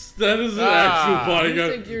 That is an actual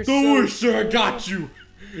bodyguard. think you're Don't so worry, sir. I cool? got you.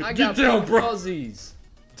 I Get got down, bro. fuzzies.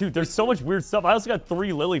 Dude, there's so much weird stuff. I also got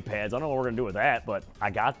 3 lily pads. I don't know what we're gonna do with that, but I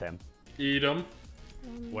got them. Eat them.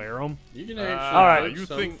 Wear them. You can actually All right. cook You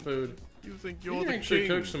some think- food. You think You you're can the actually king,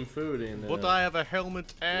 cook some food in. but I have a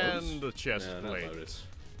helmet and a chest No, not plate. Lotus.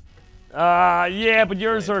 Yeah, but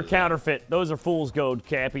yours are counterfeit. Those are fool's gold,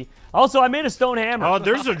 Cappy. Also, I made a stone hammer. Oh,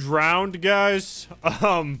 there's a drowned, guys.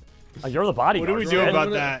 You're the bodyguard. What do we do Stead.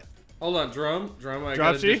 about that? Hold on, Jerome, I gotta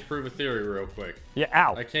Dropsy? disprove a theory real quick. Yeah,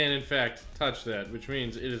 ow. I can, in fact, touch that, which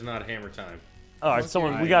means it is not hammer time. All right,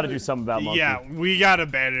 someone, we got to do something about Monkey. Yeah, we gotta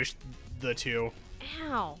banish the two.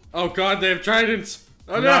 Ow. Oh God, they have tridents.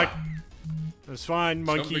 Oh no! Not- That's fine,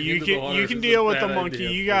 Monkey. Jumping You into the water can is deal a with the bad monkey. idea.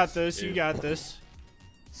 You got Fix this. You it. got this.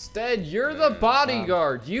 Stead, you're the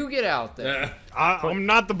bodyguard. You get out there. I'm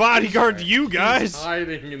not the bodyguard to you guys.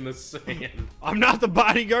 Hiding in the sand. I'm not the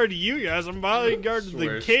bodyguard to you guys. I'm bodyguard to the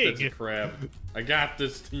Swear, Stead's a king. crab. I got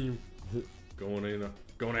this team.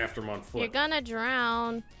 Going after him on foot. You're gonna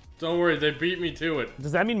drown. Don't worry, they beat me to it.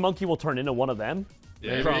 Does that mean Monkey will turn into one of them?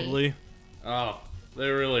 Yeah, Probably. Oh, they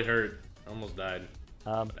really hurt. Almost died.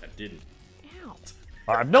 Um, But I didn't. Ow.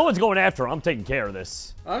 All right, if no one's going after him, I'm taking care of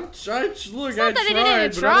this. Look, not I that they tried,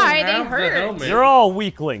 didn't but try, I they don't have hurt. the helmet. You're all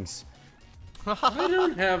weaklings. I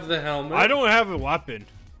don't have the helmet. I don't have a weapon.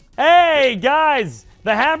 Hey, guys,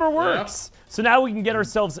 the hammer works. So now we can get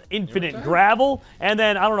ourselves infinite gravel, and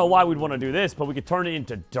then I don't know why we'd want to do this, but we could turn it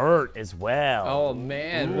into dirt as well. Oh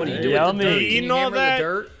man, what do you do Yummy. with the dirt? Can Eating you all hammer that? the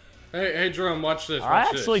dirt? Hey, Jerome, watch this. I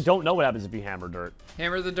Watch actually this. don't know what happens if you hammer dirt.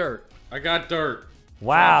 Hammer the dirt. I got dirt.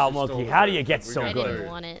 Wow, Dropsy Monkey, stole how do dirt. you get We so got I good? didn't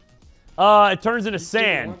want it. It turns into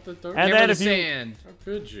sand, want the dirt? and Hammer then the if you, sand. How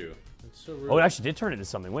could you? It's so rude. oh, it actually did turn into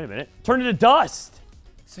something. Wait a minute, turned into dust.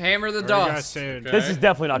 Hammer the I gotta dust. say it. Okay. This is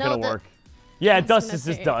definitely not No, gonna the- work. Yeah, I was dust gonna is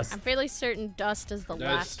just say, dust. I'm fairly certain dust is the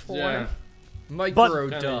last form. Yeah, Micro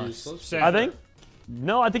kinda dust. useless. Sand. I think.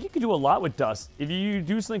 No, I think you could do a lot with dust. If you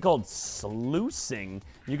do something called sluicing,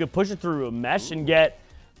 you could push it through a mesh and get,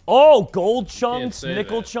 oh, gold chunks, say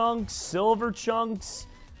nickel that. chunks, silver chunks.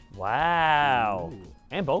 Wow.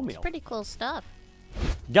 And bone meal. Pretty cool stuff.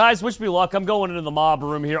 Guys, wish me luck. I'm going into the mob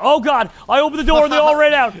room here. Oh, God. I opened the door and they all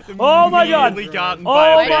ran out. Oh, my God. Immediately gotten Oh, by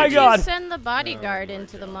a my Why did God. you send the bodyguard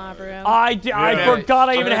into the mob room? I forgot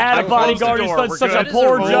I even had a bodyguard who's done such a That is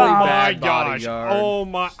poor a really job. Oh my bad gosh. bodyguard. Oh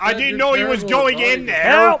my. I Said didn't you're know he was terrible going in bodyguard. there.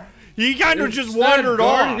 Help! He kind of just Instead, wandered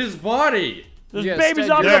guard off. his body. This Yeah, baby's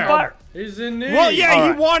Stead, on you're the fire. He's in need. Well, yeah, All he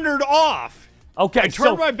right. wandered off. Okay, I so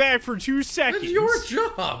turned my back for 2 seconds. That's your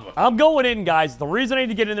job. I'm going in, guys. The reason I need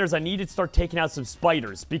to get in there is I need to start taking out some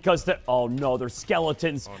spiders because oh no, they're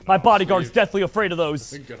skeletons. My bodyguard's Leave. deathly afraid of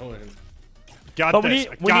those. Go in. Got But this.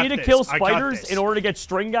 we need to kill I got spiders this. in order to get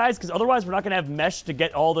string, guys, because otherwise we're not gonna have mesh to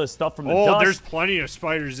get all the stuff from the Oh, dust. there's plenty of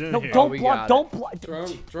spiders in No, here. don't we block. got Don't block.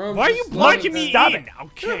 Drum, Why are you just blocking let me Stop in?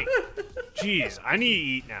 Okay. Jeez, I need to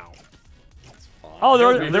eat now. Oh,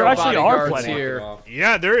 You'll there be actually are bodyguards plenty. here.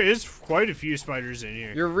 Yeah, there is quite a few spiders in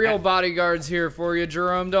here. Your real bodyguard's here for you,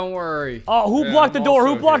 Jerome. Don't worry. Oh, who Yeah, blocked I'm the door? Who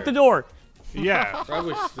also blocked here. the door? Yeah.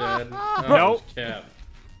 Probably Stead. Nope. Cap.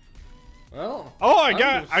 Well. Oh, I I'm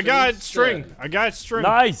got assuming string. Stead. I got string.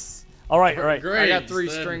 Nice. All right, all right. Great. I got 3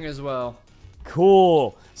 Stead. string as well.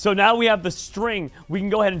 Cool. So now we have the string. We can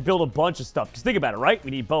go ahead and build a bunch of stuff. Because think about it, right?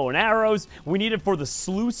 We need bow and arrows. We need it for the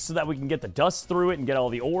sluice so that we can get the dust through it and get all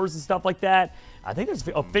the ores and stuff like that. I think there's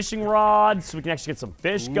a fishing rod so we can actually get some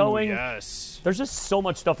fish going. Yes. There's just so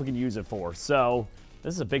much stuff we can use it for. So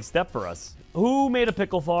this is a big step for us. Who made a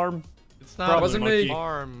pickle farm? It's not Wasn't a me.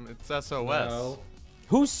 farm. It's SOS. No.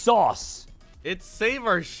 Who's sauce? It's save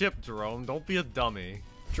our ship, Jerome. Don't be a dummy.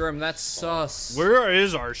 Jerome, that's sus. Where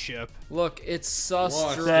is our ship? Look, it's sus,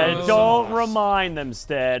 What? Jerome. Stead, Jerome. don't remind them,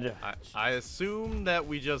 Stead. I assume that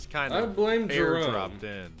we just kind I of blame Jerome. airdropped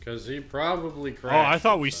in. Because he probably crashed. Oh, I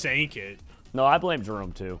thought we or sank it. No, I blame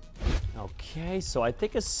Jerome too. Okay, so I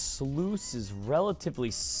think a sluice is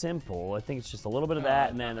relatively simple. I think it's just a little bit of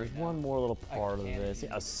that, and then there's one more little part of this.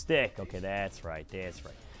 Yeah, a stick. Okay, that's right. That's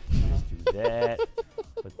right. Just do that.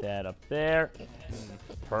 Put that up there.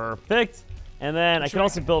 Perfect. And then I can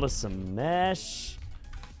also build us some mesh.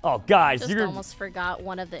 Oh, guys, Just you're almost forgot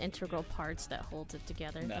one of the integral parts that holds it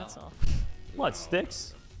together. That's all. what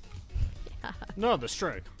sticks? No, the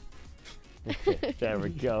string. There we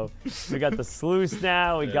go. We got the sluice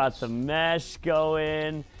now. We got the mesh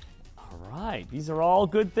going. All right, these are all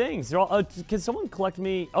good things. They're all. Can someone collect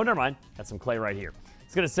me? Oh, never mind. Got some clay right here. I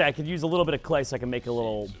was gonna say I could use a little bit of clay so I can make a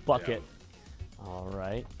little bucket. All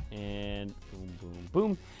right, and boom, boom,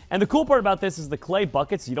 boom. And the cool part about this is the clay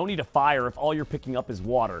buckets, you don't need a fire if all you're picking up is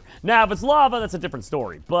water. Now, if it's lava, that's a different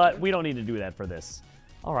story, but we don't need to do that for this.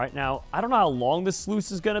 All right, now, I don't know how long this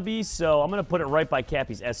sluice is going to be, so I'm going to put it right by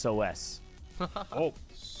Cappy's SOS. Oh.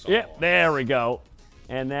 Yep, there we go.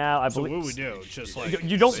 And now I So believe... what do we do? Just like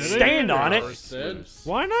You don't sit stand in on it. Stead.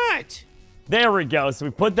 Why not? There we go. So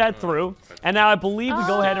we put that through. And now I believe we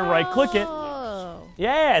go ahead and right-click it. Oh.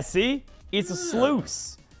 Yeah, see? It's a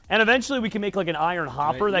sluice. And eventually we can make like an iron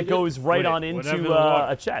hopper that goes right Wait, on whatever into the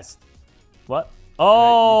water. a chest. What?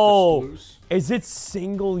 Oh, Eat the sluice. is it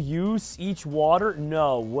single use each water?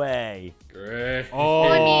 No way. Great. Oh.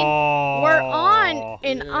 Well, I mean, we're on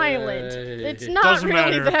an island. Yay. It's not Doesn't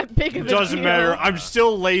really matter. that big of a Doesn't deal. matter. I'm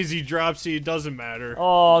still lazy, Dropsy. It doesn't matter.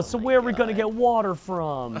 Oh, so where are we gonna get water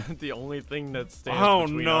from? The only thing that stands Oh,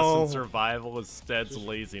 between no. us and survival is Stead's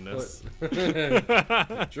laziness.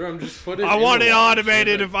 Jerome, just put it I in want the it water.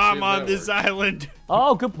 automated See if I'm if on that this works. island.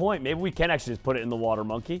 Oh, good point. Maybe we can actually just put it in the water,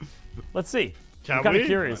 monkey. Let's see. I'm Can kind of we?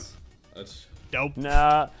 curious. That's Nope.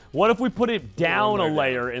 Nah. What if we put it down a more down.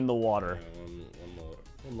 layer in the water?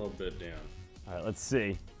 one little bit down. All right, let's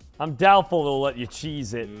see. I'm doubtful they'll let you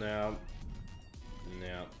cheese it. No.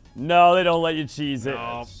 No. No, they don't let you cheese it.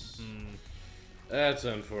 No. That's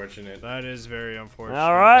unfortunate. That is very unfortunate.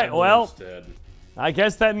 All right, That well, one's dead. I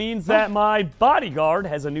guess that means that my bodyguard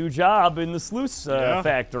has a new job in the sluice Yeah.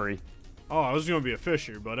 factory. Oh, I was gonna be a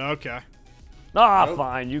fisher, but okay. Ah, Nope.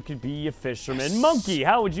 fine. You could be a fisherman. Monkey,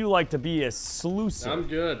 how would you like to be a sluicer? I'm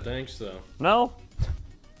good, thanks though. No?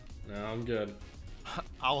 No, I'm good.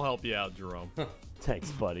 I'll help you out, Jerome. Thanks,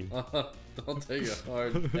 buddy. Don't take a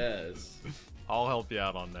hard pass. I'll help you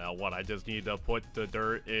out on that. What? I just need to put the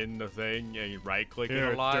dirt in the thing and you right-click it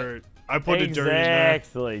Here, a lot. dirt. I put the dirt in there.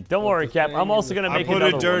 Exactly. Don't worry, the Cap. thing I'm also in going to the- make I put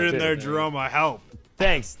another the dirt one, in too. there, Jerome. I help.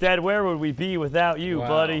 Thanks, Dad. Where would we be without you, Wow.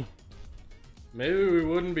 buddy? Maybe we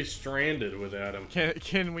wouldn't be stranded without him.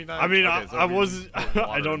 Can we not? I mean, okay, so I we wasn't. put water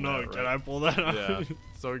I don't in know. that, Can right? I pull that out? Yeah.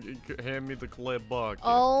 So hand me the clip bucket.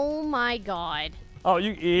 Oh my god. Oh,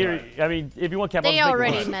 you here? I mean, if you want, Cap, I'll They just make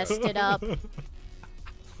already one. messed it up.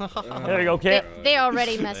 There you go, Cap. They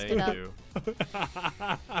already messed it Thank up. you.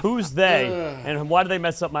 Who's they? And why do they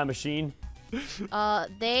mess up my machine?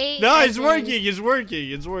 They. No, as it's in- working. It's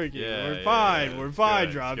working. It's working. Yeah, We're yeah, fine. yeah. We're fine,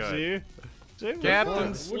 Good, Dropsy. See, we're Captain fine.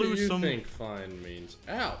 What do Sluice you 'em. think fine means?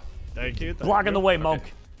 Ow. Thank you. thank Blocking you. the way,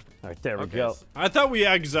 monk. All right, there we Okay, go. I thought we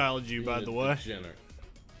exiled you, by the way. Degenerate.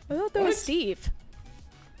 I thought that was Steve.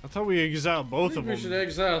 I thought we exiled both of We should them.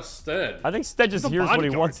 exile Stead. I think Stead just He's a hears what he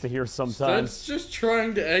bodyguard. wants to hear sometimes. Stead's just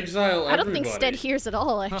trying to exile I don't everybody. think Stead hears at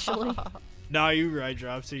all, actually. No, you're right,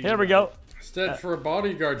 Dropsy. Here we go. Stead, for a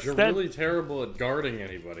bodyguard, you're Stead- really terrible at guarding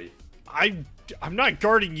anybody. I'm not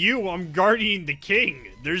guarding you. I'm guarding the king.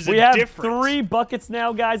 There's We a have difference. 3 buckets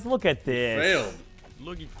now, guys. Look at this. Failed.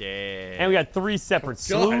 Look at that. And we got 3 separate God,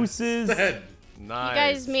 sluices. Stead. Nice. You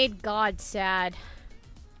guys made God sad.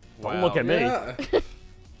 Don't look at me. Yeah.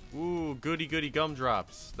 Ooh, goody goody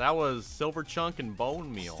gumdrops. That was silver chunk and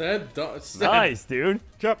bone meal. Stead, Stead. Nice, dude.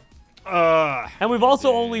 Yep. And we've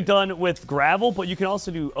also only done with gravel, but you can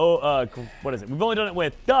also do, what is it? We've only done it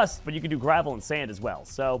with dust, but you can do gravel and sand as well.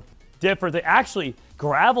 So, different. Actually,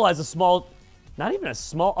 gravel has a small, not even a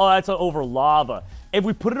small, oh, that's over lava. If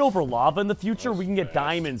we put it over lava in the future, we can get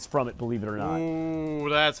diamonds from it, believe it or not. Ooh,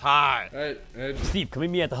 that's hot. Steve, come meet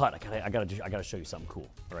me at the hut. I gotta show you something cool.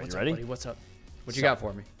 All right, What's you up, ready? buddy? What's up? What you got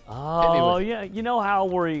for me? Oh, with it. yeah. You know how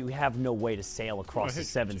we have no way to sail across the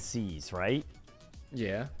 7 seas, right?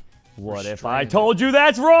 Yeah. What if I stranded. told you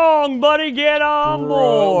that's wrong, buddy? Get on Bro,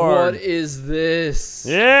 board. what is this?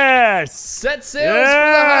 Yes. Set sails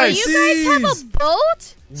Yes. for Do the high you guys have seas. a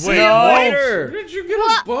boat? Wait, No. what? Later. Where did you get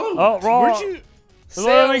a boat? Oh, wrong. Where'd you?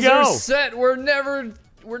 There we Sails go. are set. We're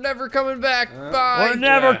never coming back. Bye. We're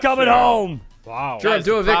never Yeah, coming sure. home. Wow. Jerome, Guys,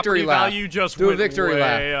 do a the victory property lap. value just Do a went victory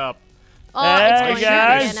way lap. up. Oh, Hey, it's going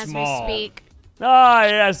guys. again as we Small. speak. Ah,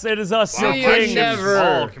 yes, it is us, your See you kings. never.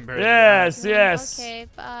 Small compared to Yes, yes. Okay,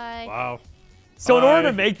 bye. that. Wow. So in order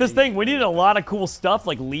to Bye. make this thing, we needed a lot of cool stuff,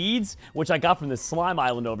 like leads, which I got from this slime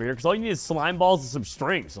island over here, because all you need is slime balls and some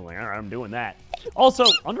strings. I'm like, all right, I'm doing that. Also,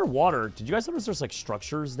 underwater, did you guys notice there's like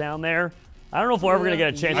structures down there? I don't know if we're ever gonna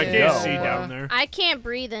get a chance I to can't go. see down there. I can't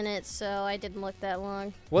breathe in it, so I didn't look that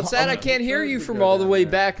long. What's that? I can't hear you from all the way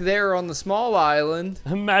back there on the small island.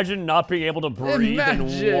 Imagine not being able to breathe in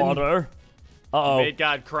Imagine. water. Uh-oh. Made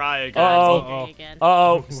God cry again. Uh-oh. Again.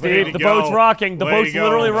 Uh-oh. Steve, to the go. boat's rocking. The Way to boat's go.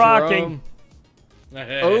 literally rocking.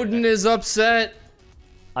 Jerome, Odin is upset.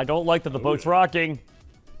 I don't like that the boat's rocking.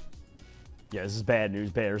 Yeah, this is bad news,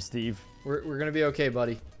 Bear, Steve. We're gonna be okay,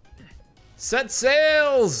 buddy. Set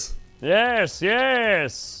sails! Yes,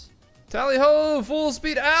 yes. Tally ho! Full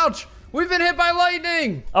speed! Ouch! We've been hit by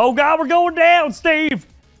lightning! Oh, God, we're going down, Steve.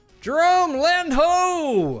 Jerome, land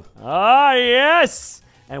ho! Ah, yes.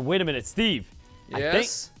 And wait a minute, Steve.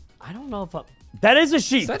 Yes. I don't know if I'm... That is a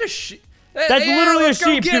sheep. Is that a sheep? That's literally a let's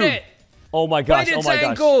go sheep, get dude. it! Oh, my gosh. Bite Oh, its my gosh.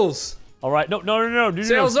 ankles! All right. No.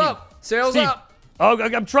 Sails Steve. up! Sails Steve. up! Oh,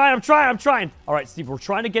 I'm trying. All right, Steve, we're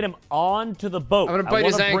trying to get him onto the boat. I'm gonna bite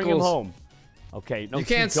his bring him ankles. home. Okay, no, You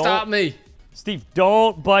Steve, can't don't- stop me! Steve,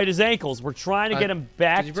 don't bite his ankles. We're trying to get him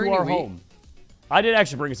back did you to bring our any wheat? home. I did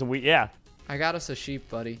actually bring some wheat, yeah. I got us a sheep,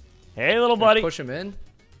 buddy. Hey, little Can I buddy. push him in?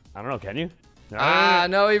 I don't know, can you? Ah,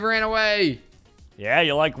 no, he ran away. Yeah,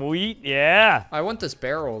 you like wheat? Yeah. I want this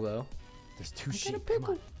barrel, though. There's 2 sheep. Come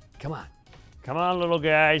on. Come on. Come on, little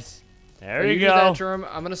guys. There You you do go. that, Jerome.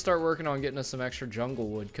 I'm gonna start working on getting us some extra jungle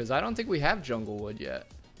wood because I don't think we have jungle wood yet.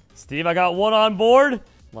 Steve, I got one on board.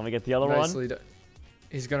 Let me get the other Nicely one.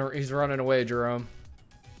 done. He's running away, Jerome.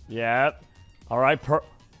 Yep. All right.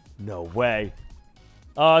 No way.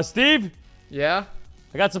 Steve, Yeah.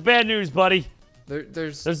 I got some bad news, buddy.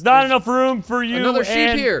 There's not enough room for you. another sheep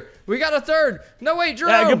and... here. We got a third. No, wait,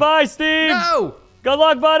 Jerome. Yeah, goodbye, Steve. No. Good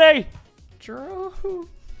luck, buddy. Jerome,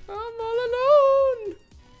 I'm all alone.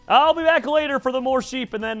 I'll be back later for the more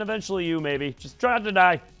sheep, and then eventually you, maybe. Just try not to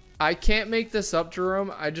die. I can't make this up,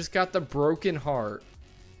 Jerome. I just got the broken heart.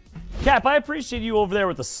 Cap, I appreciate you over there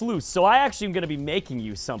with the sluice, so I actually am going to be making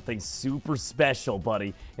you something super special,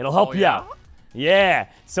 buddy. It'll help you out. Yeah,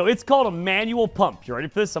 so it's called a manual pump. You ready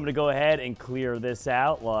for this? I'm going to go ahead and clear this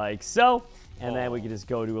out like so, and then we can just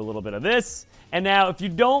go do a little bit of this. And now, if you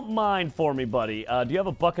don't mind for me, buddy, do you have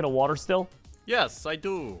a bucket of water still? Yes, I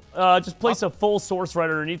do. Just place a full source right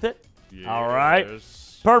underneath it. Yes. All right.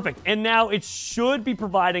 Perfect. And now it should be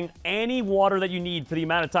providing any water that you need for the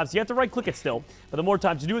amount of time. So you have to right-click it still, but the more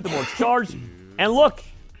times you do it, the more it's charged. And look,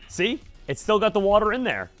 see? It's still got the water in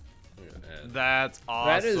there. That's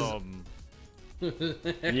awesome.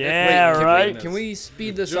 Yeah, Wait, right? Can we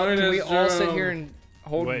speed this Join up? Can us, we all sit Jerome. here and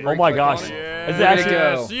hold? Wait. Oh my right-click gosh. on it? Yes. Is it actually...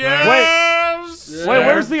 go. Yes. Wait,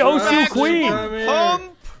 where's the Osu queen? Pump.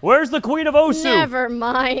 Where's the queen of Osu? Never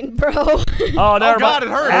mind, bro. Oh, never God, mind. it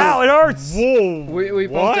hurts. Ow, it hurts. Whoa. We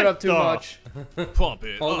bumped it up too the- much. Pump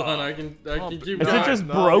it. Hold on, I can keep Is going. it just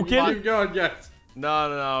No, broken? Keep going, guys.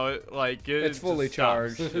 No. It's fully just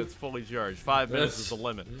stops. charged. It's fully charged. 5 minutes is the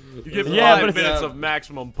limit. You give Yeah, 5 but it's- minutes of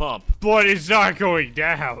maximum pump. But it's not going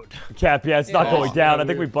down. Cap, yeah, it's not Yeah. going down. I Oh,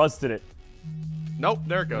 think we busted it. Nope,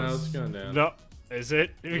 there it No, it's goes. going down. No. Is it?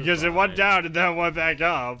 Because it went down and then went back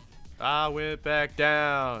up. I went back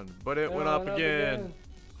down, but it went up again.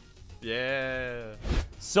 Yeah.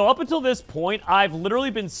 So up until this point, I've literally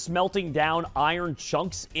been smelting down iron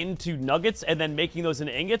chunks into nuggets and then making those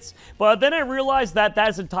into ingots. But then I realized that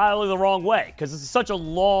that's entirely the wrong way because this is such a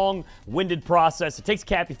long-winded process. It takes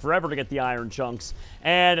Cappy forever to get the iron chunks,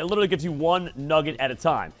 and it literally gives you 1 nugget at a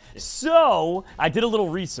time. So I did a little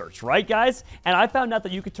research, right, guys? And I found out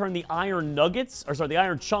that you could turn the iron nuggets, or sorry, the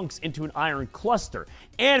iron chunks into an iron cluster.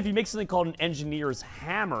 And if you make something called an engineer's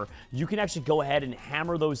hammer, you can actually go ahead and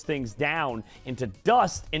hammer those things down into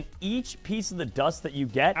dust, and each piece of the dust that you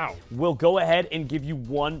get will go ahead and give you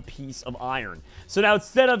 1 piece of iron. So now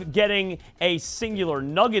instead of getting a singular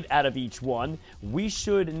nugget out of each one, we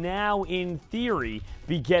should now, in theory,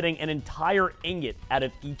 be getting an entire ingot out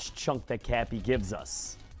of each chunk that Cappy gives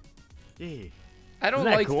us. I don't Isn't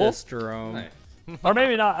that like cool? this, Jerome. Or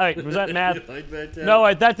maybe not. All right, was that math? You like that, Cap?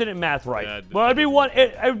 No, that didn't math right. Yeah, it Well, it'd be it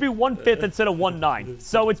would be 1/5 instead of 1/9.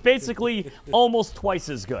 So it's basically almost twice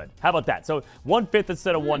as good. How about that? So 1/5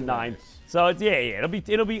 instead of 1/9. So it's, yeah,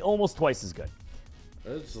 it'll be almost twice as good.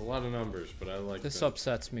 That's a lot of numbers, but I like This that.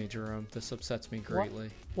 upsets me, Jerome. This upsets me greatly.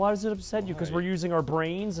 Why does it upset you? Because we're using our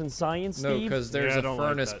brains and science, No, Steve? because there's Yeah, I a don't like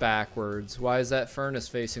furnace that. backwards. Why is that furnace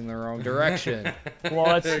facing the wrong direction? Well,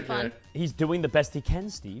 that's Fun. he's doing the best he can,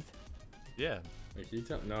 Steve. Yeah. Like, you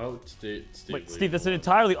no, Steve. Wait, Steve, that's an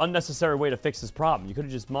entirely unnecessary way to fix this problem. You could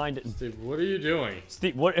have just minded. Steve, what are you doing?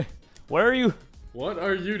 Steve, where are you? What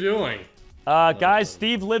are you doing? Guys,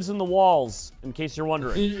 Steve lives in the walls, in case you're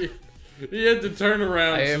wondering. He had to turn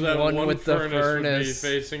around I so am that one one with the furnace would be furnace.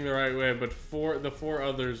 facing the right way, but the four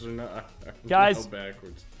others are not. Are Guys, now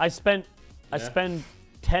backwards. I spent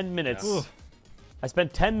 10 minutes. Yeah. I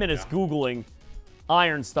spent 10 minutes Googling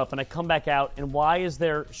iron stuff, and I come back out, and why is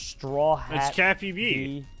there straw hat? It's Cappy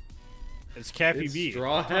B. It's Cappy It's B.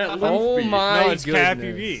 Straw Hat Oh Luffy. my No, it's Cappy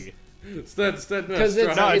goodness. B. Because Because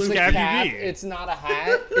it's, No, it's it's a Cappy cap. B. It's not a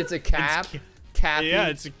hat. It's a cap. Cappy Yeah,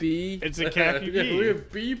 it's a- B. It's a Cappy Yeah, we B.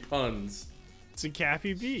 have bee puns. It's a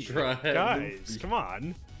Cappy B. Straw Hat Guys, Luffy. come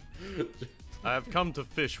on. I've come to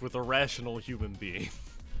fish with a rational human being.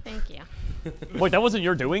 Thank you. Wait, that wasn't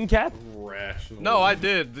your doing, Cap? Rational. No, I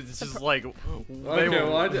did. This is like. Okay,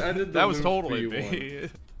 well, I did the that was Luffy totally one. me.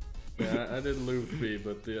 Yeah, I did Luffy,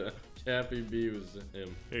 but the Cappy B was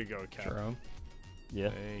him. Here you go, Cap. Jerome, Yeah.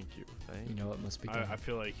 Thank you. Thank you you. know it must be done. I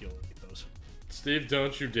feel like you'll eat those. Steve,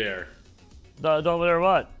 don't you dare. Don't matter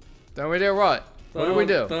what. Don't we do what? What did we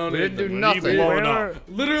do? Don't We didn't do even- nothing. Blowing up.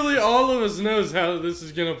 Literally, all of us knows how this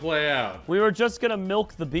is gonna play out. We were just gonna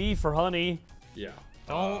milk the bee for honey. Yeah.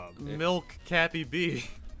 Don't milk Cappy B.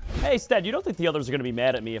 Hey, Stead, you don't think the others are gonna be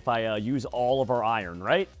mad at me if I use all of our iron,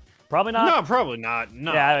 right? Probably not. No, probably not.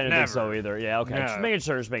 No, Yeah, I didn't never. think so either. Yeah, okay. No. Just making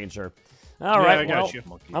sure, just making sure. All right, I got well, you.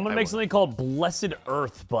 I'm gonna make something called Blessed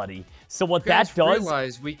Earth, buddy. So what You guys that does,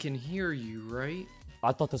 realize we can hear you, right?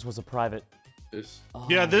 I thought this was a private. This.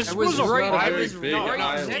 Yeah, this I was was a right- I private. was right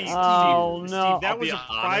next to Steve, you. Oh, Steve, no. that I'll was be a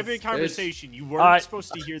honest. private conversation. You weren't All right.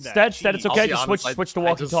 supposed to hear that. Stead, it's I'll okay. be Just honest, switch to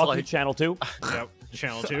I just, walkie-talkie like- channel 2. Yep.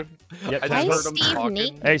 Channel 2. Yep. I channel just two. heard him Steve talking.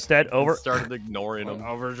 Neat. Hey, Stead, over. and started ignoring him.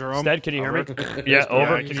 Over, Jerome. Stead, can you hear me? Over. Yeah,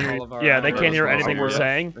 over. I can hear you. Yeah, they can't hear Over. anything we're Over.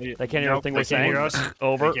 saying. They can't hear Nope, anything they we're can't saying. hear us.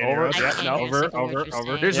 Over, They can't hear over. us. I Yeah, can't no. hear Over, something what over, you're over.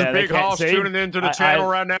 saying. There's Yeah, a they big can't hoss see. tuning into the channel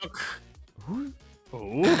right now.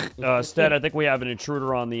 Stead, I think we have an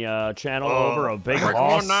intruder on the channel. Over a big Brick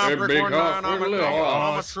hoss. 19, Hey, brick big 19, hoss, I'm little I'm a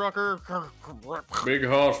hoss. trucker. Big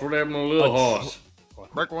horse. What happened to little horse?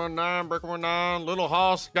 Brick 19, little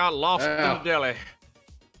hoss got lost in Ow. the deli.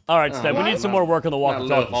 All right, Stead, we need some more work on the Not little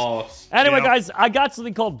walkie-talkies. horse. Anyway, Yep. guys, I got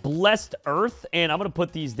something called Blessed Earth, and I'm going to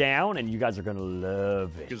put these down, and you guys are going to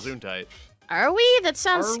love it. Gesundheit. Are we? That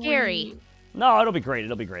sounds Are scary. No, it'll be great.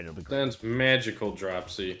 It'll be great. It'll be great. Sounds magical,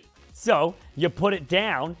 Dropsy. So, you put it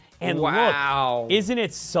down, and Wow. look, isn't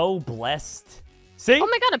it so blessed? See? Oh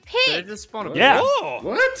my god, a Did pig! it just spawn a Yeah, Oh,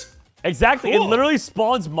 What? exactly. Cool. It literally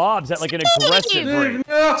spawns mobs at like an aggressive rate.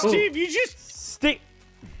 No. Steve, you just Stick.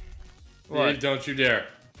 Dave, don't you dare.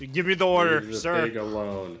 give me the order, Leave the sir. pig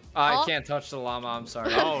alone. I can't touch the llama. I'm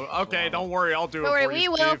sorry. Oh, okay, don't worry, I'll do it Don't worry, for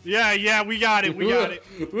you, we will. Steve. Yeah, we got it. We got it.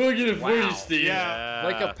 We'll get it for you, Wow. Steve. Yeah.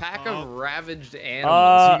 Like a pack of ravaged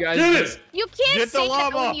animals. You guys Get just... it! You can't Get the say that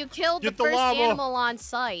llama. when you killed Get the the first llama. animal on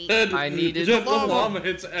site. I needed Just the the llama. llama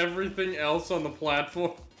hits everything else on the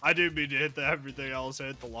platform. I didn't mean to hit everything else. I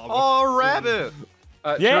hit the lava. Oh, rabbit.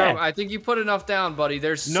 Yeah. Jerome, I think you put enough down, buddy.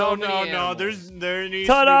 There's so many animals. There needs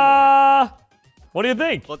Ta-da! What do you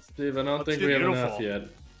think? Steve, I don't Let's think get we have beautiful. enough yet.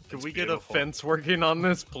 Can we It's get beautiful. a fence working on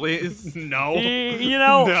this, please? to be. No. You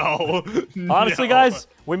know, No. honestly, No. guys,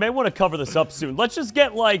 we may want to cover this up soon. Let's just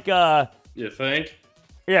get like, You think?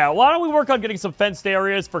 yeah, why don't we work on getting some fenced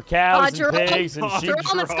areas for cows and Jerome. pigs and sheep?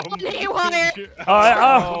 Jerome, it's going haywire.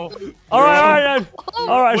 All right,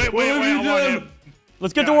 all right. Wait, I want him.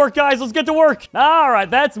 Let's get to work, guys. Let's get to work. All right,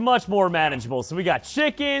 that's much more manageable. So we got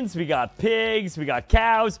chickens, we got pigs, we got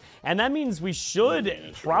cows, and that means we should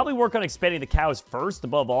probably work on expanding the cows first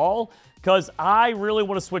above all, because I really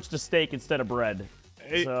want to switch to steak instead of bread.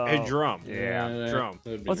 Hey, So- hey, Jerome. Yeah. Jerome.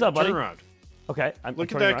 That'd be What's good. up, buddy? Turn around. Okay, I'm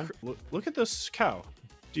Look at turning that. around. Look at this cow.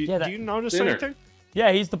 Do Yeah, that- you notice Dinner. anything?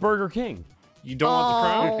 Yeah, he's the Burger King. You don't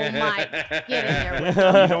want the crown. Oh my! Get in there.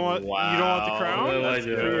 You don't want. You don't want the Wow. crown I like it, for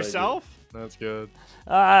I like it. yourself. That's good.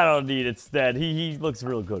 I don't need it, Stead. He looks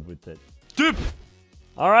real good with it. Dude.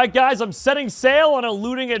 All right, guys, I'm setting sail on a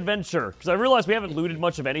looting adventure because I realize we haven't looted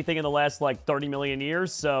much of anything in the last like 30 million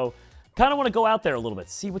years, so kind of want to go out there a little bit,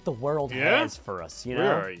 see what the world Yeah? has for us. You know,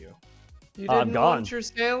 Where are you? You I'm didn't gone. want your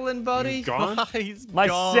sailing, buddy? Gone. He's my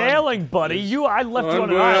gone. sailing buddy. I left you on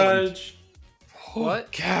an island. Voyage.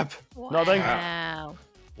 What? Cap. Nothing. Wow.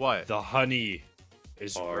 What? The honey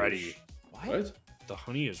is Orange. ready. What? The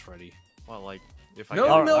honey is ready. Well, like, if I No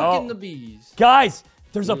get- milk oh. in the bees. Guys,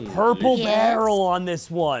 there's a purple Yes. barrel on this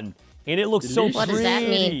one, and it looks so Delicious. What does that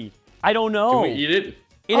mean? I don't know. Can we eat it?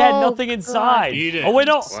 It had Oh, nothing God. inside. Eat it. Oh wait,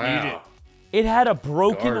 no. Wow. It had a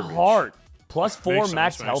broken Garbage. heart. Plus 4 Makes sense,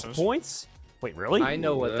 max makes health sense. points. Wait, really? I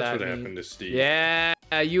know what That's that what means. happened to Steve. Yeah,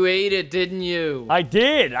 you ate it, didn't you? I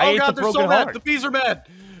did. I Oh ate god, the they're broken so mad. heart. The bees are mad.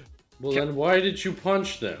 Well, then why did you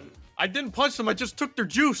punch them? I didn't punch them. I just took their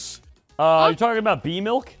juice. You're talking about bee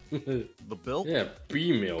milk? The bill? Yeah,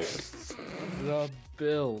 bee milk. The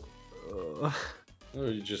bill. Oh,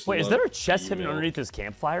 you just Wait, is love there a chest bee hidden milk. underneath this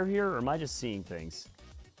campfire here, or am I just seeing things?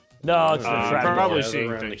 No, it's a trap. probably Gather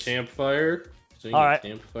seeing around the things. campfire. Sing All the right.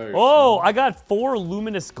 Campfire Oh, song. I got 4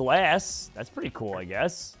 luminous glass. That's pretty cool, I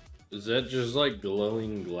guess. Is that just like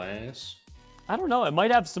glowing glass? I don't know. It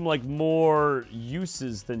might have some like more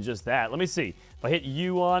uses than just that. Let me see. If I hit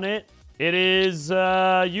U on it, it is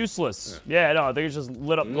useless. Yeah, no, I think it's just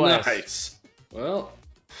lit up glass. Nice. Well,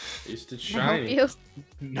 at least it's I hope shiny. you.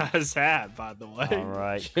 Nice hat, by the way. All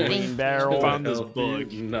right, green barrel. Found this Help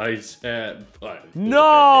book. you. Nice hat, but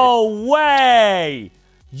No way!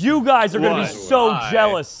 You guys are gonna be What? so Why?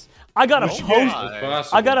 jealous. I got a What'd you post. get? Why?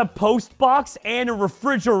 Possible. I got a post box and a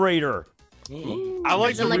refrigerator. I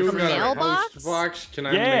like Is it the like You a got mailbox? post box? Can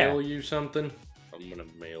I Yeah. mail you something? I'm gonna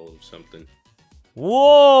mail him something.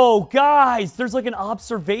 Whoa, guys! There's like an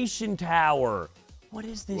observation tower. What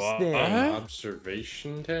is this What? thing?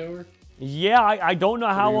 Observation tower? Yeah, I don't know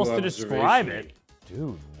how What else are to you describe observationing? it.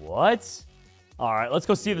 Dude, what? All right, let's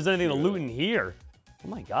go see if there's anything to loot in here. Oh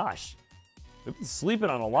my gosh. We've been sleeping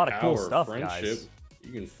on a lot of cool Power stuff, friendship. guys.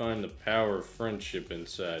 You can find the power of friendship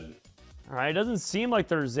inside. All right, doesn't seem like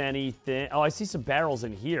there's anything. Oh, I see some barrels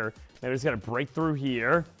in here. Maybe I just gotta break through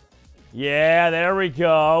here. Yeah, there we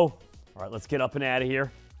go. All right, let's get up and out of here.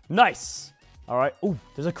 Nice. All right. Ooh,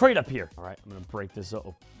 there's a crate up here. All right, I'm gonna break this up.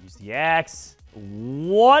 Use the axe.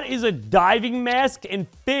 What is a diving mask and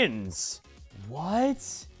fins?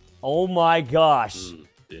 What? Oh my gosh.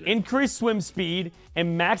 Increased swim speed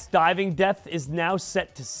and max diving depth is now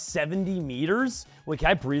set to 70 meters. Wait, can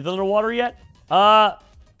I breathe underwater yet? I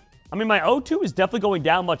mean, my O2 is definitely going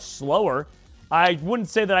down much slower. I wouldn't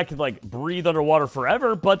say that I could, like, breathe underwater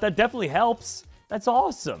forever, but that definitely helps. That's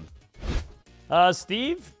awesome.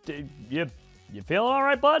 Steve, you feeling all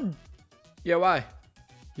right, bud? Yeah, why?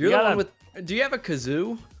 You're the one with... Do you have a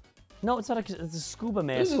kazoo? No, it's not a... It's a scuba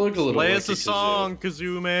mask. Doesn't look a little Play like us a song,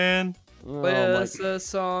 Kazoo Man. Play us a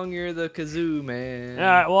song, you're the kazoo man. All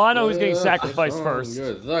right, well, I know who's getting sacrificed first.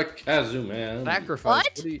 You're the kazoo man. Sacrifice?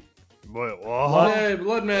 What? Wait, what? Hey,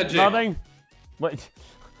 blood magic. Nothing? What?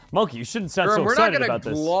 Monkey, you shouldn't sound so We're not excited gonna about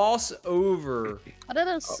this. gloss over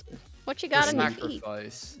What you got the on your feet?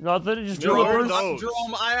 sacrifice. Nothing, just Jerome, bloopers. no.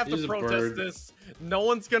 Jerome, I have He's to a protest bird. this. No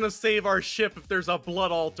one's gonna save our ship if there's a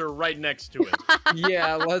blood altar right next to it.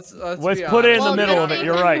 Yeah, let's Let's be put it in honest. the middle of it.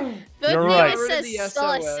 You're right. Good You're thing right. it Rid of the says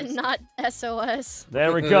sus SOS. and not SOS.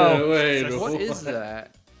 There we go. Wait, What is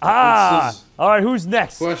that? Ah! This is- All right, who's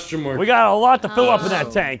next? Question mark. We got a lot to fill up in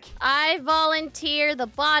that tank. I volunteer the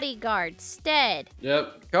bodyguard, Stead.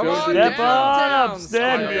 Yep. Come Go on, do Step your up, job.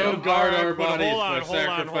 Stead. Go guard our But bodies hold on, by hold on,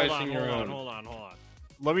 sacrificing your own. hold on.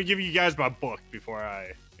 Let me give you guys my book before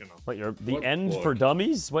I, What, you're the What end book? for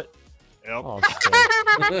dummies? What? Yep. Oh,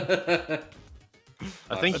 Stead.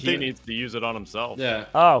 I think he needs to use it on himself. Yeah.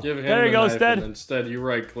 Oh, Give him there you the go, knife, Stead. and instead, you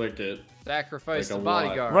right-click it. Sacrifice Like the a lot.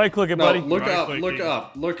 bodyguard. Right click it, No, buddy. look up, Right-clicking. look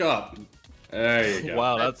up, look up. There you go.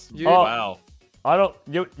 Wow, that's You- wow. I don't.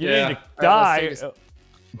 You Yeah. need to All die. right, let's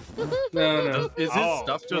take No. Is his Oh,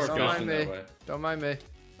 stuff just More Don't efficient mind gone? me. that way. Don't mind me.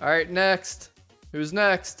 All right, next. Who's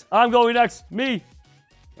next? I'm going next. Me.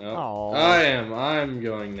 Oh, Aw. I'm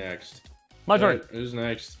going next. My turn. Alright, who's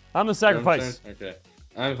next? I'm the sacrifice. Okay.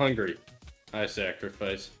 I'm hungry. I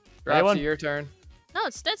sacrifice. Anyone? Dropsy, your turn. No,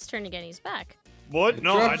 it's Stead's turn again. He's back. What?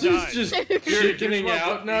 No, I Dropsy's died. just Here's chickening my out.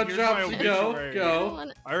 book. Now, Here's my Dropsy, go, obituary.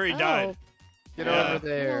 go. I already died. Get Yeah. over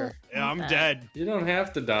there. Yeah, I'm dead. You don't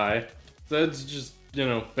have to die. That's just,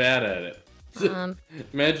 bad at it. Um,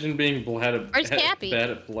 Imagine being Where's Cappy? bad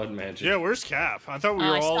at blood magic. Yeah, where's Cap? I thought we Oh,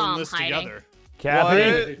 were I all saw in him this hiding. together.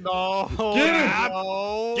 Cappy. No. Get him!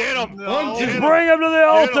 No. Get him! No. Get him! Bring him to the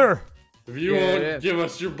altar. If you Yeah, won't it is. give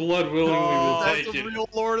us your blood willingly, we'll That's take the it. real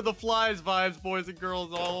Lord of the Flies vibes, boys and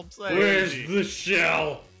girls. All I'm saying. Where's the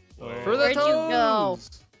shell? For the Where'd you go?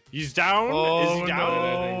 toes. He's down? Oh, Is he down?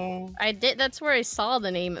 no. I did. That's where I saw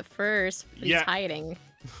the name at first. But Yeah. He's hiding.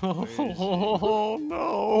 Oh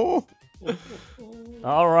no.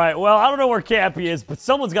 All right. Well, I don't know where Cappy is, but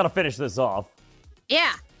someone's got to finish this off.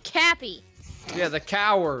 Yeah, Cappy. Yeah, the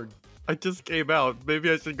coward. I just came out.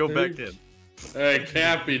 Maybe I should go back in. Hey,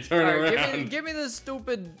 Cappy, turn All right, around. give me the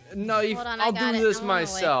stupid knife. Hold on, I I'll got do it. this I'm on my way.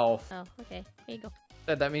 myself. Oh, okay. Here you go.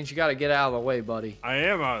 That means you gotta get out of the way, buddy. I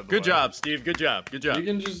am out of the Good way. job, Steve. Good job. Good job. You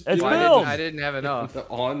can just It's do Well, it filled. I didn't have enough.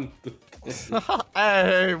 on the...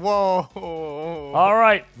 Hey, whoa. All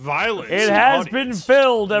right. Violence. It has been audience.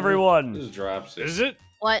 filled, everyone. Just drops it. Is it?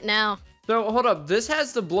 What now? So hold up, this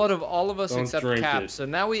has the blood of all of us Don't except drink Cap. it. So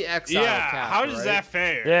now we exile Yeah. Cap. How does right? that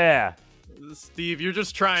fare? Yeah. Steve, you're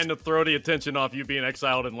just trying to throw the attention off you being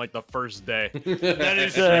exiled in like the first day. That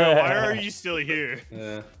is true. Why are you still here?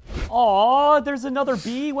 Yeah. Aw, there's another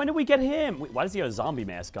bee. When did we get him? Wait, why does he have a zombie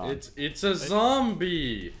mask on? It's a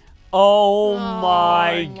zombie. Oh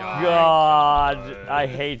my my god. I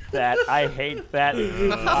hate that. I hate that.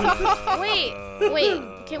 Wait.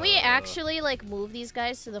 Can we actually like move these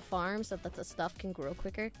guys to the farm so that the stuff can grow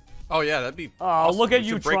quicker? Oh yeah, that'd be. Oh, awesome. look at We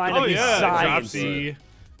you should break trying the- to Oh be yeah, science. Dropsy.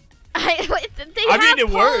 They I have mean,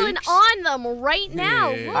 it pollen works. on them right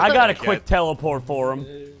now. Yeah. Look. I got a Okay. quick teleport for him.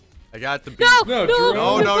 I got the beat. No, No, no, Jerome.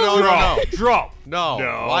 No, no, no, no, no. Drop. No.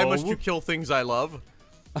 No. Why must you kill things I love?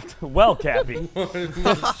 Well, Cappy.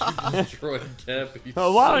 Destroyed Cappy.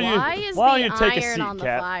 Why don't you, Why is why don't the you take a iron seat, on the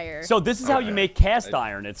Cap? fire? So this is how you make cast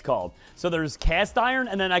iron, it's called. So there's cast iron,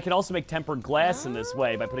 and then I can also make tempered glass in this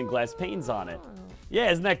way by putting glass panes on it. Yeah,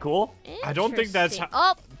 isn't that cool? I don't think that's Interesting.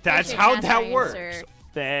 how- Oh, that's there's your how cast that iron, works. sir.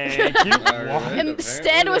 Thank you.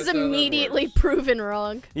 Instead was immediately proven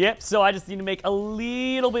wrong. Yep, so I just need to make a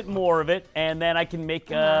little bit more of it, and then I can make,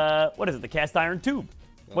 what is it, the cast iron tube.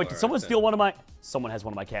 Wait, did someone steal one of my... Someone has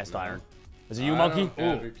one of my cast iron. Is it you, Monkey?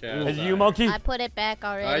 Is it you, Monkey? I put it back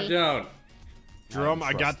I already. don't. Jerome,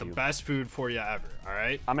 I trust got the you. best food for you ever. All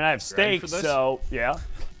right. I mean, I have ready steak, for this? so, yeah.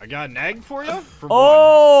 I got an egg for you. For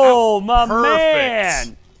Oh, my perfect.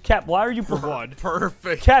 man. Cap, why are you... one. For one.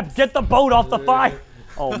 Perfect. Cap, get the boat off the fire.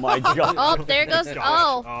 Oh, my God. Oh, there goes. Gosh.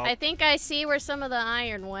 Oh, Oh. I think I see where some of the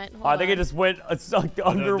iron went. Hold I think on. it just went sunk There's a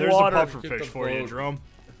underwater. puffer Get fish the for you, boat. Jerome.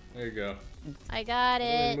 There you go. I got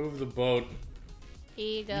it. Move the boat.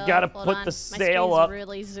 Here you go. gotta Hold put on. the My sail screen's up.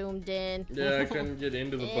 really zoomed in. Yeah, I couldn't get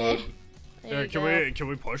into the Eh. boat. There you Can go.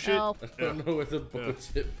 we push it? Oh. I don't know where the boat's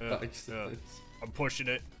hit Yeah, by. yeah. I'm pushing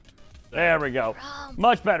it. There we go.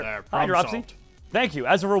 Much better. There, Hi, problem Dropsy. solved. Thank you.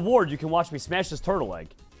 As a reward, you can watch me smash this turtle egg.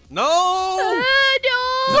 No!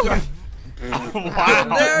 No!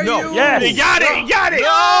 Wow. No. Yes! He got it! He got it!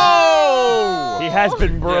 No! He has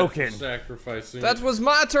been broken. Sacrificing. That was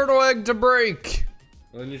my turtle egg to break.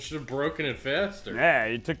 Then you should have broken it faster. Yeah,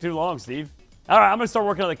 it took too long, Steve. All right, I'm going to start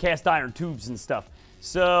working on the cast iron tubes and stuff.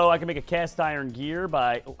 So I can make a cast iron gear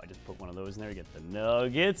by... Oh, I just put one of those in there to get the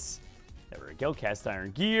nuggets. There we go. Cast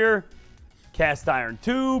iron gear. Cast iron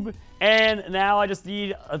tube. And now I just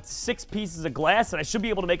need 6 pieces of glass, and I should be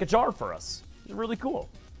able to make a jar for us. It's really cool.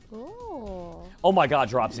 Ooh. Oh my God,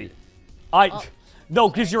 Dropsy. No,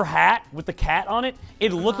 because your hat with the cat on it,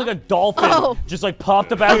 it looked like a dolphin Oh. just like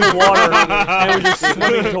popped up out of the water and was just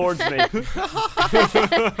swimming towards me.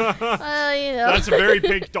 You know. That's a very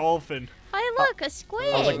big dolphin. Hey, look, a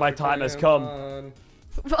squid. I was like, my time has come.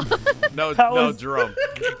 No, That no, was- Jerome.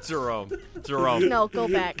 Jerome. No, go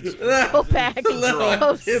back. Go back.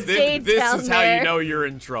 Go stay This down is how there. you know you're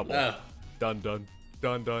in trouble. Ah. Dun dun.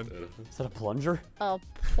 Dun dun. Is that a plunger? Oh,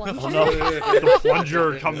 plunger. The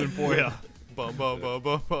plunger coming for you. Bum bum bum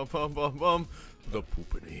bum bum bum bum bum. The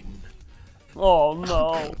pooping. Oh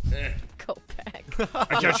no. Go back.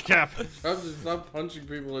 I catch Cap. Stop punching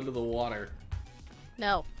people into the water.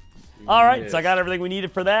 No. All right, so I got everything we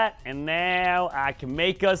needed for that, and now I can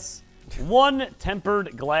make us 1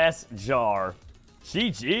 tempered glass jar.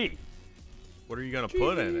 GG. What are you gonna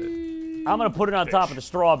put in I'm gonna put it on top of the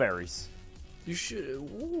strawberries. You should.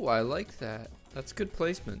 Ooh, I like that. That's good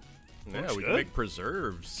placement. it? Yeah, Looks we good. can make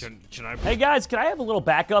preserves. Can I? Hey guys, can I have a little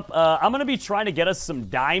backup? I'm gonna be trying to get us some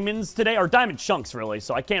diamonds today, or diamond chunks really,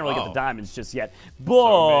 so I can't really get the Oh. diamonds just yet.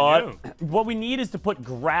 But So what we need is to put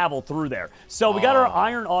gravel through there. So we got our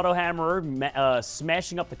iron auto hammer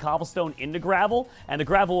smashing up the cobblestone into gravel, and the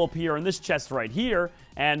gravel will appear in this chest right here,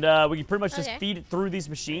 and we can pretty much just Okay. feed it through these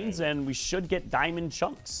machines, and we should get diamond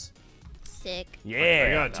chunks. Sick. I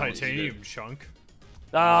Yeah. got a titanium chunk.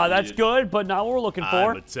 That's good, but not what we're looking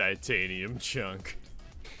for. I'm a titanium chunk.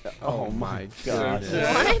 Oh my god.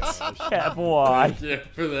 What? Cap, why? Yeah,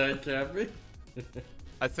 for that, Cappy.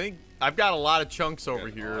 I think I've got a lot of chunks over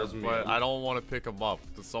Yeah, here, awesome, but man. I don't want to pick them up.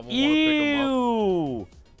 Does someone want to pick them up? Ew!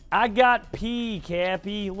 I got pee,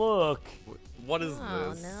 Cappy. Look. What is Oh,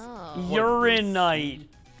 this? no. Urinite.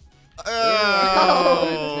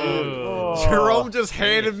 Oh. Jerome just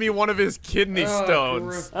handed me one of his kidney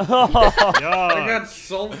stones. I Yeah. got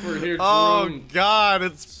sulfur here, Oh Jerome. God,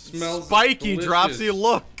 it's Smells spiky, delicious. Dropsy.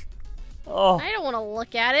 Look. Oh, I don't want to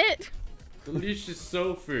look at it. Delicious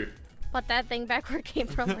sulfur. Put that thing back where it came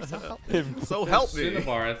from or something. So help me.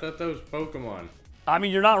 Cinnabar, I thought that was Pokemon. I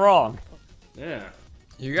mean, you're not wrong. Yeah.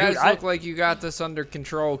 You guys I- look like you got this under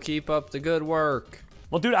control. Keep up the good work.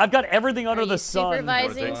 Well, dude, I've got everything under Are the you sun.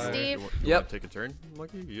 supervising, Fine. Steve? You Yep. take a turn,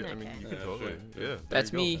 Lucky? Yeah, I mean, Okay. you can Yeah, totally. sure. Yeah. there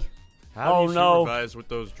That's you go. me. How Oh, do you no. supervise with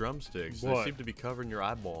those drumsticks? They What? seem to be covering your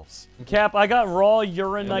eyeballs. Cap, I got raw worry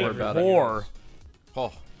urinite about it. poor.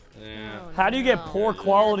 Oh, Yeah. Oh, How do you get no. poor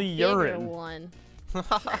quality Bigger urine? one.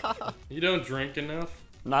 You don't drink enough?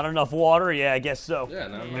 Not enough water? Yeah, I guess so. Yeah,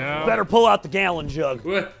 not enough. No. Better pull out the gallon jug.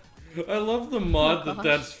 What? I love the mod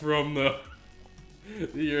that's from the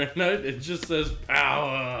urinite. It just says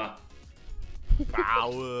power.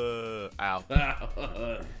 power. Ow.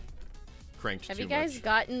 Power. Cranked Have too you guys much.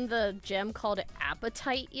 gotten the gem called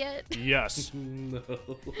Appetite yet? Yes. No.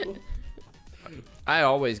 I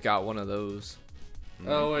always got one of those.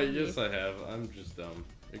 Oh wait, yes I have. I'm just dumb.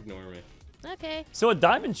 Ignore me. Okay. So a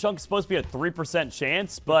diamond chunk's supposed to be a 3%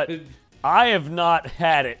 chance, but I have not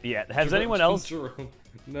had it yet. Has anyone else? Jerome.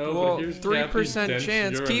 No, Well, but here's 3% Cappy's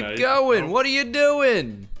chance. dense Keep urinite. going. What are you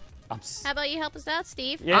doing? How about you help us out,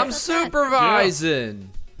 Steve? Yeah. I'm What's that? supervising.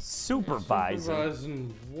 Supervising.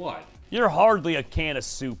 Supervising what? You're hardly a can of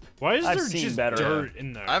soup. Why is I've there seen just better. dirt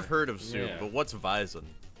in there? I've heard of soup, Yeah. but what's Vison?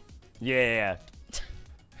 Yeah.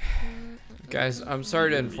 Guys, I'm sorry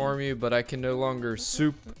to inform you, but I can no longer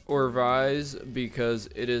soup or vise because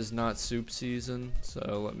it is not soup season.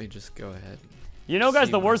 So let me just go ahead. You know, guys,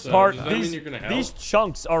 the worst So, part, does that mean these, you're gonna these help?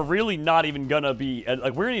 chunks are really not even gonna be,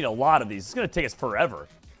 like, we're gonna need a lot of these. It's gonna take us forever.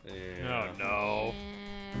 Yeah. Oh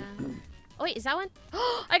no. wait, is that one?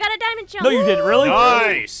 I got a diamond chunk. No, you didn't. Really?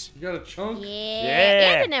 Nice. You got a chunk? Yeah.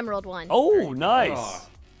 And an emerald one. Oh, nice. Aw,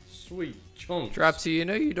 sweet chunks. Dropsy, you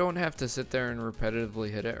know you don't have to sit there and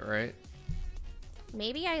repetitively hit it, right?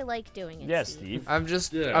 Maybe I like doing it. Yes, Steve. I'm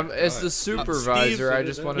just, Yeah, as the supervisor, I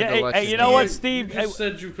just wanted Yeah, to let hey, you you know. know what, You Steve? just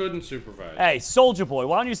said you couldn't supervise. Hey, Soldier Boy,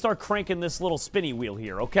 why don't you start cranking this little spinny wheel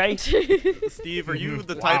here, okay? Steve, are you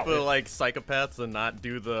the type Wow. of like psychopaths and not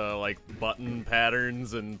do the like button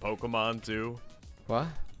patterns in Pokemon too? What?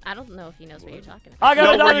 I don't know if he knows what you're talking about. I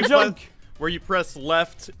got a No, where diamond you junk. Where you press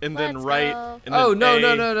left and then Let's right. go. And then Oh, no,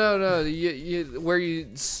 A. no. Where you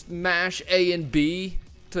smash A and B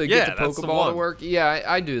to Yeah, get the that's the Pokeball to one. work. Yeah,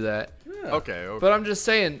 I do that. Okay. But I'm just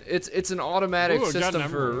saying, it's an automatic Ooh, I got system an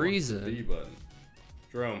for a emerald. B reason. button.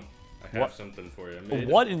 Jerome, I have What? something for you. I made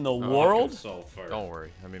What in the a block world? of sulfur. Don't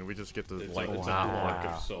worry. I mean, we just get to It's, like a, it's a block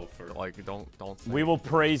of sulfur. like don't. Say We will anything.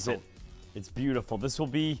 praise it. It's beautiful. This will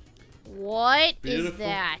be... What is Beautiful.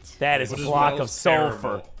 that? That is a It block of smells sulfur.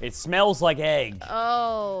 terrible. It smells like egg.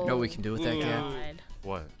 Oh. You know what we can do with that, cat? God.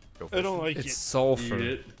 What? Go I don't fishing. like It's it. sulfur. Eat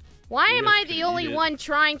it. Why am Yes, I can the eat only it. one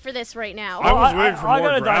trying for this right now? I was waiting for I more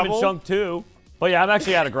got a diamond gravel. chunk too. But yeah, I'm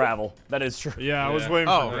actually out of gravel. That is true. Yeah, I was Yeah. waiting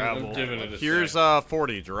Oh, for I'm gravel. giving it a Here's sec.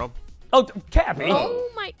 40, Jerome. Oh, Cappy. Oh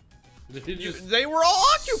my. Did you just They were all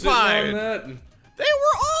sit on occupied. that? They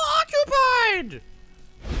were all occupied.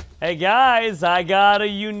 Hey guys, I got a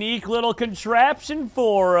unique little contraption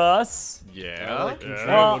for us. Yeah.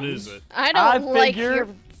 Yeah, what is it? I I don't like figured- your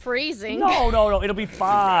freezing. No, it'll be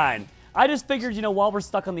fine. I just figured, you know, while we're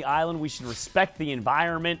stuck on the island, we should respect the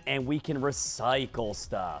environment and we can recycle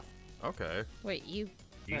stuff. Okay. Wait, you.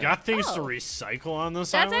 You got things to Oh. recycle on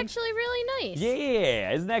this That's island? actually really nice.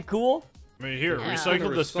 Yeah, isn't that cool? I mean, here, Yeah.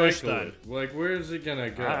 recycle this fish then. It. Like, where's it gonna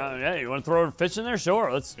go? Yeah, you want to throw a fish in there?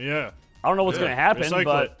 Sure. Let's. Yeah. I don't know what's Yeah, gonna happen, recycle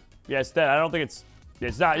but it. yeah, instead, I don't think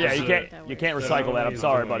it's not. Yeah, you That's can't. it. You can't That recycle don't that. I'm need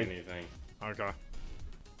sorry, doing buddy. anything. Okay.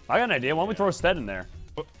 I got an idea. Why don't we throw a stead in there?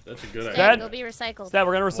 That's a good idea. Dad? Go be recycled. Stead,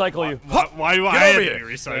 we're gonna recycle you. Why do I Get have over to here.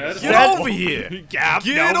 be recycled? Get over here. Gap,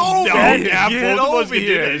 Get no, over no, here. Gap, Get both of us over can do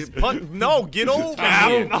here. this. No, get over Gap,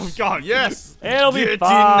 here. oh god. Yes. It'll be Get in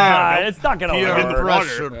fine. there. It's not gonna Peer in the hurt. water.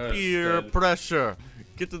 pressure. Peer Stead. pressure.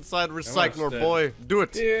 Get inside the recycler, Stead. boy. Do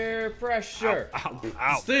it. Peer pressure.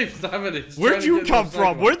 Ow. Steve, stop it. He's Where'd trying to you get in come the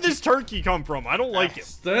from? recycle. Where'd this turkey come from? I don't like it.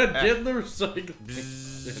 Instead, get in the recycle.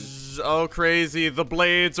 Oh, crazy. The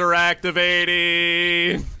blades are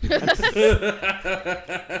activating.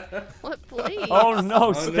 What blade? Oh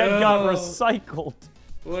no, Stead got no. recycled.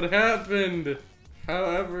 What happened?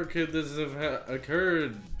 However could this have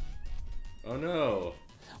occurred? Oh no.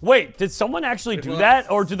 Wait, did someone actually do lost.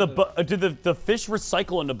 that, or did the fish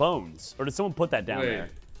recycle into bones, or did someone put that down Wait. there?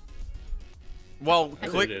 Well, I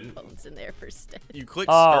click. didn't. Bones in there for Stead. You click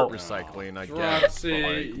Oh. start recycling, I guess. Dropsy,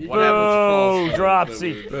 but, you like, what got happens? this false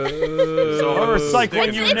Dropsy. hope that we- So, We're recycling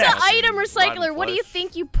It's, you it's next. an item Rotten recycler. What do you flesh.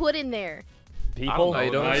 think you put in there? People, I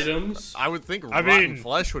don't know. Items. I would think I rotten mean,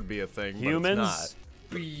 flesh would be a thing, but humans. it's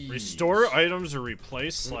not. Restore items or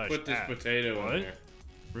replace slash Put this add. potato What? in there.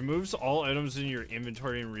 Removes all items in your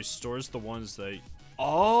inventory and restores the ones that...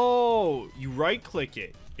 Oh, you right-click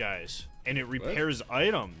it, guys, and it repairs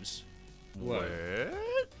items. What?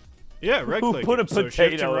 Yeah, right-click put a it. So shift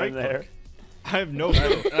and potato in right-click. there? I have no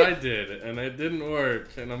clue. I did, and it didn't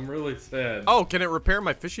work, and I'm really sad. Oh, can it repair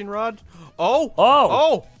my fishing rod? Oh! Oh.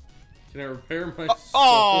 Oh! Can I repair my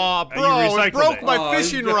Oh, you bro, it recycled broke it. my Oh, you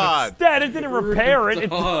fishing guys- rod. Stead, it didn't repair it.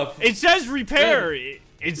 It says repair.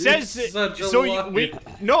 It says such a so. lie. Wait,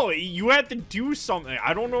 no, you had to do something.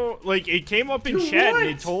 I don't know. Like it came up in Do chat and what?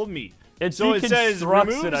 it told me. It So it says deconstructs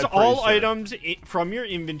removes it, I'm all pretty sure. items from your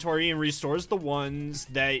inventory and restores the ones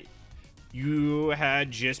that you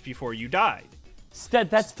had just before you died.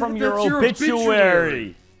 Stead, that's from your that's your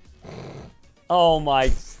obituary. Oh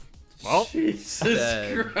my. Well,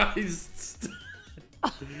 Jesus Christ.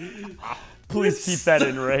 Please keep that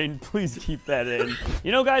in, Rain. Please keep that in.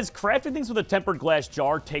 You know, guys, crafting things with a tempered glass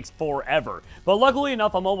jar takes forever. But luckily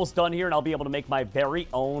enough, I'm almost done here, and I'll be able to make my very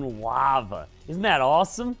own lava. Isn't that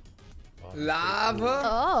awesome? Lava?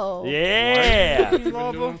 Oh. Yeah.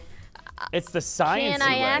 lava. It's the science Can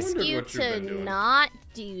I way. ask wondered you what you've to been doing. not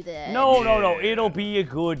do that? No. It'll be a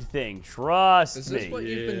good thing. Trust Is this me. what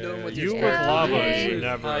you've been doing with your You spare with time? lava Okay. is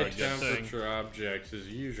never High a good thing. temperature objects is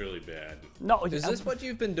usually bad. No, Is this what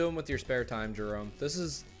you've been doing with your spare time, Jerome? This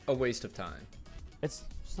is a waste of time. it's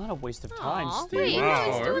not a waste of time, Aw, Steve. wait, you're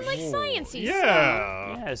Wow. always doing like sciencey stuff.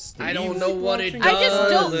 Yeah. Yes, Steve. I don't know what it does. I just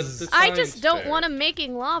don't. That's the I science just don't fair. want to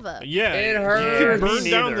making lava. Yeah. It You hurts. can burn Me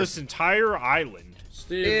down neither. this entire island.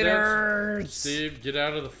 Steve, It that's- hurts. Steve, get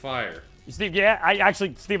out of the fire. Steve,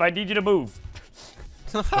 Steve, I need you to move.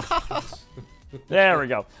 There we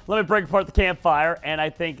go. Let me break apart the campfire, and I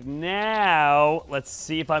think now, let's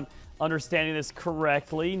see if I'm understanding this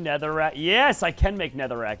correctly. Netherrack. Yes, I can make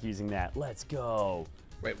netherrack using that. Let's go.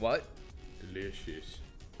 Wait, what? Delicious.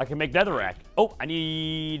 I can make netherrack. Oh, I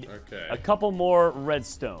need Okay. a couple more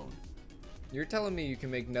redstone. You're telling me you can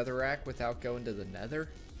make netherrack without going to the nether?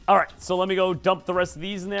 All right, so let me go dump the rest of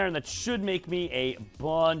these in there, and that should make me a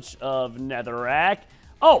bunch of netherrack.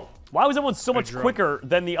 Oh, why was everyone so much quicker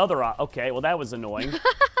than the other? Okay, well, that was annoying.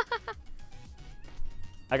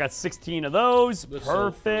 I got 16 of those.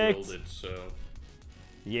 Perfect.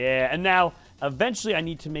 Yeah, and now, eventually, I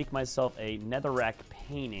need to make myself a netherrack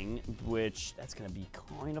painting, which that's going to be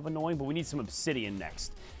kind of annoying, but we need some obsidian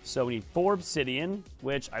next. So we need 4 obsidian,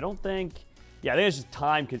 which I don't think... Yeah, I think it's just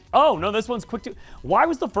time. Oh, no, this one's quick too. Why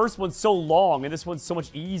was the first one so long and this one's so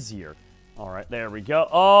much easier? All right, there we go.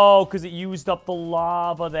 Oh, because it used up the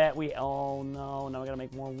lava that we... Oh, no, now we got to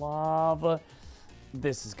make more lava.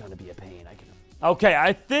 This is going to be a pain. Okay,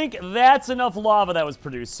 I think that's enough lava that was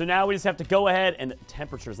produced. So now we just have to go ahead and...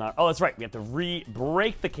 Temperature's not... Oh, that's right. We have to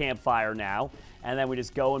break the campfire now. And then we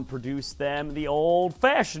just go and produce them the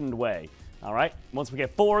old-fashioned way. All right, once we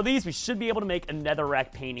get 4 of these, we should be able to make a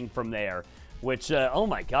netherrack painting from there. Which, oh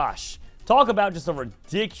my gosh. Talk about just a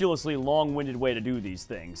ridiculously long-winded way to do these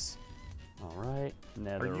things. All right,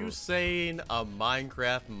 nether. Are you saying a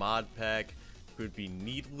Minecraft mod pack could be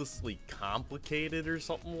needlessly complicated or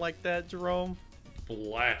something like that, Jerome?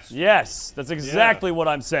 Blasphemy. Yes, that's exactly what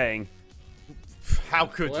I'm saying. How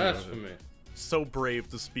could Blasphemy. you? So brave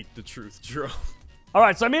to speak the truth, Jerome. All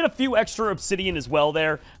right, so I made a few extra obsidian as well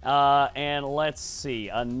there. And let's see,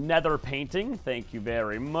 a nether painting. Thank you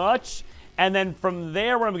very much. And then from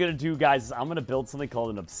there, what I'm going to do, guys, is I'm going to build something called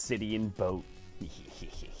an obsidian boat.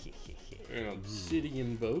 An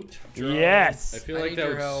obsidian boat? Yes. I feel like that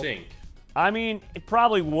would help. sink. I mean, it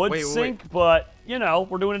probably would sink, but, you know,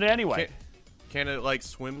 we're doing it anyway. Can it, like,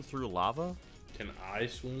 swim through lava? Can I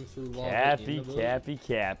swim through lava?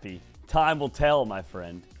 Cappy. Time will tell, my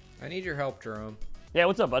friend. I need your help, Jerome. Yeah,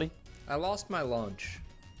 what's up, buddy? I lost my lunch.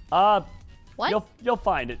 What? You'll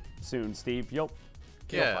find it soon, Steve. Yeah,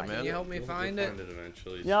 man. Can you help me find it?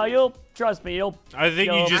 Eventually. No, you'll trust me. I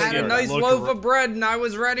think you just I had a nice loaf of bread and I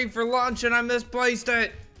was ready for lunch and I misplaced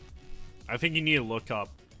it. I think you need to look up.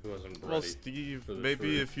 He wasn't ready. Well, Steve, for the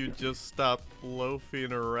maybe food. if you just stopped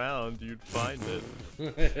loafing around, you'd find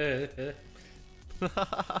it.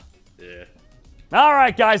 Yeah. All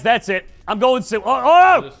right, guys, that's it. I'm going soon.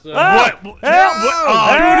 Oh! Just, What? What? What?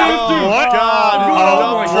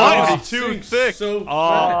 God, It's too thick. So fast.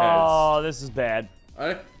 Oh, this is bad.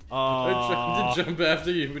 I tried to jump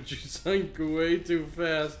after you, but you sunk way too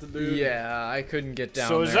fast, dude. Yeah, I couldn't get down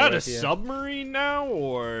So there is that a with you. submarine now,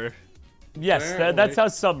 or? Yes, Apparently. that's how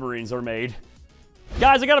submarines are made.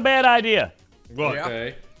 Guys, I got a bad idea. What? Yeah.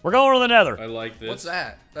 Okay, We're going to the nether. I like this. What's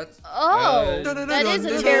that? That's Oh, that is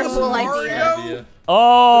a terrible idea. Idea.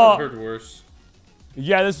 Oh, I've heard worse.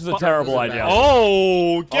 yeah, this was a terrible idea.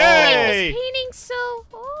 Oh, gay! Painting so.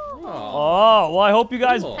 Oh, well, I hope you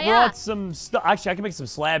guys Cool. brought Yeah. some stuff. Actually, I can make some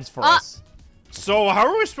slabs for us. So how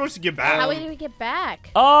are we supposed to get back? How do we get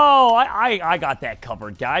back? Oh, I got that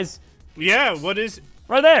covered, guys. Yeah, what is?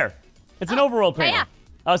 Right there. It's an overworld painting.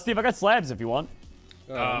 yeah. Steve, I got slabs if you want.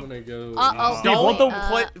 I'm gonna go. Uh-oh. Steve, what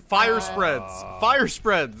the... Fire spreads. Fire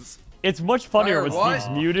spreads. It's much funnier Fire when what?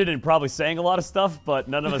 Steve's muted and probably saying a lot of stuff, but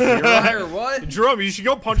none of us hear him. fire what? Jerome, you should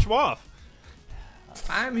go punch him off.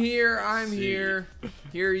 I'm here.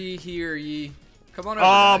 Hear ye. Come on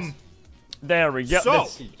over, guys. There we go. So-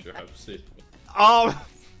 That's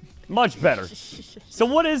much better. So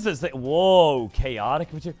what is this thing? Whoa,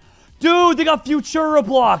 chaotic material. Dude, they got Futura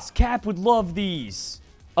blocks. Cap would love these.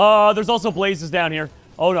 There's also blazes down here.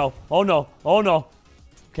 Oh no, oh no, oh no.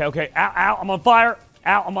 Okay. Ow, I'm on fire.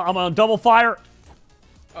 Ow, I'm on double fire.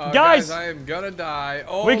 Guys! I am gonna die.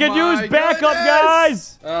 Oh, We could my use backup,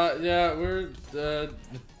 goodness! guys. Yeah, we're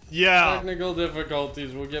Yeah. technical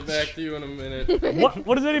difficulties. We'll get back to you in a minute.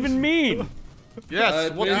 What does that even mean? Yes.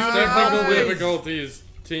 What What do you technical please. difficulties,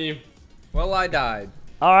 team? Well, I died.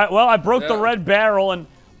 All right, well, I broke the Yeah. red barrel and...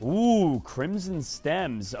 Ooh, crimson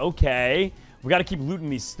stems. Okay. We got to keep looting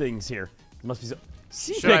these things here. There must be some...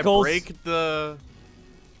 Sea Should I pickles. break the?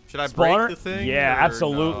 Should I Spawner? break the thing? Yeah, or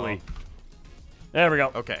absolutely. no? There we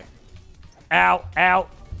go. Okay. Ow.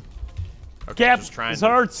 Okay. Cap, just trying this to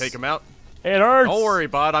hurts. take him out. It hurts. Don't worry,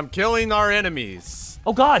 bud. I'm killing our enemies.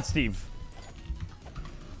 Oh, God, Steve.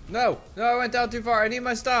 No, I went down too far. I need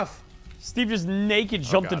my stuff. Steve just naked Oh,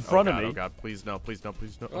 jumped God, in front oh, of God, me. Oh God! Please no! Please no!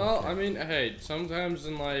 Please no! Well, Okay. I mean, hey, sometimes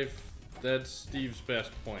in life, that's Steve's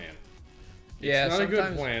best plan. Yeah, It's not a good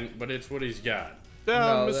sometimes- plan, but it's what he's got.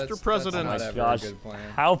 down, No, Mr. that's President. not ever Gosh, a good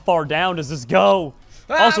plan. how far down does this go?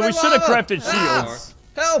 Ah, Also, we the should have lava! crafted shields.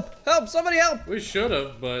 Help! Help! Somebody help! We should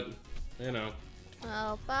have, but you know.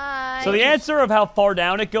 Oh, bye. So the answer of how far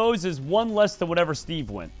down it goes is one less than whatever Steve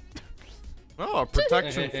went. Oh, a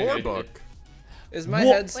Protection 4 book. Is my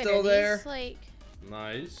Wha- head Wait, still are there? these, like...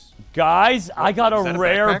 Nice. Guys, I got is a that a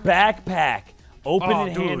rare backpack. Open Oh,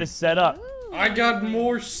 in hand dude. to set up. I got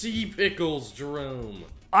more sea pickles, Jerome.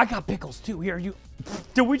 I got pickles too. Here, you.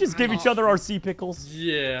 Did we just give each other our sea pickles?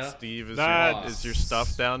 Yeah. Steve, That's- is your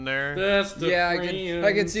stuff down there? That's the Yeah, friends.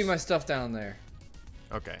 I can see my stuff down there.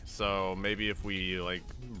 Okay, so maybe if we like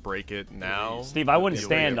break it now. Steve, I wouldn't you'll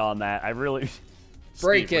stand get- on that. I really.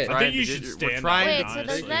 Break Steve, we're it. I trying think you to should get we're stand on trying it, Wait, to so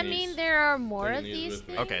honestly. does that mean there are more Taking of these these with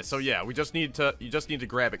me. things? Okay, so yeah, you just need to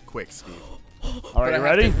grab it quick, Steve. All right, But I you have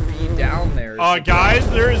ready? to be down there. Guys,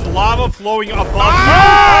 there is lava flowing above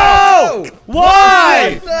Oh!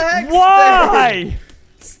 Why? What the heck, Why?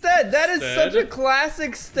 Stead, that is Stead? such a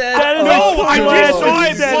classic Stead. That is you. No, I just saw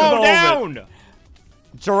Classic it Stead slow moment. down.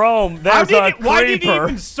 Jerome, How there's did a it, why did it creeper.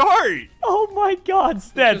 even start? Oh my God,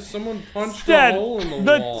 Stead. Just someone punched a Stead, hole in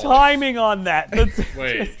the the wall. timing on that.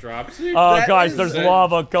 Wait, Dropsy? Oh, That guys, is- there's That-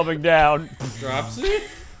 lava coming down. Dropsy?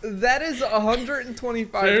 That is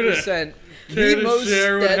 125% Care the to most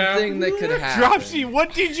share what Stead thing happened? that could happen. Dropsy,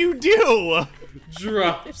 what did you do?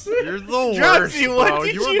 Dropsy? You're the worst, Dropsy, what bro.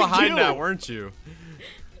 did You were you behind do? that, weren't you?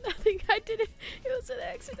 Nothing, I did it. It was an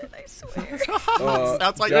accident, I swear.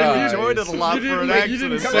 Sounds like guys. you enjoyed it a lot You for an didn't, you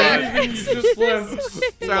didn't accident. say anything, you just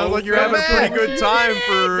left. Sounds like you're having a pretty good time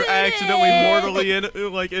for accidentally mortally ending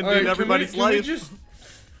Alright, everybody's life.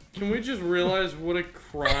 Can we just realize what a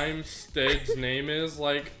crime Stead's name is?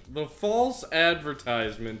 Like, the false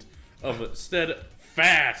advertisement of a Stead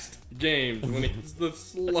Fast Games when he's the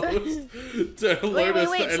slowest to alert us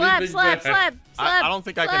to anything slab. bad. I don't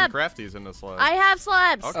think I can slab. craft these in this lab. I have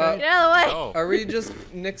slabs. Okay. Get out of the way. Oh. Are we just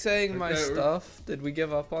nixing my Okay, we're- stuff? Did we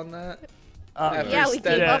give up on that? Yeah, we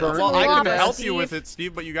Stead gave up burned Well, on I lava, can help Steve. you with it,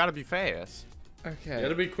 Steve, but you gotta be fast. Okay.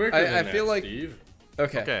 Gotta be quicker I than feel that, like- Steve.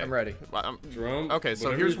 Okay, Okay. I'm ready. Jerome, Okay, so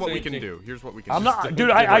whatever here's you're what we can thinking. do. Here's what we can I'm do. not, dude.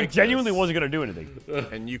 I break genuinely this. wasn't gonna do anything.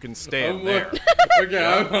 And you can stand I'm there. Okay,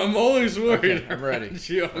 I'm always worried. I'm ready.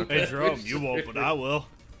 Hey, Jerome, you won't, but I will.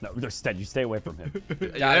 No, there's Stead. You stay away from him.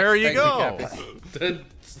 There you Thank go. Cappy.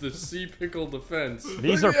 That's the sea pickle defense.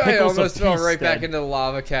 These are I pickles almost of fell peace, right back Stead. into the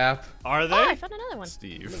lava cap. Are they? Oh, I found another one.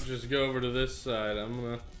 Steve. Just go over to this side.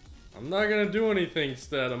 I'm not gonna do anything,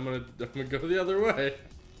 Stead. I'm gonna go the other way.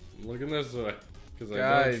 I'm looking this way because I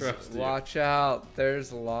Guys, don't trust you. watch out.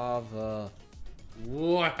 There's lava.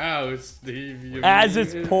 Wow, Steve. You As mean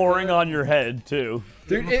it's it? pouring on your head too.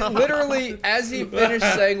 Dude, it literally, as he finished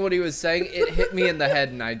saying what he was saying, it hit me in the head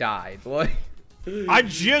and I died. Like, I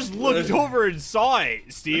just looked over and saw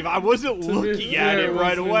it, Steve. I wasn't To be looking at fair, it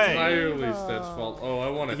right wasn't away. Entirely Stead's fault. Oh, I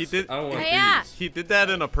want it. He did- I want Hey, yeah. these. He did that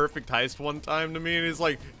in a perfect heist one time to me, and he's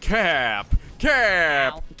like, Cap,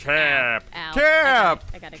 Cap, Ow. Cap, Ow. Cap,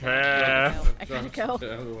 I gotta go. Cap. I gotta go. Drop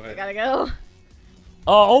it out of the way. I gotta go.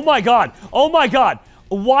 Oh my God! Oh my God!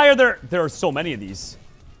 Why are there? There are so many of these.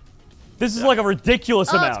 This is like a ridiculous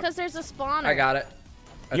Oh, it's amount. because there's a spawner. I got it.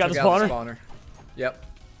 I You got the took out spawner? Yep.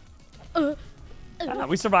 Ah,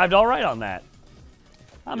 we survived all right on that.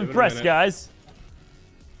 I'm Give it a impressed, minute. guys.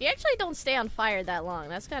 You actually don't stay on fire that long.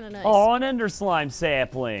 That's kind of nice. Oh, an ender slime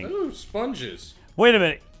sapling. Ooh, sponges. Wait a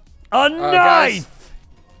minute. A guys. knife.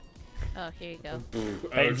 Oh, here you go.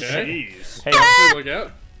 Hey, Okay. Jeez. Hey, Look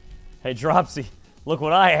out. hey, Dropsy. Look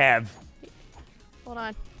what I have. Hold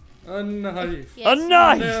on. A knife. Yes. A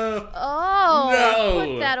knife. No. Oh, No.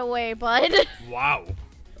 put that away, bud. Wow.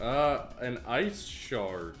 An ice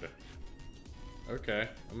shard. Okay,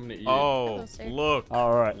 I'm gonna eat Oh, Closer. look,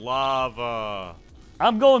 All right. lava.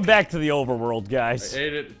 I'm going back to the overworld, it. guys. I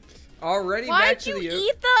ate it. Already Why'd back to you the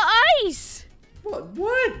eat the ice?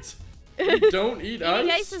 What? You don't eat ice?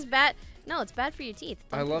 Eating ice is bad. No, it's bad for your teeth.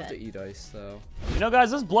 I Don't do love that. to eat ice, though. You know,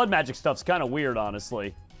 guys, this blood magic stuff's kind of weird,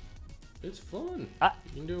 honestly. It's fun. I-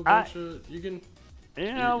 You can do a bunch of. You can.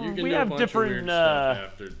 You know, you can we do a have bunch of weird different. stuff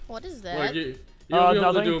after. What is that? Like you'll be able to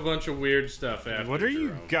nothing. do a bunch of weird stuff after. What are you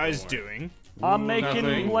Jerome, guys don't worry. doing? I'm making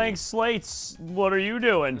Nothing. blank slates. What are you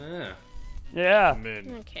doing? Yeah. Yeah. I'm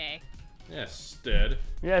in. Okay. Yeah, Stead.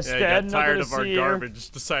 Yes, Yeah, he Dad. got tired nothing of to our see here. garbage.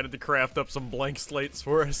 Decided to craft up some blank slates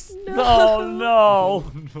for us. Oh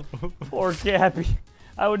no. Poor Cappy.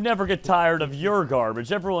 I would never get tired of your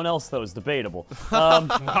garbage. Everyone else, though, is debatable. Wow.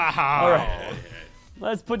 All right.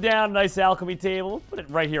 Let's put down a nice alchemy table. We'll put it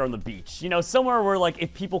right here on the beach. You know, somewhere where, like,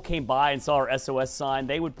 if people came by and saw our SOS sign,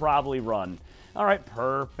 they would probably run. All right,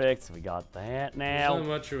 perfect. We got that There's not now.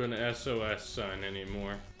 much of an SOS sign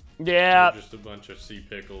anymore. Yeah. Just a bunch of sea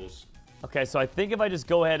pickles. Okay, so I think if I just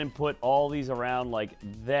go ahead and put all these around like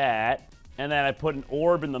that, and then I put an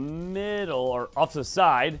orb in the middle or off to the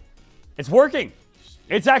side, it's working.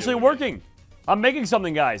 It's actually working. I'm making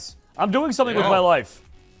something, guys. I'm doing something with my life.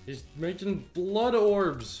 He's making blood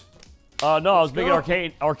orbs. No, I was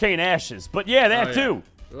making arcane ashes. But yeah, that too.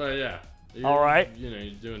 Well, yeah. All right. You know,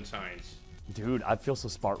 you're doing science. Dude, I feel so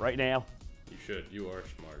smart right now. You should. You are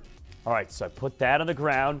smart. All right, so I put that on the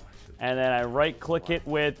ground, and then I right-click it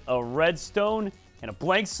with a redstone and a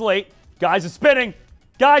blank slate. Guys, it's spinning.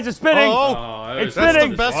 Guys, it's spinning. Oh, it's That's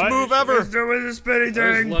spinning. the best move ever. Let's do it, the spinning I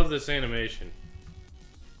just thing. love this animation.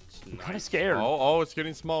 I'm kind of scared. Oh, it's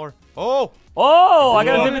getting smaller. Oh. Oh, I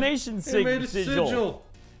got a What? divination He made a sigil. sigil.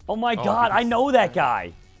 Oh my god, I know that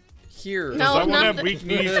guy. Here. No, Does that one not have the- weak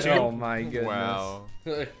knees too? Oh my goodness. Wow.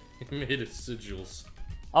 He made a sigils.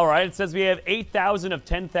 All right, it says we have 8,000 of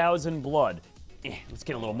 10,000 blood. Let's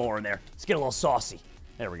get a little more in there. Let's get a little saucy.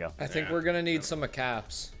 There we go. I think we're gonna need some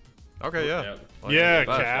caps. Okay, yeah. Yeah,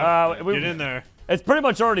 Cap. Get Get in there. It's pretty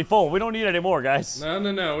much already full. We don't need any more, guys. No,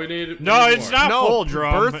 we need. No, we need it's more. not No, full,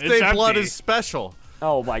 Jerome. birthday It's blood empty. is special.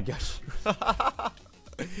 Oh my gosh.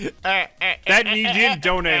 That you didn't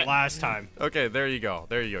donate last time. Okay, there you go.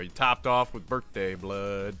 There you go. You topped off with birthday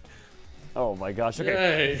blood. Oh my gosh.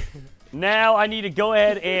 Okay. Yay. Now I need to go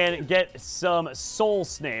ahead and get some soul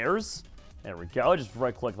snares. There we go. Just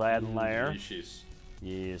right click that in there. Delicious.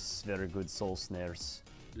 Yes, very good soul snares.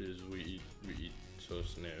 This we eat so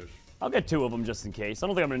snares. I'll get 2 of them just in case. I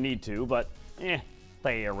don't think I'm going to need 2, but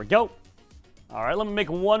there we go. All right, let me make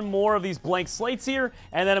 1 more of these blank slates here,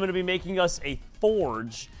 and then I'm going to be making us a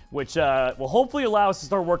forge, which will hopefully allow us to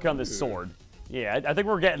start working on this sword. Yeah, I think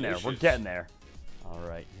we're getting there. We're Delicious. getting there. All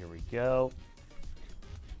right, here we go.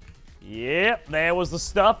 Yep, there was the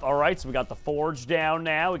stuff. All right, so we got the forge down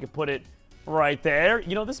now. We can put it right there.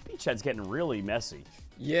 You know, this beachhead's getting really messy.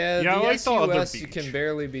 Yeah, Yeah, I the like the other SUS you beach. can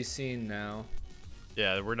barely be seen now.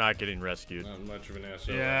 Yeah, we're not getting rescued. Not much of an SOS.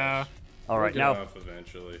 Yeah. All right, We'll get now off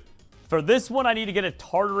eventually. for this one, I need to get a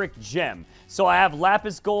Tartaric gem. So I have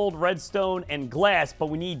lapis gold, redstone, and glass, but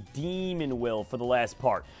we need demon will for the last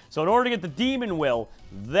part. So in order to get the demon will,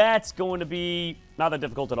 that's going to be not that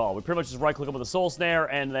difficult at all. We pretty much just right-click him with a soul snare,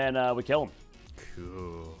 and then we kill him.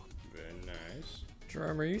 Cool. Very nice.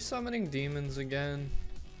 Jerome, are you summoning demons again?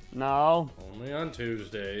 No. Only on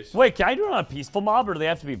Tuesdays. Wait, can I do it on a peaceful mob, or do they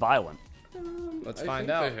have to be violent? Let's I find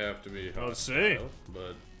think out. They have to be. Let's see. hostile,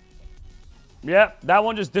 But Yep, that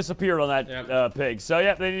one just disappeared on that Yep. pig. So,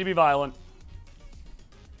 yep, they need to be violent.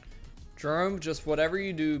 Jerome, just whatever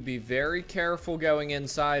you do, be very careful going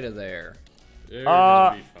inside of there. they're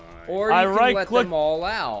gonna be fine. Or you I can let right-click- them all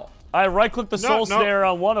out. I right-clicked the soul snare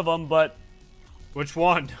on one of them, but Which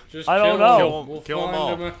one? Just I don't kill 'em. know. We'll Kill 'em find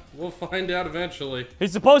all. 'em, we'll find out eventually.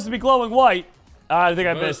 he's supposed to be glowing white. I think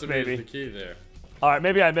I Supposed missed, to be is the maybe. key there. All right,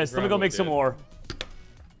 maybe I missed. Let me go Probably make some did. more.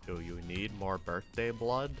 Do you need more birthday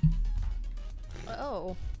blood?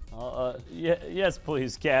 Oh. Yes,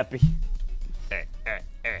 please, Cappy.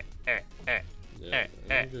 Yeah,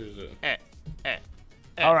 I think there's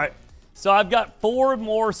a- All right, so I've got 4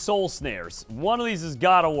 more soul snares. One of these has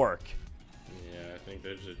got to work. Yeah, I think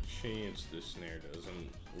there's a chance this snare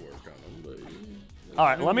doesn't work on them. But All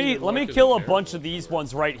right, let me kill a bunch of these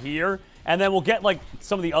ones right here, and then we'll get like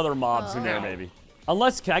some of the other mobs in there maybe.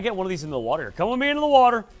 Unless, can I get one of these into the water? Come with me into the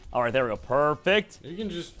water. All right, there we go. Perfect. You can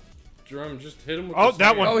just Jerome, just hit him with Oh, the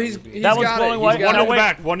that snare. one. Oh, he's That one's got glowing it. white. He's got No, in the wait.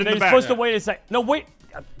 back, one in No, the you're back. supposed to wait a sec. No, wait.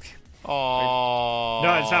 Oh.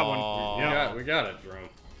 No, it's that one. Yeah. We got it, Jerome.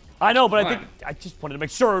 I know, but I Fine. think I just wanted to make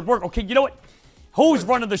sure it worked. Okay, you know what? Who's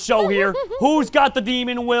running the show here? Who's got the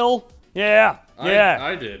demon will? Yeah, yeah.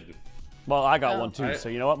 I did. Well, I got Oh. one too, I- so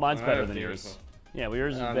you know what? Mine's I better have than demon yours. will. Yeah, well,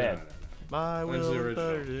 yours is No, bad. no. My Mine's will the is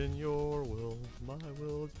original. better than your will. My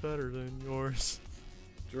will is better than yours.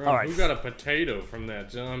 Jerome, All right. who got a potato from that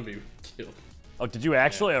zombie we killed? Oh, did you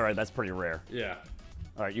actually? All right, that's pretty rare. Yeah.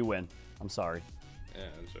 All right, you win. I'm sorry. Yeah,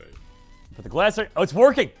 that's right. But the glass are... Oh, it's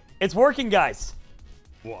working. It's working, guys.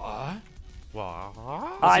 What? What?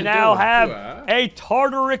 I now have What? a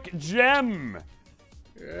Tartaric gem.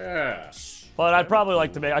 Yeah. But I'd probably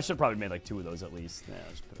like to make... I should probably make like 2 of those at least. Yeah,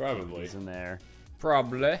 just put a few of Probably. these in there.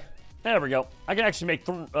 Probably. There we go. I can actually make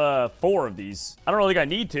 4 of these. I don't really think I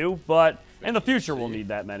need to, but in the future we'll need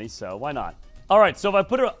that many, so why not? All right, so if I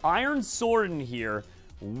put an iron sword in here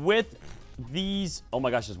with these... Oh my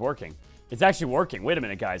gosh, it's working. It's actually working. Wait a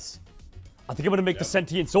minute, guys. I think I'm going to make the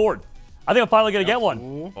sentient sword. I think I'm finally going to get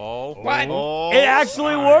one. Oh. What? Oh. It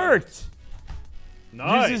actually worked.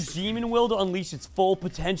 Nice. Uses demon will to unleash its full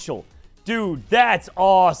potential. Dude, that's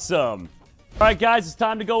awesome. All right, guys, it's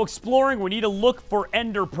time to go exploring. We need to look for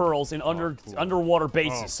ender pearls in underwater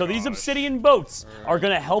bases. Oh, so these gosh. obsidian boats are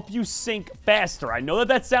going to help you sink faster. I know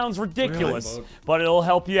that sounds ridiculous, Really? but it'll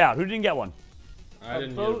help you out. Who didn't get one? I A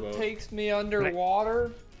didn't get a boat boat. takes me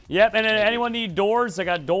underwater. Yep, and anyone need doors? I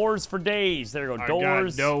got doors for days. There you go, I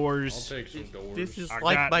doors. got I'll doors. take some doors. This is I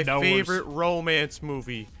like got my doors. favorite romance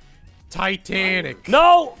movie, Titanic.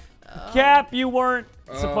 No! Cap, you weren't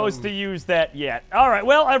supposed to use that yet. All right,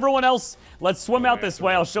 well, everyone else, let's swim out this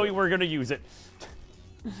way. I'll show you where we're going to use it.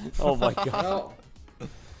 Oh, my God. Well,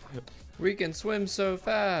 We can swim so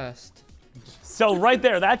fast. So right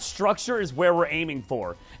there, that structure is where we're aiming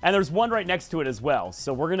for. And there's one right next to it as well.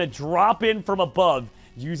 So we're going to drop in from above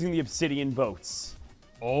using the obsidian boats.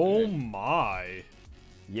 Oh my.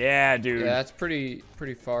 Yeah, dude. Yeah, that's pretty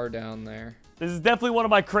far down there. This is definitely one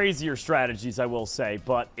of my crazier strategies, I will say,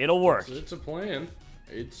 but it'll work. it's a plan.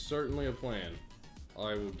 It's certainly a plan.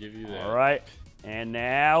 I will give you that. All right. And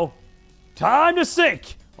now, time to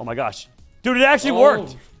sink. Oh, my gosh. Dude, it actually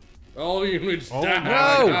worked. Oh, you would Oh, dive,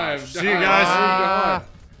 no. dive, See you dive. guys. Oh,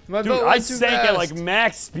 My Dude, boat I went too sank at like fast.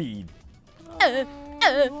 max speed.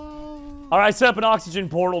 All right, set up an oxygen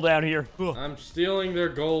portal down here. God. I'm stealing their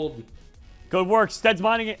gold. Good work. Stead's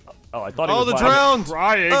mining it. Oh, I thought he Oh, was the mining. drowned.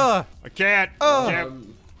 Trying. Uh, I can't. Can't.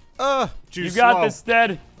 Too You got slow. this,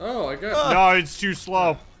 Stead. Oh, I got. No, it's too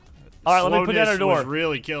slow. All right, let me put down Slowness a door. was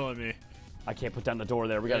really killing me. I can't put down the door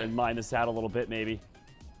there. We got to mine this out a little bit, maybe.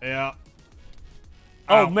 Yeah.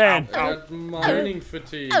 Oh, Ow, man. I got mining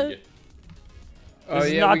fatigue. Oh This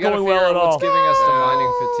is yeah, not we gotta going figure well out at all. what's giving us the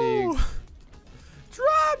mining fatigue.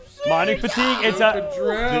 Mining fatigue, it's a...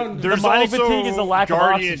 Drowned. The There's mining also fatigue is a lack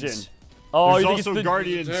guardians. of oxygen. Oh, There's you think it's also the...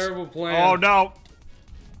 guardians. Terrible plan. Oh no.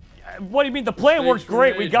 What do you mean? The plan worked Mistakes were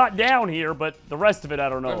great. We made. got down here, but the rest of it, I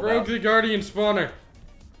don't know I broke about. the guardian spawner.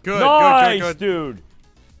 Good, Nice, good. dude.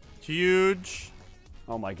 Huge.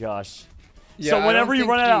 Oh, my gosh. Yeah, So I whenever don't you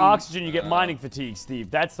think run out of oxygen, you get mining fatigue, Steve.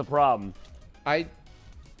 That's the problem. I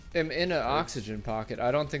am in an oxygen pocket.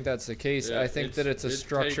 I don't think that's the case. Yeah, I think that it's a it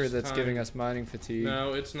structure takes that's giving time. us mining fatigue.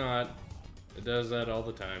 No, it's not. It does that all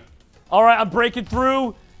the time. All right, I'm breaking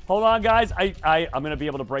through. Hold on, guys. I'm going to be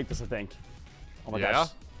able to break this, I think. Oh, my Yeah? gosh.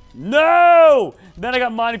 No! Then I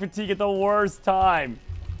got mining fatigue at the worst time.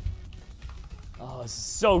 Oh, this is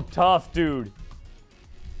so tough, dude.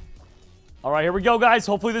 All right, here we go, guys.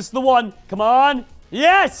 Hopefully this is the one. Come on.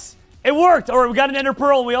 Yes! It worked. All right, we got an ender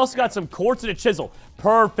pearl, and we also got some quartz and a chisel.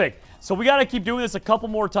 Perfect. So we got to keep doing this a couple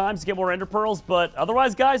more times to get more ender pearls, but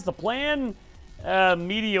otherwise, guys, the plan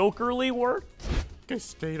mediocrely worked. I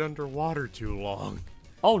stayed underwater too long.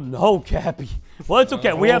 Oh, no, Cappy. Well, it's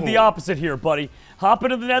okay. We have the opposite here, buddy. Hop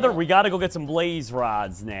into the nether. We got to go get some blaze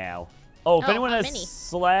rods now. Oh, if Oh, anyone how has many?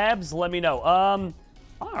 slabs, let me know. I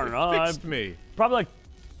don't know. Fixed me. Probably like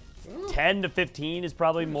 10 to 15 is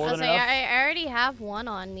probably more I than say, enough. I already have one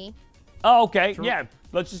on me. Oh, okay. Yeah.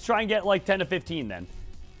 Let's just try and get like 10 to 15 then.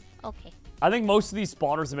 Okay. I think most of these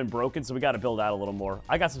spawners have been broken, so we got to build out a little more.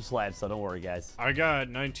 I got some slabs, so don't worry, guys. I got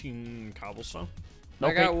 19 cobblestone.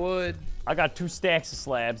 I got wood. I got 2 stacks of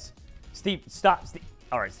slabs. Steve, stop. Steve.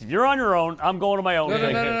 All right, Steve, you're on your own. I'm going to my own. No, no,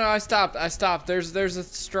 thing. no, no, no, I stopped. There's a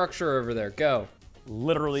structure over there. Go.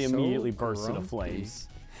 Literally So immediately burst into grumpy. flames.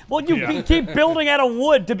 Well, you Yeah. keep building out of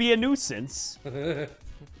wood to be a nuisance.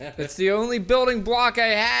 It's the only building block I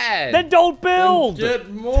had. Then don't build! Get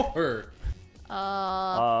more.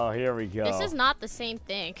 Oh, here we go. This is not the same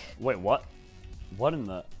thing. Wait, what? What in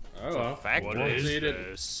the... Oh, well. What We'll is eat it.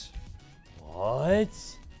 this? What?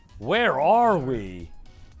 Where are we?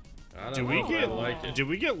 I don't Did we know. get I like it. Did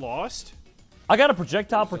we get lost? I got a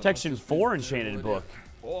projectile protection 4 enchanted book.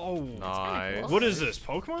 Oh, Nice. what is this?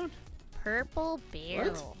 Pokemon? Purple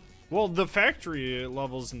barrel. Well, the factory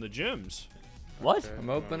levels in the gyms. What? I'm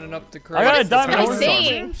opening up the I crate. got a is this diamond guy horn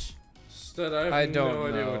saying? on. Gyms? Instead, I have I no don't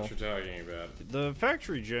idea know. what you're talking about. The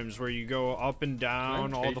factory gyms where you go up and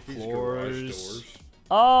down Can I all the take these garage floors. doors?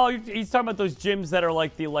 Oh, he's talking about those gyms that are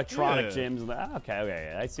like the electronic Yeah. gyms.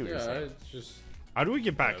 Okay, I see what you're Yeah, saying. it's just. How do we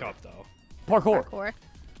get back up though? Parkour. Parkour.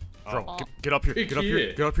 Bro, get up here. Get up here.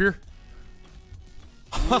 Yeah. Get up here.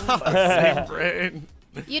 Same brain.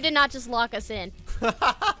 You did not just lock us in.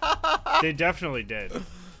 They definitely did.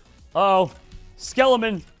 Oh,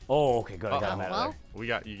 Skeleton. Oh, okay, good. I got him out of Well, there. We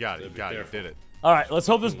got you. Got it. You Be got it. You careful. did it. All right, let's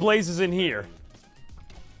hope this blazes in here.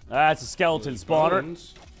 That's a skeleton spawner.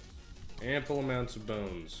 Bones. Ample amounts of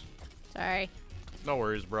bones. sorry. No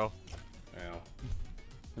worries, bro. Ow.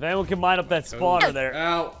 If anyone can mine up that spawner there.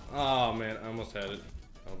 Ow. Oh, man. I almost had it.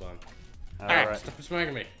 Hold on. All right. Stop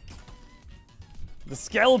smacking me. The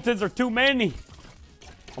skeletons are too many.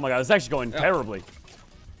 Oh my god, it's actually going terribly.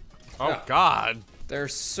 Oh God.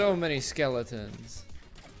 There's so many skeletons.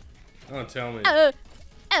 Oh, tell me.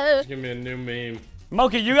 Uh, Give me a new meme.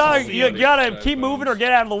 Monkey, you gotta keep moving or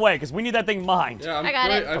get out of the way, because we need that thing mined. Yeah, I got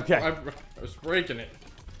it. Okay. I was breaking it.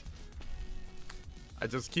 I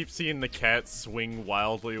just keep seeing the cat swing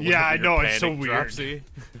wildly. Yeah, I know, it's so panic weird. dropsy.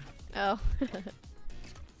 oh.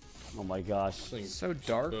 Oh my gosh. So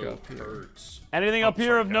dark up here. Hurts. Anything up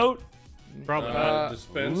here of note? Probably not.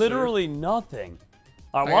 Dispenser. Literally nothing.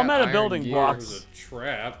 All right, I well, I'm got out of iron building gears. blocks. There's a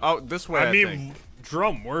trap. Oh, this way. I mean, think.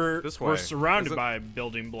 Drum, we're This way. surrounded Is it- by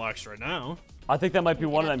building blocks right now. I think that might be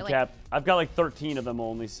one of have them, to, like- Cap. I've got like 13 of them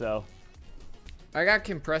only, so. I got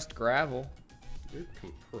compressed gravel. You're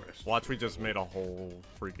compressed. Watch, we just made a whole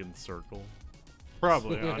freaking circle.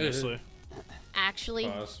 Probably, honestly. Actually,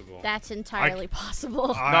 Possible. that's entirely possible.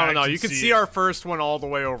 No, I you can see it. our first one all the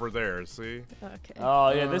way over there. See? Okay.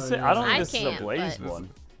 Oh yeah, this is, I don't think I this is a can't, blaze but- one.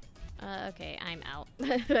 Okay, I'm out.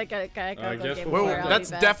 I gotta I go guess get we'll- more. Wait, I'll be that's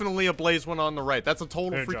back. definitely a blaze one on the right. That's a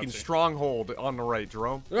total Here, freaking Dropsy. stronghold on the right,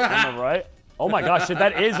 Jerome. On the right? Oh my gosh, shit,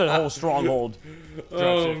 that is a whole stronghold.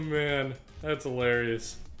 Oh man, that's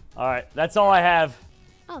hilarious. All right, that's all I have.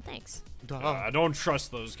 Oh, thanks. I don't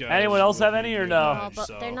trust those guys. Anyone else have with any or me, no? Oh, but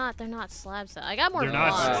so- they're not slabs. I got more They're not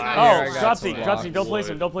blocks. slabs. Here, Oh, I got Dropsy, some Dropsy, don't place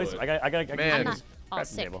wood, him, don't place him. wood. I got Man. I'm not. Oh, crafting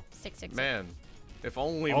sick. table. Sick. Man, if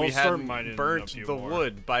only I'll we start hadn't mining a burnt few the more.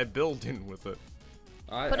 wood by building with it.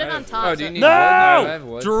 Put it on top. Oh, do you so- need No! wood? I have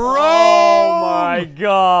wood. Oh my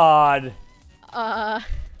god.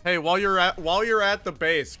 Hey, while you're at the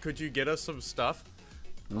base, could you get us some stuff?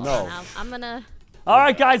 No. I'm gonna. All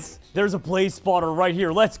right, guys, there's a blaze spotter right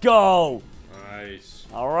here. Let's go. Nice.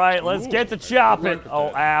 All right, let's get to good chopping. luck with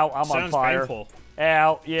Oh, that. ow, I'm on Sounds fire. painful.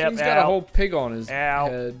 Ow, yep, He's got a ow. whole pig on his Ow.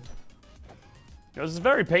 head. This is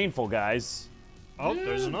very painful, guys. Oh,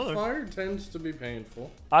 there's another. Fire tends to be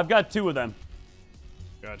painful. I've got 2 of them.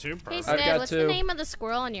 Got you. Hey, Perfect. I've Sned, got what's 2. the name of the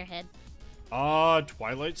squirrel on your head?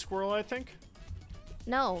 Twilight Squirrel, I think.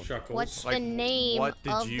 No. Shuckles. What's Like, the name what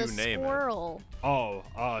did of you the name it? squirrel? Oh,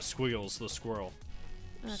 Squiggles the squirrel.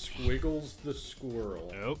 Squiggles the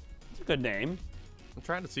squirrel. Nope. It's a good name. I'm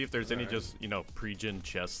trying to see if there's any just, pre-gen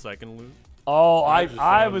chests I can loot. Oh, I I just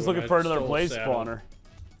I found was one. looking I for another stole a blaze saddle. spawner.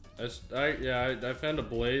 I found a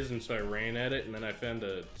blaze and so I ran at it and then I found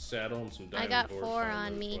a saddle and some diamond got ore 4 found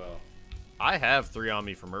on as me. well. I have 3 on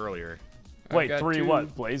me from earlier. Wait, got 3 2.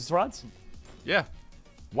 what? Blaze rods? Yeah.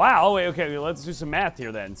 Wow. Oh, wait, okay, let's do some math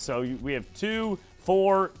here then. So we have 2,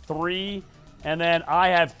 4, 3, and then I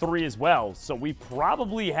have 3 as well. So we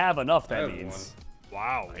probably have enough, I that have means.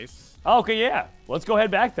 Wow. Nice. Okay, yeah. Let's go head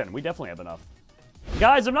back then. We definitely have enough.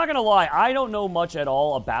 Guys, I'm not going to lie. I don't know much at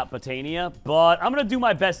all about Botania, but I'm going to do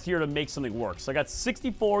my best here to make something work. So I got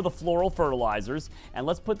 64 of the floral fertilizers, and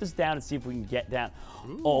let's put this down and see if we can get down.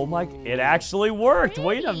 Ooh. Oh, my. It actually worked.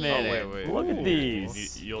 Wait a minute. wait. Look at Ooh.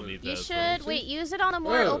 these. You'll need You that. should wait. Use it on the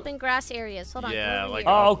more Whoa. open grass areas. Hold on. Yeah, come over like.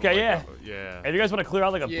 here. Oh, okay, yeah. Yeah. If you guys want to clear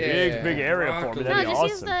out like a Yeah. big area for me, No, that'd No, be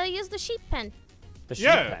just awesome. use the sheep pen. The sheep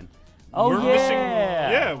Yeah. pen. Oh, we're yeah. missing.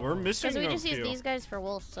 Yeah, we're missing. Because we a just use few. these guys for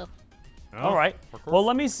wolves. So. Oh. All right. Well,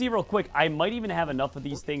 let me see real quick. I might even have enough of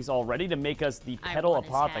these things already to make us the I petal want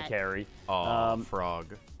his hat. apothecary. Oh,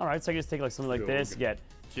 frog. All right, so I can just take like something like this, get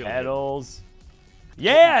Kill him. petals.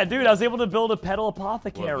 Yeah, dude, I was able to build a petal Well,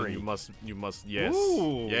 apothecary. then you must, yes.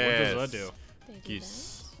 Ooh, yes. what does that do? They do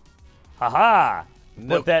Yes. Haha.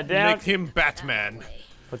 No, Put that down. Make him Batman.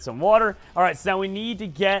 Put some water. All right, so now we need to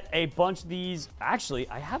get a bunch of these. Actually,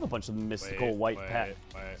 I have a bunch of mystical white pet.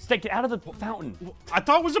 Wait. Stick it out of the fountain. I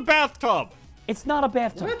thought it was a bathtub. It's not a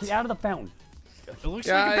bathtub. Get out of the fountain. It looks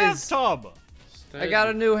like a Guys. bathtub. I got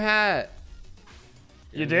a new hat.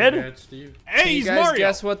 You did? Bad, Steve. Hey, Can you he's guys Mario.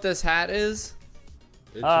 guess what this hat is?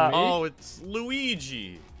 It's Uh, me. Oh, it's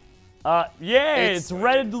Luigi. Yeah, It's- it's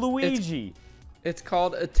Red Luigi. It's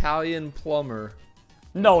called Italian Plumber.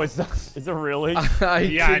 No, it's not. Is it really? I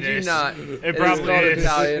Yeah, kid it you is. not. It It's probably called is.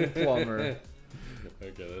 Italian Plumber.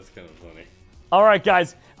 Okay, that's kind of funny. All right,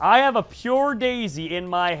 guys. I have a pure daisy in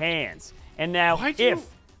my hands. And now, Why'd you- if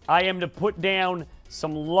I am to put down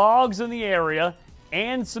some logs in the area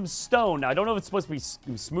and some stone. Now, I don't know if it's supposed to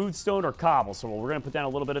be smooth stone or cobble, so we're going to put down a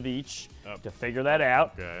little bit of each to figure that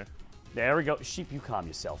out. Okay. There we go. Sheep, you calm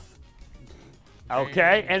yourself.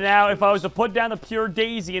 Okay, and now if I was to put down the pure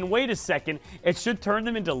daisy and wait a second, it should turn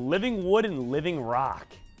them into living wood and living rock.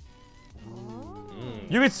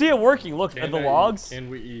 You can see it working. Look at the logs. Can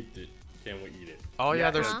we eat it? Can we eat it? Oh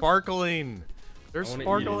yeah, they're Uh-huh. sparkling. They're I wanna eat it.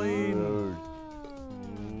 sparkling.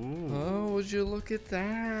 Oh, would you look at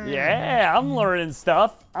that? Yeah, I'm learning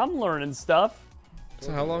stuff. I'm learning stuff.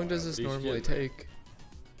 So how long does this These normally get- take?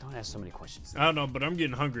 Don't ask so many questions. I don't know, but I'm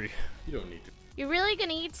getting hungry. You don't need to. You really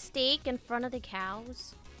gonna eat steak in front of the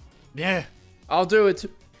cows? Yeah. I'll do it.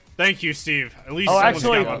 Thank you, Steve. At least Oh, someone's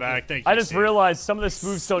actually, got my back. Thank you, I just Steve. realized some of the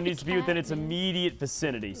smooth stone needs to be within its immediate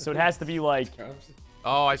vicinity. So it has to be like...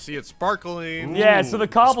 Oh, I see it sparkling. Yeah, so the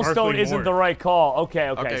cobblestone sparkling isn't more. the right call. Okay,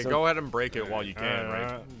 Okay, so, go ahead and break it while you can,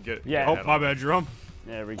 right? Yeah. Oh, my bad, Jerome.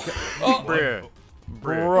 There we go. Bruh.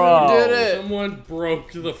 Bro. Who did it? Someone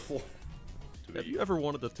broke the floor. Have you ever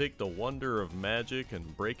wanted to take the wonder of magic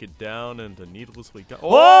and break it down into needlessly...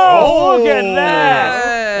 Whoa, look at that.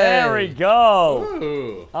 Hey. There we go.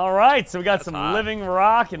 Ooh. All right, so we got some hot. living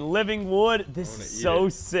rock and living wood. This is so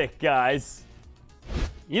sick, guys.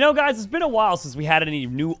 You know, guys, it's been a while since we had any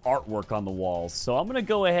new artwork on the walls, so I'm gonna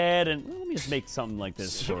go ahead and let me just make something like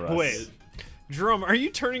this for us. Wait. Jerome, are you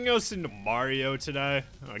turning us into Mario today?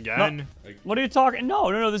 Again? What are you talking?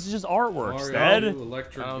 No, this is just artwork, Mario, Stead.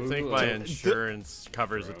 electric I don't boogaloo. think my insurance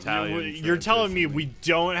covers Italian. You're telling me we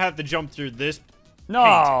don't have to jump through this?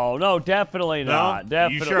 No, definitely No? not.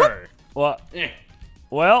 Definitely. You sure? What? Eh,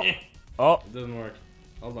 Well, oh, it doesn't work.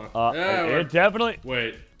 Hold on. Yeah, it it worked. definitely.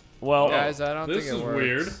 Wait. Well, Guys, I don't This think it is works.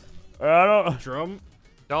 weird. I don't. Jerome?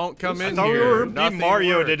 Don't come I in thought we here. were being Nothing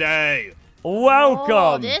Mario works. today. Welcome.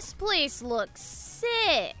 Oh, this place looks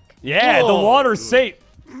sick. Yeah, the Whoa. water's safe.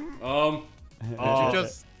 Did you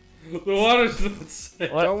just... The water's not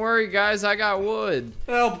safe. What? Don't worry, guys. I got wood.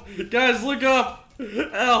 Help! Guys, look up!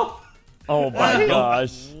 Help! Oh my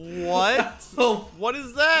gosh. What? Help! What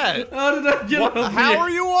is that? How did I get up How here? are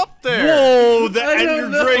you up there? Whoa, the I don't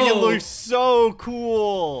Ender Dragon know. looks so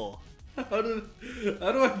cool. How do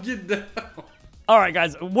I get down? All right,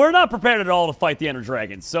 guys, we're not prepared at all to fight the Ender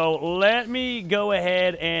Dragon, so let me go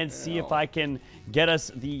ahead and see if I can get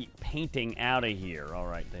us the painting out of here. All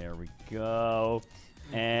right, there we go.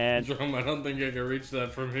 And Jerome, I don't think I can reach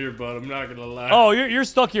that from here, but I'm not gonna lie. oh, you're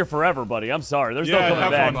stuck here forever, buddy. I'm sorry. There's no Yeah, coming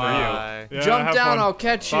have back fun. for you. Bye. Yeah, Jump have down. fun. I'll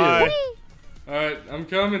catch Bye. you. Alright, I'm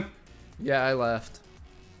coming. Yeah, I left.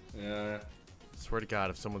 Yeah. Swear to God,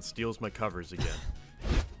 if someone steals my covers again.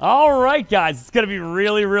 All right, guys, it's going to be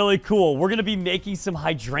really, really cool. We're going to be making some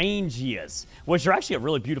hydrangeas, which are actually a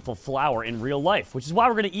really beautiful flower in real life, which is why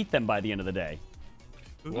we're going to eat them by the end of the day.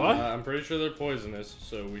 What? I'm pretty sure they're poisonous,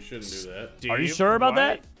 so we shouldn't do that. Are you Steve, sure about what?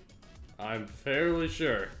 that? I'm fairly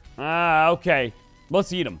sure. Ah, okay.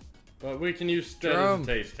 Let's eat them. But we can use that as Jerome. a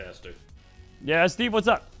taste tester. Yeah, Steve, what's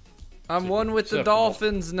up? I'm one with the acceptable.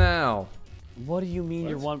 dolphins now. What do you mean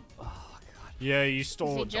you're What? one? Oh, Yeah, you Is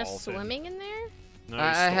stole he a just dolphin. swimming in there? No, you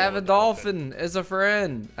I stole have a dolphin as a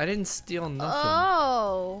friend. I didn't steal nothing.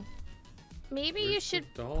 Oh. Maybe you Where's should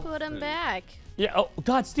the put him dolphin? back. yeah. Oh,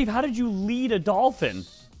 God, Steve, how did you lead a dolphin?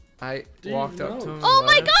 I Steve walked up to knows. him. Oh and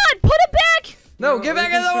my let him- god, put it back! No, No, get they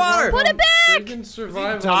back can in the survive water. Put it They back! can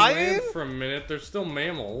survive on dying? land for a minute. They're still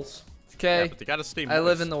mammals. Okay, Yeah, but they gotta stay I live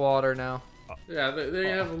moist. in the water now. Yeah, they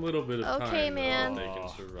have a little bit of Okay, time. man. They can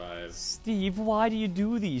survive. Steve, why do you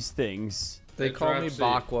do these things? They Hey, call me Dropsy.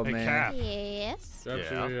 Bakwa, Hey, man. Cap. Yes. Drop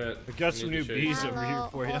Yeah. where you at. I got some Need new to bees shake. over here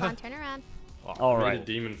for you. Hold on, turn around. All Made a right.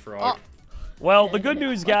 demon frog. Well, the good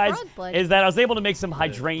news, guys, frog blood. is that I was able to make some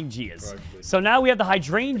hydrangeas. frog blood. So now we have the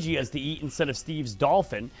hydrangeas to eat instead of Steve's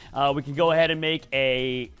dolphin. We can go ahead and make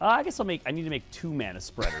a. I guess I need to make 2 mana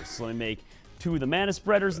spreaders. So let me make 2 of the mana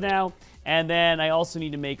spreaders now, and then I also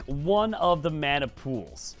need to make 1 of the mana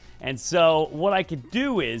pools. And so what I could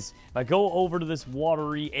do is, if I go over to this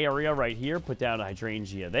watery area right here, put down a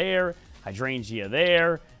hydrangea there,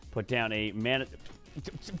 put down a mana.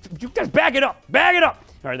 You guys back it up! Back it up!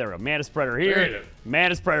 All right, there we go. Mana spreader There you here, go.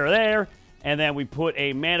 mana spreader there, and then we put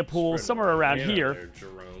a mana pool Spread somewhere the around mana here. there,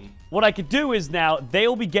 Jerome. What I could do is now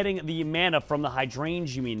they'll be getting the mana from the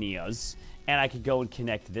hydrangeas, and I could go and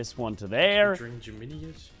connect this one to there, Hydrangea.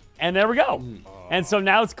 and there we go. And so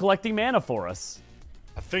now it's collecting mana for us.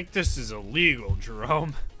 I think this is illegal,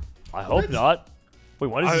 Jerome. I hope not. Wait,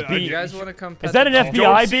 what is this I- bee? You guys want to come? Is pet that the an dolphin?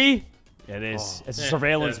 FBI bee? It is. It's a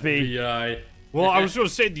surveillance bee. FBI. Well, I was going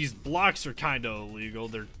to say these blocks are kind of illegal.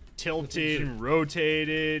 They're tilted and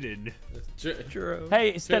rotated and...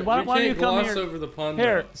 Hey, Stead, why don't you come here? over the pun.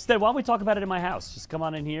 Here, Stead, why don't we talk about it in my house? Just come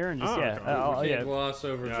on in here and just, Oh, yeah. okay. We yeah. can't gloss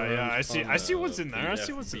over. Yeah, Jerome's yeah, I see- pun, I see though, what's in there, I the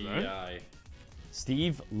see what's in there. FBI.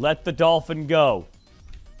 Steve, let the dolphin go.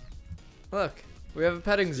 Look, we have a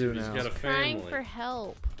petting zoo He's now. got a Crying family. for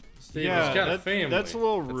help. Steve, yeah, he's got a that- family. that's a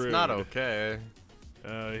little rude. It's not okay.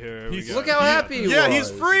 Here we He's- go. Look how happy he Yeah, was.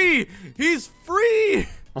 he's free! He's free!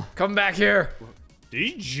 Come back here. Did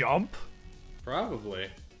he jump? Probably.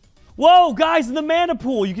 Whoa, guys, in the mana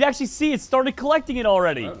pool. You can actually see it started collecting it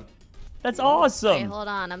already. That's Wait, awesome. hold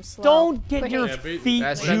on, I'm slow. Don't get Wait. your Yeah, but- feet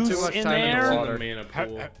I spent too juice much in time in the there. water. In the mana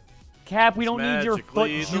pool. Cap, we don't need your foot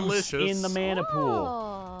magically juice delicious. in the mana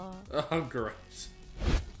pool. Oh. Oh, gross.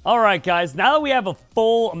 All right, guys. Now that we have a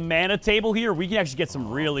full mana table here, we can actually get some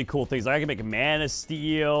really cool things. I can make a mana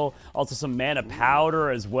steel, also some mana powder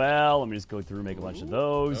as well. Let me just go through and make a bunch of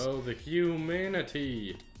those. Oh, the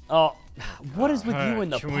humanity. Oh, what is with you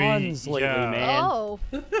and the Can we- puns lately, yeah. man? Oh.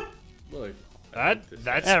 Look.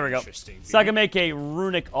 That's There we go. interesting. So I can make a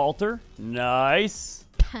runic altar. Nice.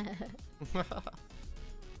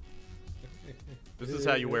 This is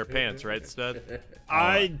how you wear pants, right, Stud?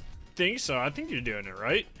 I think so. I think you're doing it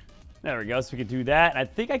right. There we go. So we can do that. I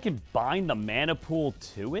think I can bind the mana pool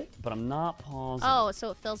to it, but I'm not positive. Oh,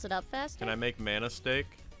 so it fills it up faster? Can I make mana steak?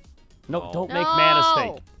 Nope, Oh. don't make mana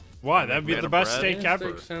steak. Why? That'd be Mana the best bread? steak ever.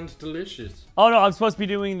 Steak sounds delicious. Oh, no, I'm supposed to be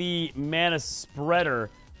doing the mana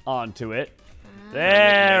spreader onto it.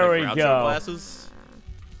 There Mana we Groucho go. Glasses?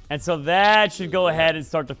 And so that should go ahead and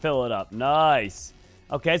start to fill it up. Nice.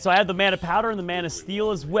 Okay, so I have the mana powder and the mana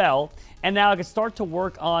steel as well. And now I can start to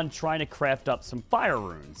work on trying to craft up some fire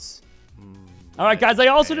runes. All right, guys, I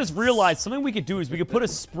also just realized something we could do is we could put a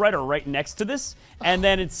spreader right next to this, and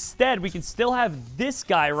then instead we can still have this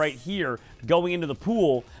guy right here going into the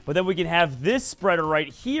pool, but then we can have this spreader right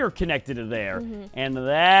here connected to there, and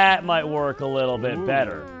that might work a little bit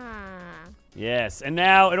better. Yes, and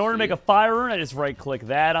now in order to make a fire rune, I just right-click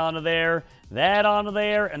that onto there,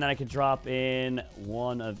 and then I can drop in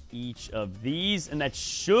one of each of these, and that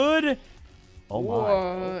should... Oh, my.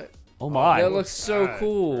 What? Oh, my. That looks so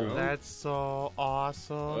cool. That's so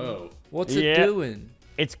awesome. Oh. What's Yeah. it doing?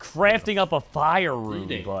 It's crafting up a fire rune,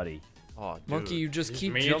 Eating. buddy. Oh, dude. Monkey, you just Is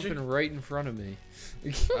keep magic? jumping right in front of me.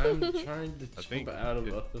 I'm trying to jump think out of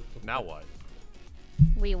a... Now what?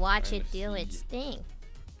 We watch Trying it to do see. its thing.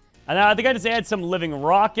 And I think I just add some living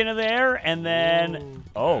rock into there, and then...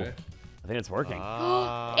 Oh, Okay. I think it's working.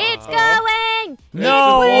 It's going!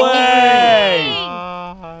 No way!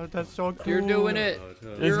 That's so cool. You're doing it.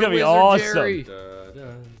 This You're is a gonna be wizard, awesome. Jerry.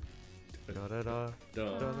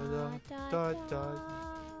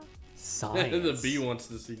 Science. The bee wants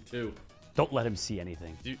to see too. Don't let him see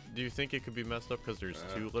anything. Do you think it could be messed up because there's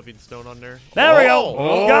 2 living stone on there? There we go.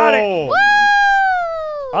 Got it. Woo!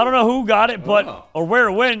 I don't know who got it, but Oh. or where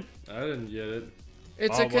it went. I didn't get it.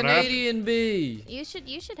 It's Oh, a what happened? Canadian bee. You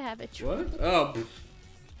should have it. Troy. What? Oh.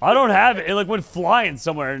 I don't have it. It like went flying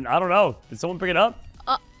somewhere, and I don't know. Did someone pick it up?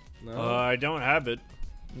 No. I don't have it.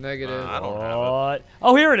 Negative. I don't have it. What?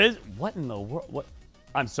 Oh, here it is. What in the world? What?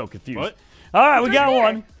 I'm so confused. What? All right, we got here.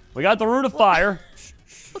 one. We got the rune of fire.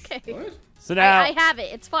 Okay. What? So now, I have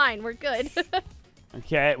it. It's fine. We're good.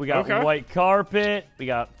 okay, we got Okay. white carpet. We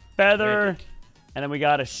got feather, Magic. and then we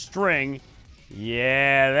got a string.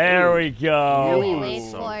 Yeah, there we we go. wait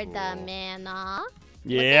so for cool. the mana.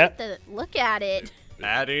 Yeah. Look at it.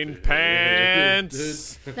 Adding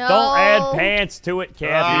pants. No. Don't add pants to it,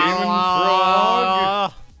 Kathy.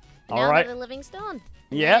 Ah. Now All right. the living stone.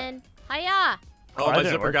 Yep. And hiya. Oh, that my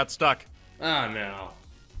didn't zipper work. got stuck. Ah, no.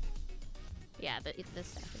 Yeah,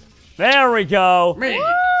 this happened. There we go. Magic.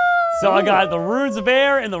 So I got the runes of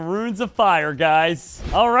air and the runes of fire, guys.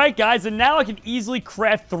 All right, guys, and now I can easily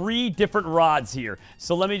craft 3 different rods here.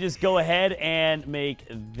 So let me just go ahead and make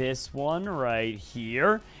this one right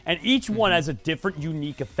here. And each one has a different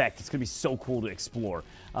unique effect. It's going to be so cool to explore.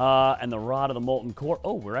 And the rod of the molten core.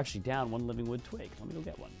 Oh, we're actually down 1 living wood twig. Let me go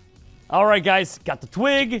get one. All right, guys, got the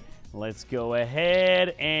twig. Let's go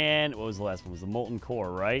ahead and... What was the last one? It was the molten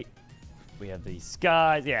core, right? We have the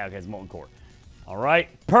skies. Yeah, okay, it's molten core. All right,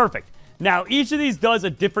 perfect. Now, each of these does a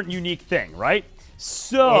different unique thing, right?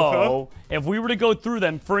 So, if we were to go through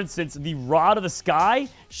them, for instance, the Rod of the Sky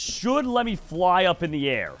should let me fly up in the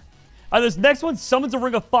air. This next one summons a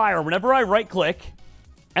ring of fire whenever I right-click.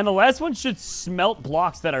 And the last one should smelt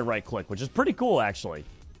blocks that I right-click, which is pretty cool, actually.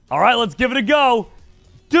 All right, let's give it a go.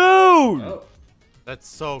 Dude! Oh. That's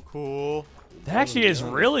so cool. That actually is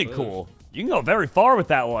really cool. You can go very far with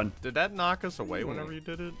that one. Did that knock us away whenever you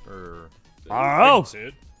did it? Or I don't know. That's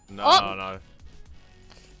it. no, Oh. no.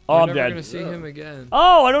 Oh, We're I'm never dead. gonna see him again.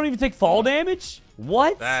 Oh, I don't even take fall damage?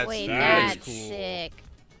 What? That's Wait, that's that's cool. sick.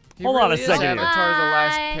 He Hold on a really is second here. Avatar the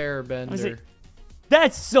Last Bye. Airbender.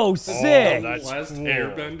 That's so sick. that's Last cool.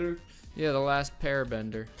 airbender. Yeah, the Last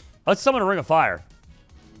Airbender. Let's summon a ring of fire.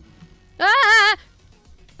 Ah!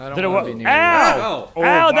 I don't Did it want work? to be near Ow! Oh.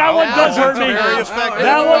 Ow, that one does hurt That's me. very effective.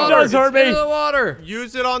 That one does hurt Into me. the water.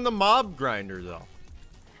 Use it on the mob grinder though.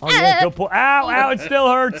 Oh, yeah, good point. Ow, ow, it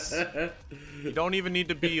still hurts. You don't even need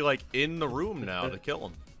to be like in the room now to kill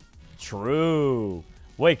him. True.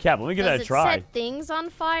 Wait, Cap, let me give Does that a it try. set things on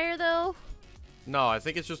fire though? No, I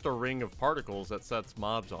think it's just a ring of particles that sets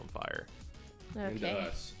mobs on fire. And Okay.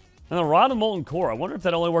 us. And the Rod of Molten Core, I wonder if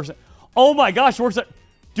that only works. Oh my gosh, it works.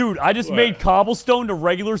 Dude, I just made cobblestone to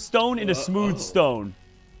regular stone into smooth stone.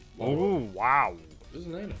 Oh, wow.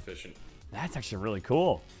 Isn't that efficient? That's actually really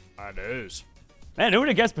cool. That is. Man, who would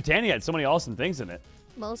have guessed Botania had so many awesome things in it?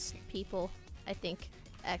 Most people, I think,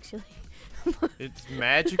 actually. It's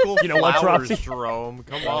magical You know what, flowers, Dropsy? Jerome.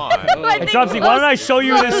 Come on. Hey, Dropsy, why don't I show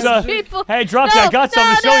you this? Hey, Dropsy, I got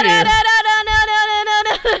something to show you.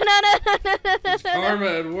 It's karma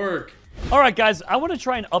at work. All right, guys, I want to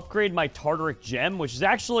try and upgrade my Tartaric gem, which is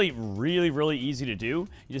actually really easy to do.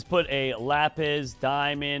 You just put a lapis,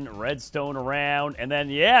 diamond, redstone around, and then,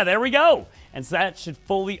 yeah, there we go. And so that should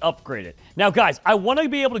fully upgrade it. Now, guys, I want to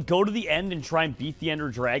be able to go to the end and try and beat the Ender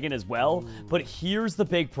Dragon as well, but here's the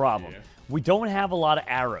big problem. We don't have a lot of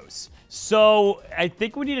arrows. So I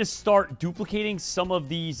think we need to start duplicating some of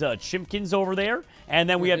these chimkins over there, and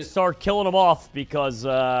then we have to start killing them off because,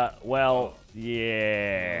 well,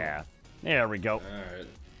 yeah. There we go. Alright.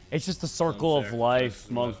 It's just the circle of life,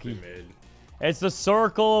 This must be monkey. made. It's the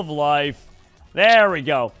circle of life. There we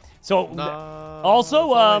go. So,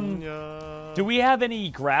 also, do we have any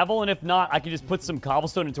gravel? And if not, I can just put some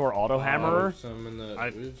cobblestone into our auto hammerer. Some in the,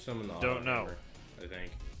 we have some in the don't know. hammer, I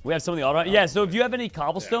think. We have some in the auto. Yeah. So if you have any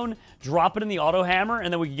cobblestone, drop it in the auto hammer,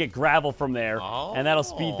 and then we can get gravel from there, and that'll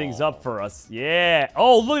speed things up for us. Yeah.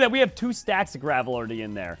 Oh, look at that. We have 2 stacks of gravel already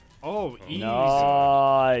in there. Oh, easy.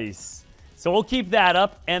 Nice. So we'll keep that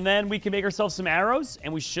up, and then we can make ourselves some arrows,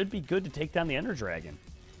 and we should be good to take down the Ender Dragon.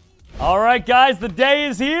 All right, guys, the day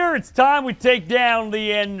is here. It's time we take down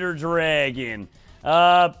the Ender Dragon.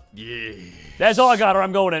 Yeah. That's all I got, or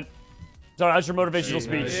I'm going in. Sorry, that's your motivational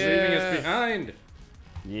speech. He's leaving us behind.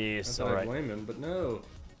 Yes, I all right. blame him, but no.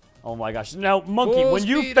 Oh my gosh. Now, Monkey, Full when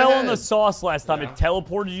you speed fell in the ahead. sauce last time, it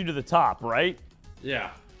teleported you to the top, right? Yeah.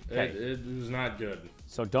 Okay. It was not good.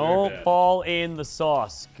 So don't bad. fall in the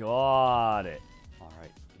sauce. Got it. All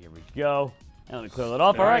right, here we go. And let me clear that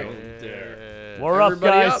up. All right. There. We're up,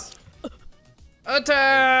 Everybody guys.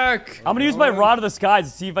 Attack! I'm going to use my Rod of the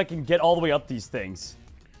Skies to see if I can get all the way up these things.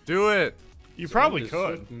 Do it. You probably This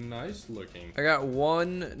could. looked nice looking. I got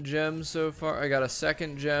 1 gem so far. I got a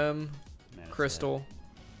 2nd gem, crystal,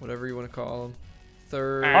 whatever you want to call them.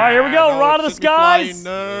 3rd. All right, here we go. Rod of the Skies.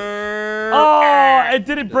 Nerd. Oh, it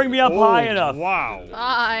didn't bring me up high enough. Wow.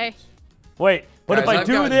 Bye. Wait, but if Guys, I I've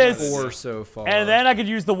do gotten this, 4 so far. and then I could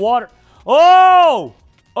use the water. Oh,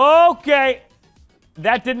 okay.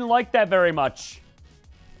 That didn't like that very much.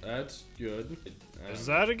 That's good. Is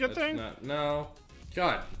that a good That's thing? No.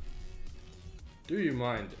 God. Do you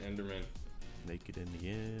mind, Enderman? Naked in the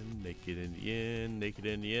end, naked in the end, naked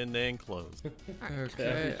in the end, and close.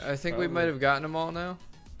 Okay, I think we might have gotten them all now.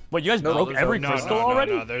 Wait, you guys broke there's every No, crystal no,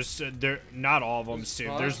 already? no. There's not all of them, Steve.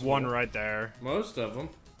 There's possible. one right there. Most of them.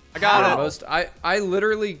 I got it. Most I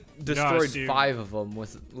literally destroyed Steve. 5 of them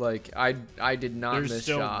with like I did not There's miss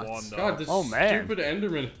still shots. one though. God, this Oh, man. stupid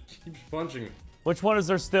Enderman keeps punching me. Which one is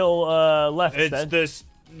there still left, It's then? this.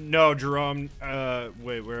 No, Jerome.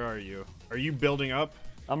 Wait, where are you? Are you building up?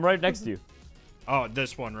 I'm right next to you. Oh,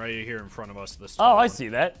 this one right here in front of us. This. Oh, tall I one. see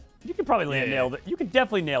that. You could probably Yeah, nail it. You could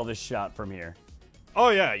definitely nail this shot from here. Oh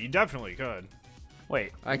yeah, you definitely could.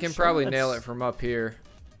 Wait. I can sure probably that's- nail it from up here.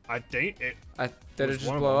 I think it. Did it Was just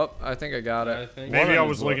one of blow them. up? I think I got I it. think Maybe I one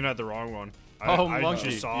was is looking at the wrong one. Oh, I monkey,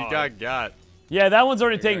 just saw you it. got. Yeah, that one's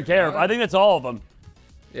already taken care of. I think that's all of them.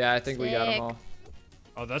 Yeah, I think we got Sick. them all.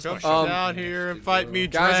 Oh, that's Come my shot. down here and fight me,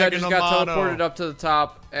 Guys, I Dragon just got Amano. teleported up to the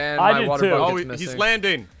top, and I my did water too. Oh, bucket's he's missing.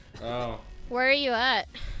 landing. Oh. Where are you at?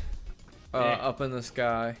 Up in the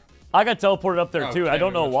sky. I got teleported up there Oh, too. I damn don't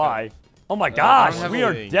it, know that's why. Oh my gosh, have we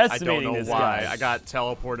are I decimating don't know this why. guy. I got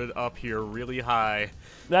teleported up here really high.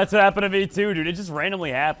 That's what happened to me too, dude. It just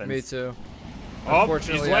randomly happens. Me too. Oh, he's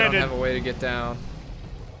Unfortunately, I don't landed. have a way to get down.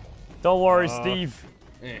 Don't worry, Steve.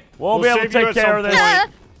 Eh. We'll be We'll able to save you take at care of some this.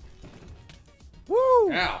 point.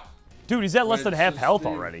 Woo! Ow. Dude, he's at less Wait, than so half health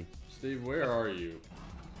Steve- already. Steve, where are you?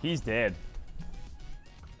 He's dead.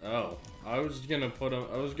 Oh. I was gonna put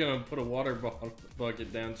a water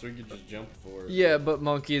bucket down so he could just jump for it. Yeah, but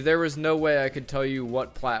Monkey, there was no way I could tell you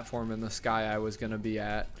what platform in the sky I was gonna be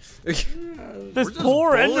at. This We're just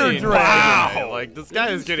poor Ender bullying Dragon. this guy. Like, this guy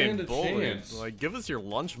is Doesn't getting stand a bullied. chance. Like, give us your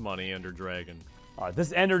lunch money, Ender Dragon.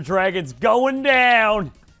 This Ender Dragon's going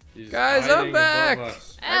down. He's Guys, hiding I'm above back.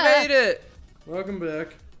 us. I made it. Welcome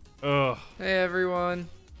back. Ugh. Hey everyone.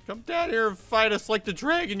 Come down here and fight us like the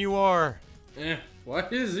dragon you are. Eh. Why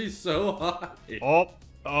is he so high?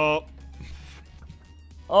 Oh.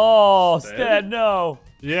 Oh, Stead, no.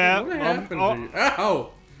 Yeah. What happened to oh. you?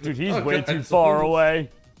 Ow! Dude, he's Oh, way God, too far someone's- away.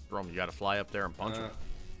 Jerome, you gotta fly up there and punch him.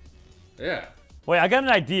 Yeah. Wait, I got an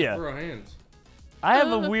idea. For our hands. I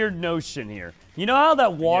have a weird notion here. You know how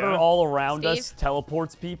that water Yeah. all around us Steve?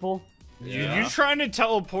 teleports people? You trying to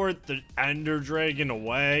teleport the Ender Dragon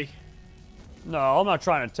away? No, I'm not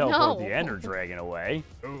trying to teleport No. the Ender Dragon away.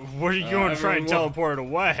 What are you going to try and everyone- teleport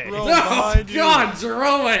away? Bro, No, behind you. God,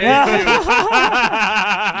 Jerome, I hate you.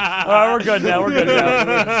 All right, we're good now. We're good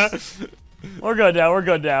now. We're good now. We're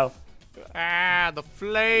good now. Ah, the You're the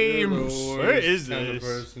flames. Where is worst kind of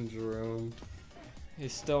this? person, Jerome.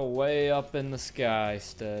 He's still way up in the sky,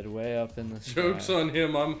 Stead. Way up in the sky. Joke's on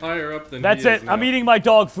him. I'm higher up than That's he is it. I'm now. eating my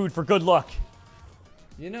dog food for good luck.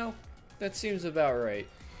 You know, that seems about right.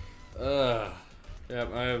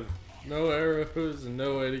 Yep, I have no arrows and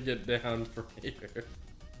no way to get down from here.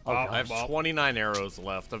 I have 29 arrows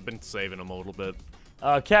left. I've been saving them a little bit.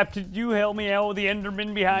 Cap, could you help me out with the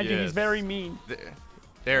Enderman behind you? He's Yes. very mean.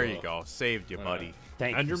 There you go. Saved you, buddy.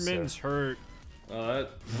 Thank you, sir. Enderman's hurt. Yep.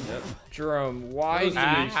 Jerome, why do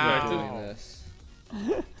That was you to be keep expected. doing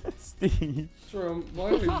this? Steve. Jerome,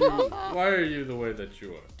 why are you the way that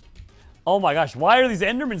you are? Oh my gosh, why are these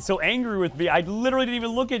Endermen so angry with me? I literally didn't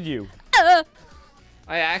even look at you.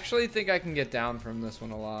 I actually think I can get down from this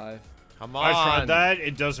one alive. Come on. I tried that.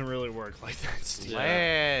 It doesn't really work like that, Steve.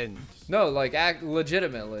 Land. No, like,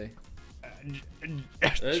 legitimately.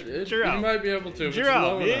 You Jerome. might be able to if it's Jerome,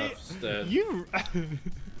 low enough, Stead. You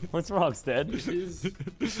What's wrong, Stead? He's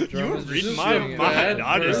Jerome is read just my shooting mind, at me.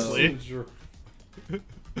 honestly. Jerome.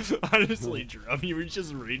 honestly, Jerome, you were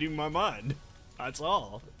just reading my mind. That's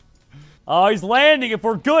all. Oh, he's landing. If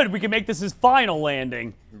we're good, we can make this his final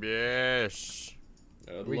landing. Yes.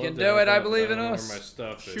 I'd We love can to do have it, I that believe in down us. where my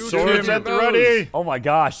stuff is. Shoot Swords him. at the ready. Oh my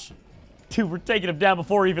gosh. Dude, we're taking him down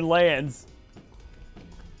before he even lands.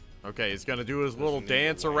 Okay, he's gonna do his little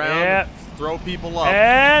dance around, Yep. and throw people up.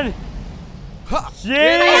 And...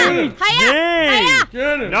 Hiya! Hiya!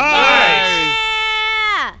 Get him! Nice.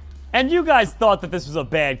 Yeah! And you guys thought that this was a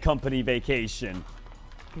bad company vacation.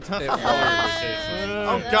 It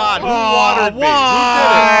Oh was. God, who Oh, watered me?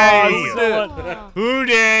 why? Who did it? So what- Who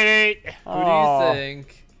did it? Who do you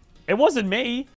think? It wasn't me.